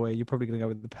snipery boy. You're probably going to go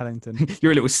with the Pellington.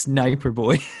 You're a little sniper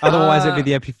boy. Otherwise, it'd be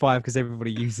the MP5 because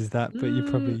everybody uses that. But you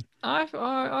probably.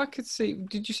 I could see.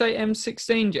 Did you say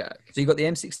M16, Jack? So you got the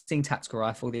M16 tactical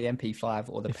rifle, the MP5,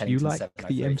 or the Pellington 703.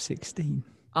 If you like the M16.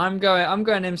 I'm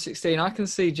going M16. I can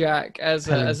see Jack as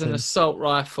an assault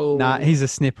rifle. Nah, he's a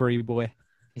snippery boy.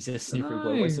 He's a snippery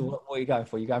boy. So what are you going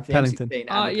for? You going for the Pellington? M16?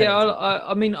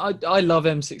 I mean, I love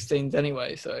M16s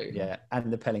anyway. So yeah,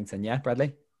 and the Pellington, yeah,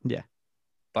 Bradley. Yeah,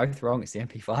 both wrong. It's the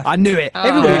MP5. I knew it.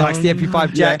 Everybody likes the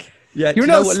MP5, Jack. Yeah, you're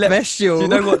not special. Do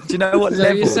you know what so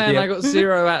level? You're saying I got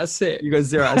 0 out of 6. You got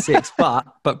 0 out of 6,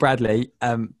 but Bradley,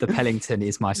 the Pellington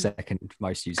is my second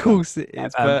most used. Of course it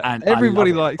is, but and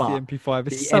everybody likes the MP5.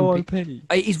 It's so OP. It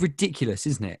is ridiculous,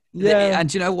 isn't it? Yeah. And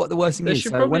do you know what the worst thing is? They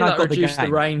should probably reduce the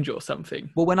range or something.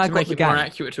 Well, when I got the game, more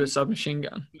accurate to a submachine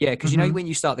gun. Yeah, because you know when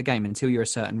you start the game, until you're a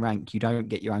certain rank, you don't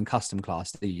get your own custom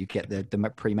class. You get the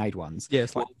pre-made ones. Yeah,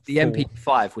 it's like the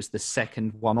MP5 was the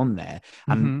second one on there,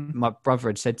 and my brother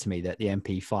had said to me me that the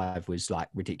MP5 was like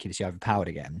ridiculously overpowered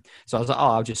again. So I was like,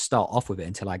 oh, I'll just start off with it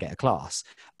until I get a class.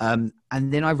 And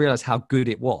then I realized how good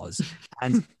it was.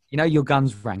 And your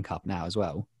guns rank up now as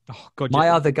well. Oh God! My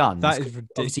other guns, that is ridiculous.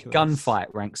 Obviously,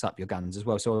 gunfight ranks up your guns as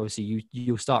well. So obviously,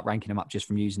 you'll start ranking them up just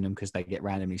from using them because they get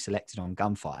randomly selected on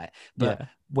gunfight. But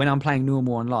when I'm playing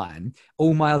normal online,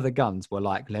 all my other guns were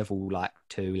like level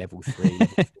 2, level 3. Level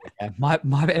 4. Yeah. My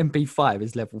MP5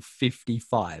 is level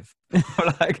 55.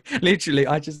 Like literally,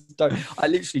 I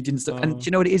literally didn't stop. And do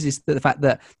you know what it is? Is the fact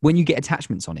that when you get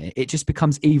attachments on it, it just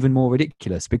becomes even more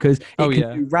ridiculous because it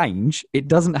can do range. It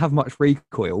doesn't have much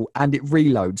recoil, and it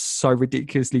reloads so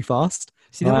ridiculously fast.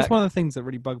 See, that was one of the things that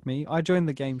really bugged me. I joined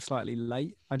the game slightly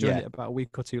late. I joined it about a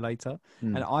week or two later,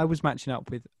 and I was matching up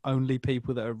with only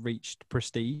people that have reached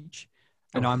prestige,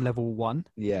 and I'm level 1.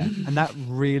 Yeah, and that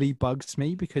really bugs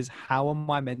me because how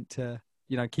am I meant to,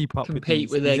 keep up with these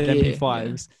their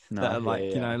MP5s that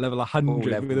are level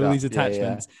 100 with all these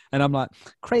attachments? And I'm like,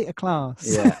 create a class.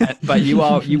 Yeah, but you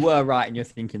were right, and you're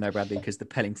thinking though, Bradley, because the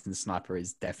Pellington sniper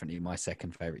is definitely my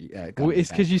second favorite. Well, it's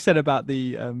because you said about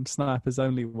the snipers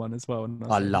only one as well. And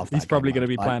I love that. He's probably going to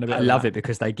be playing a bit. I love it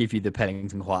because they give you the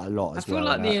Pellington quite a lot as well.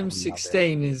 I feel like the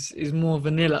M16 is more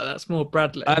vanilla. That's more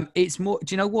Bradley. It's more.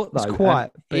 Do you know what though? It's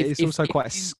quite, but it's also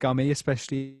quite scummy,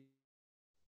 especially.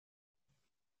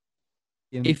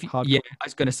 I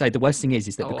was going to say the worst thing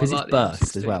is that because it's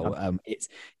burst as well.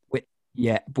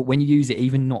 But when you use it,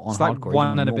 even not on hardcore,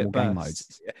 one and a bit game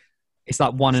modes, it's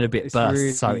like one and a bit burst,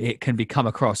 really, so it can become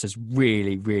across as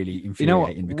really, really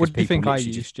infuriating because what do you think I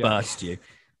used, just burst you.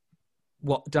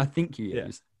 What do I think you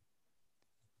use?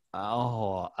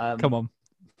 Come on,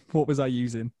 what was I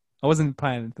using? I wasn't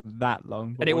playing that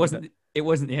long, and it wasn't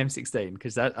the M16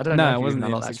 because I don't know. No, it wasn't the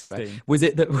M16. Was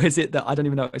it that I don't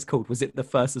even know what it's called? Was it the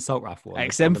first assault rifle?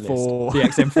 XM4. The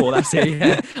XM4. That's it.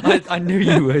 Yeah. I knew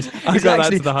you would. I got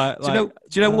that to the height. Do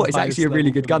you know what? It's actually a really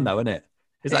good gun, though, isn't it?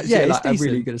 It's actually a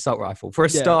really good assault rifle for a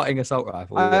starting assault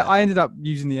rifle. I ended up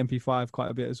using the MP5 quite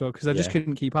a bit as well because I just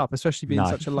couldn't keep up, especially being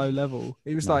such a low level.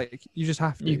 It was like you just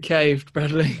have to. You caved,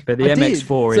 Bradley. But the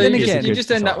MX4 is. You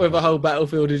just end up with a whole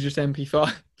battlefield of just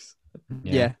MP5s.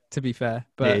 Yeah, to be fair,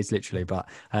 but it is literally. But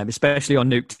especially on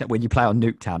when you play on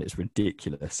Nuketown, it's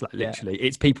ridiculous. Like literally,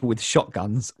 it's people with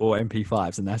shotguns or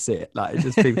MP5s, and that's it. Like it's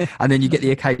just people, and then you get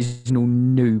the occasional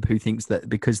noob who thinks that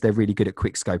because they're really good at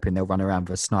quick scoping, they'll run around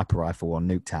with a sniper rifle on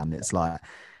Nuketown. It's like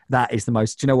that is the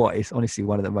most. Do you know what? It's honestly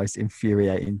one of the most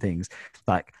infuriating things.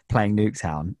 Like playing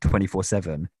Nuketown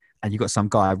 24/7. And you got some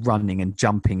guy running and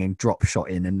jumping and drop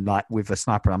shotting and like with a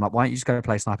sniper. And I'm like, why don't you just go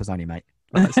play snipers only, mate?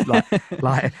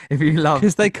 Like if you love,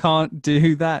 because they can't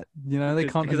do that. They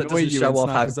can't because it doesn't show off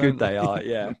how good they are.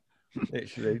 Yeah,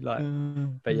 literally.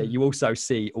 But yeah, you also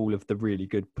see all of the really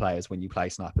good players when you play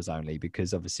snipers only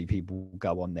because obviously people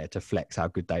go on there to flex how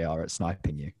good they are at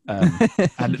sniping you.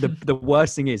 And the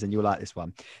worst thing is, and you'll like this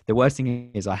one. The worst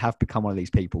thing is, I have become one of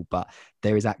these people, but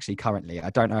there is actually currently. I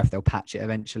don't know if they'll patch it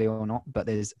eventually or not, but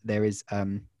there is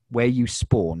where you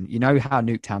spawn. You know how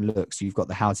Nuketown looks. You've got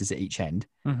the houses at each end.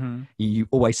 Mm-hmm. You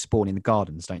always spawn in the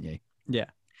gardens, don't you? Yeah.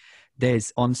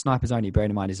 There's on snipers only.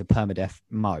 Bearing in mind, is a permadeath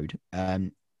mode.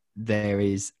 There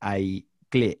is a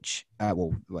glitch.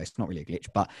 Well, it's not really a glitch,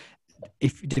 but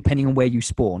if depending on where you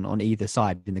spawn on either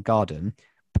side in the garden,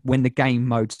 when the game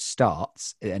mode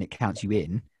starts and it counts you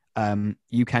in,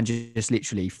 you can just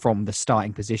literally from the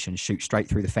starting position shoot straight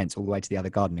through the fence all the way to the other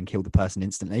garden and kill the person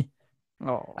instantly.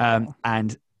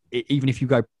 And even if you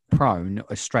go prone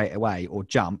or straight away or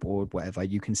jump or whatever,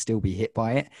 you can still be hit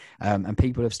by it. And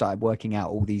people have started working out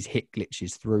all these hit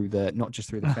glitches through not just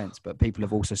through the fence, but people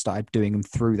have also started doing them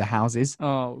through the houses.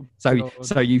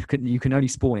 So you can only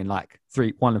spawn in like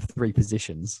one of three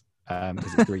positions.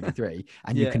 Because it's 3v3,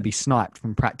 and you can be sniped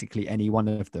from practically any one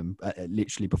of them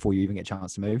literally before you even get a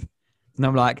chance to move. And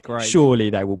I'm like, surely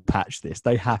they will patch this.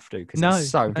 They have to because it's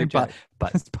so good. But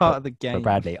it's part of the game. But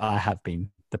Bradley, I have been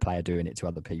the player doing it to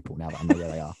other people now that I know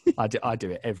where they are. I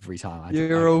do it every time.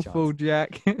 You're awful,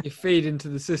 Jack. You feed into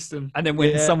the system. And then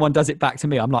when someone does it back to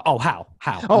me, I'm like, oh, how?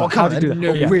 Oh, how did you do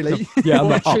that? No, really? Yeah, I'm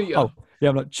like, oh. Yeah,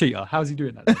 I'm like, cheater. How's he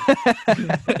doing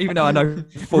that? Even though I know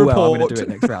full well I'm going to do it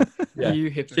next round. Yeah,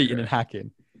 you hypocrite. Cheating and hacking.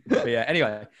 But yeah,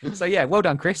 anyway. So yeah, well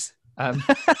done, Chris. We're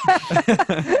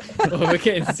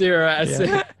getting 0 out of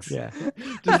 6. Yeah.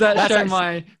 Does that show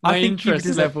my interest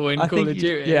level in Call of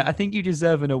Duty? Yeah, I think you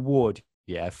deserve an award.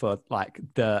 Yeah, for like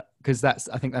because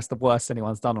I think that's the worst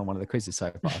anyone's done on one of the quizzes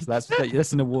so far. So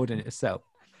that's an award in itself.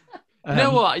 You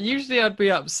know what? Usually I'd be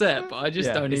upset, but I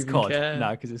just don't even care. No,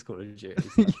 because it's Call of Duty.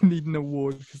 You need an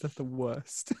award because that's the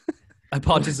worst. A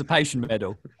participation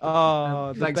medal.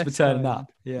 Oh, thanks for turning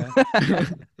up. Yeah.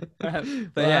 But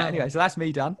yeah, anyway, so that's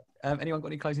me done. Anyone got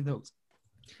any closing thoughts?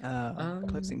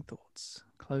 Closing thoughts.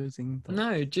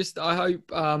 No, just I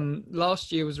hope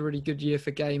last year was a really good year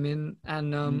for gaming,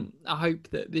 and I hope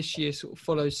that this year sort of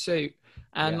follows suit.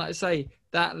 And like I say,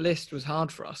 that list was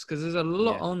hard for us because there's a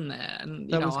lot on there, and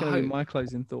that was going to be my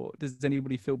closing thought. Does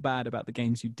anybody feel bad about the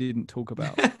games you didn't talk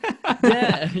about?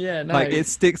 yeah, no. Like, it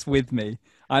sticks with me.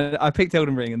 I picked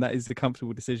Elden Ring, and that is a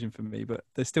comfortable decision for me. But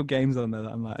there's still games on there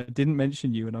that I'm like, I didn't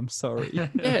mention you, and I'm sorry.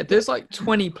 Yeah, there's like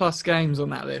 20 plus games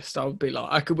on that list. I would be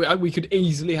like, we could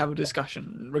easily have a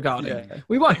discussion regarding. Yeah.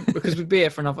 We won't because we'd be here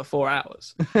for another 4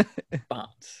 hours. But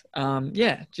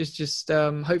just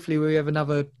hopefully we have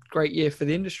another great year for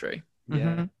the industry.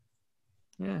 Yeah.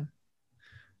 Yeah.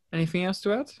 Anything else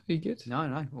to add? Are you good?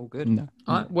 No, all good. No.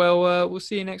 All right. Well, we'll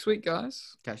see you next week,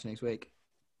 guys. Catch you next week.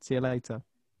 See you later.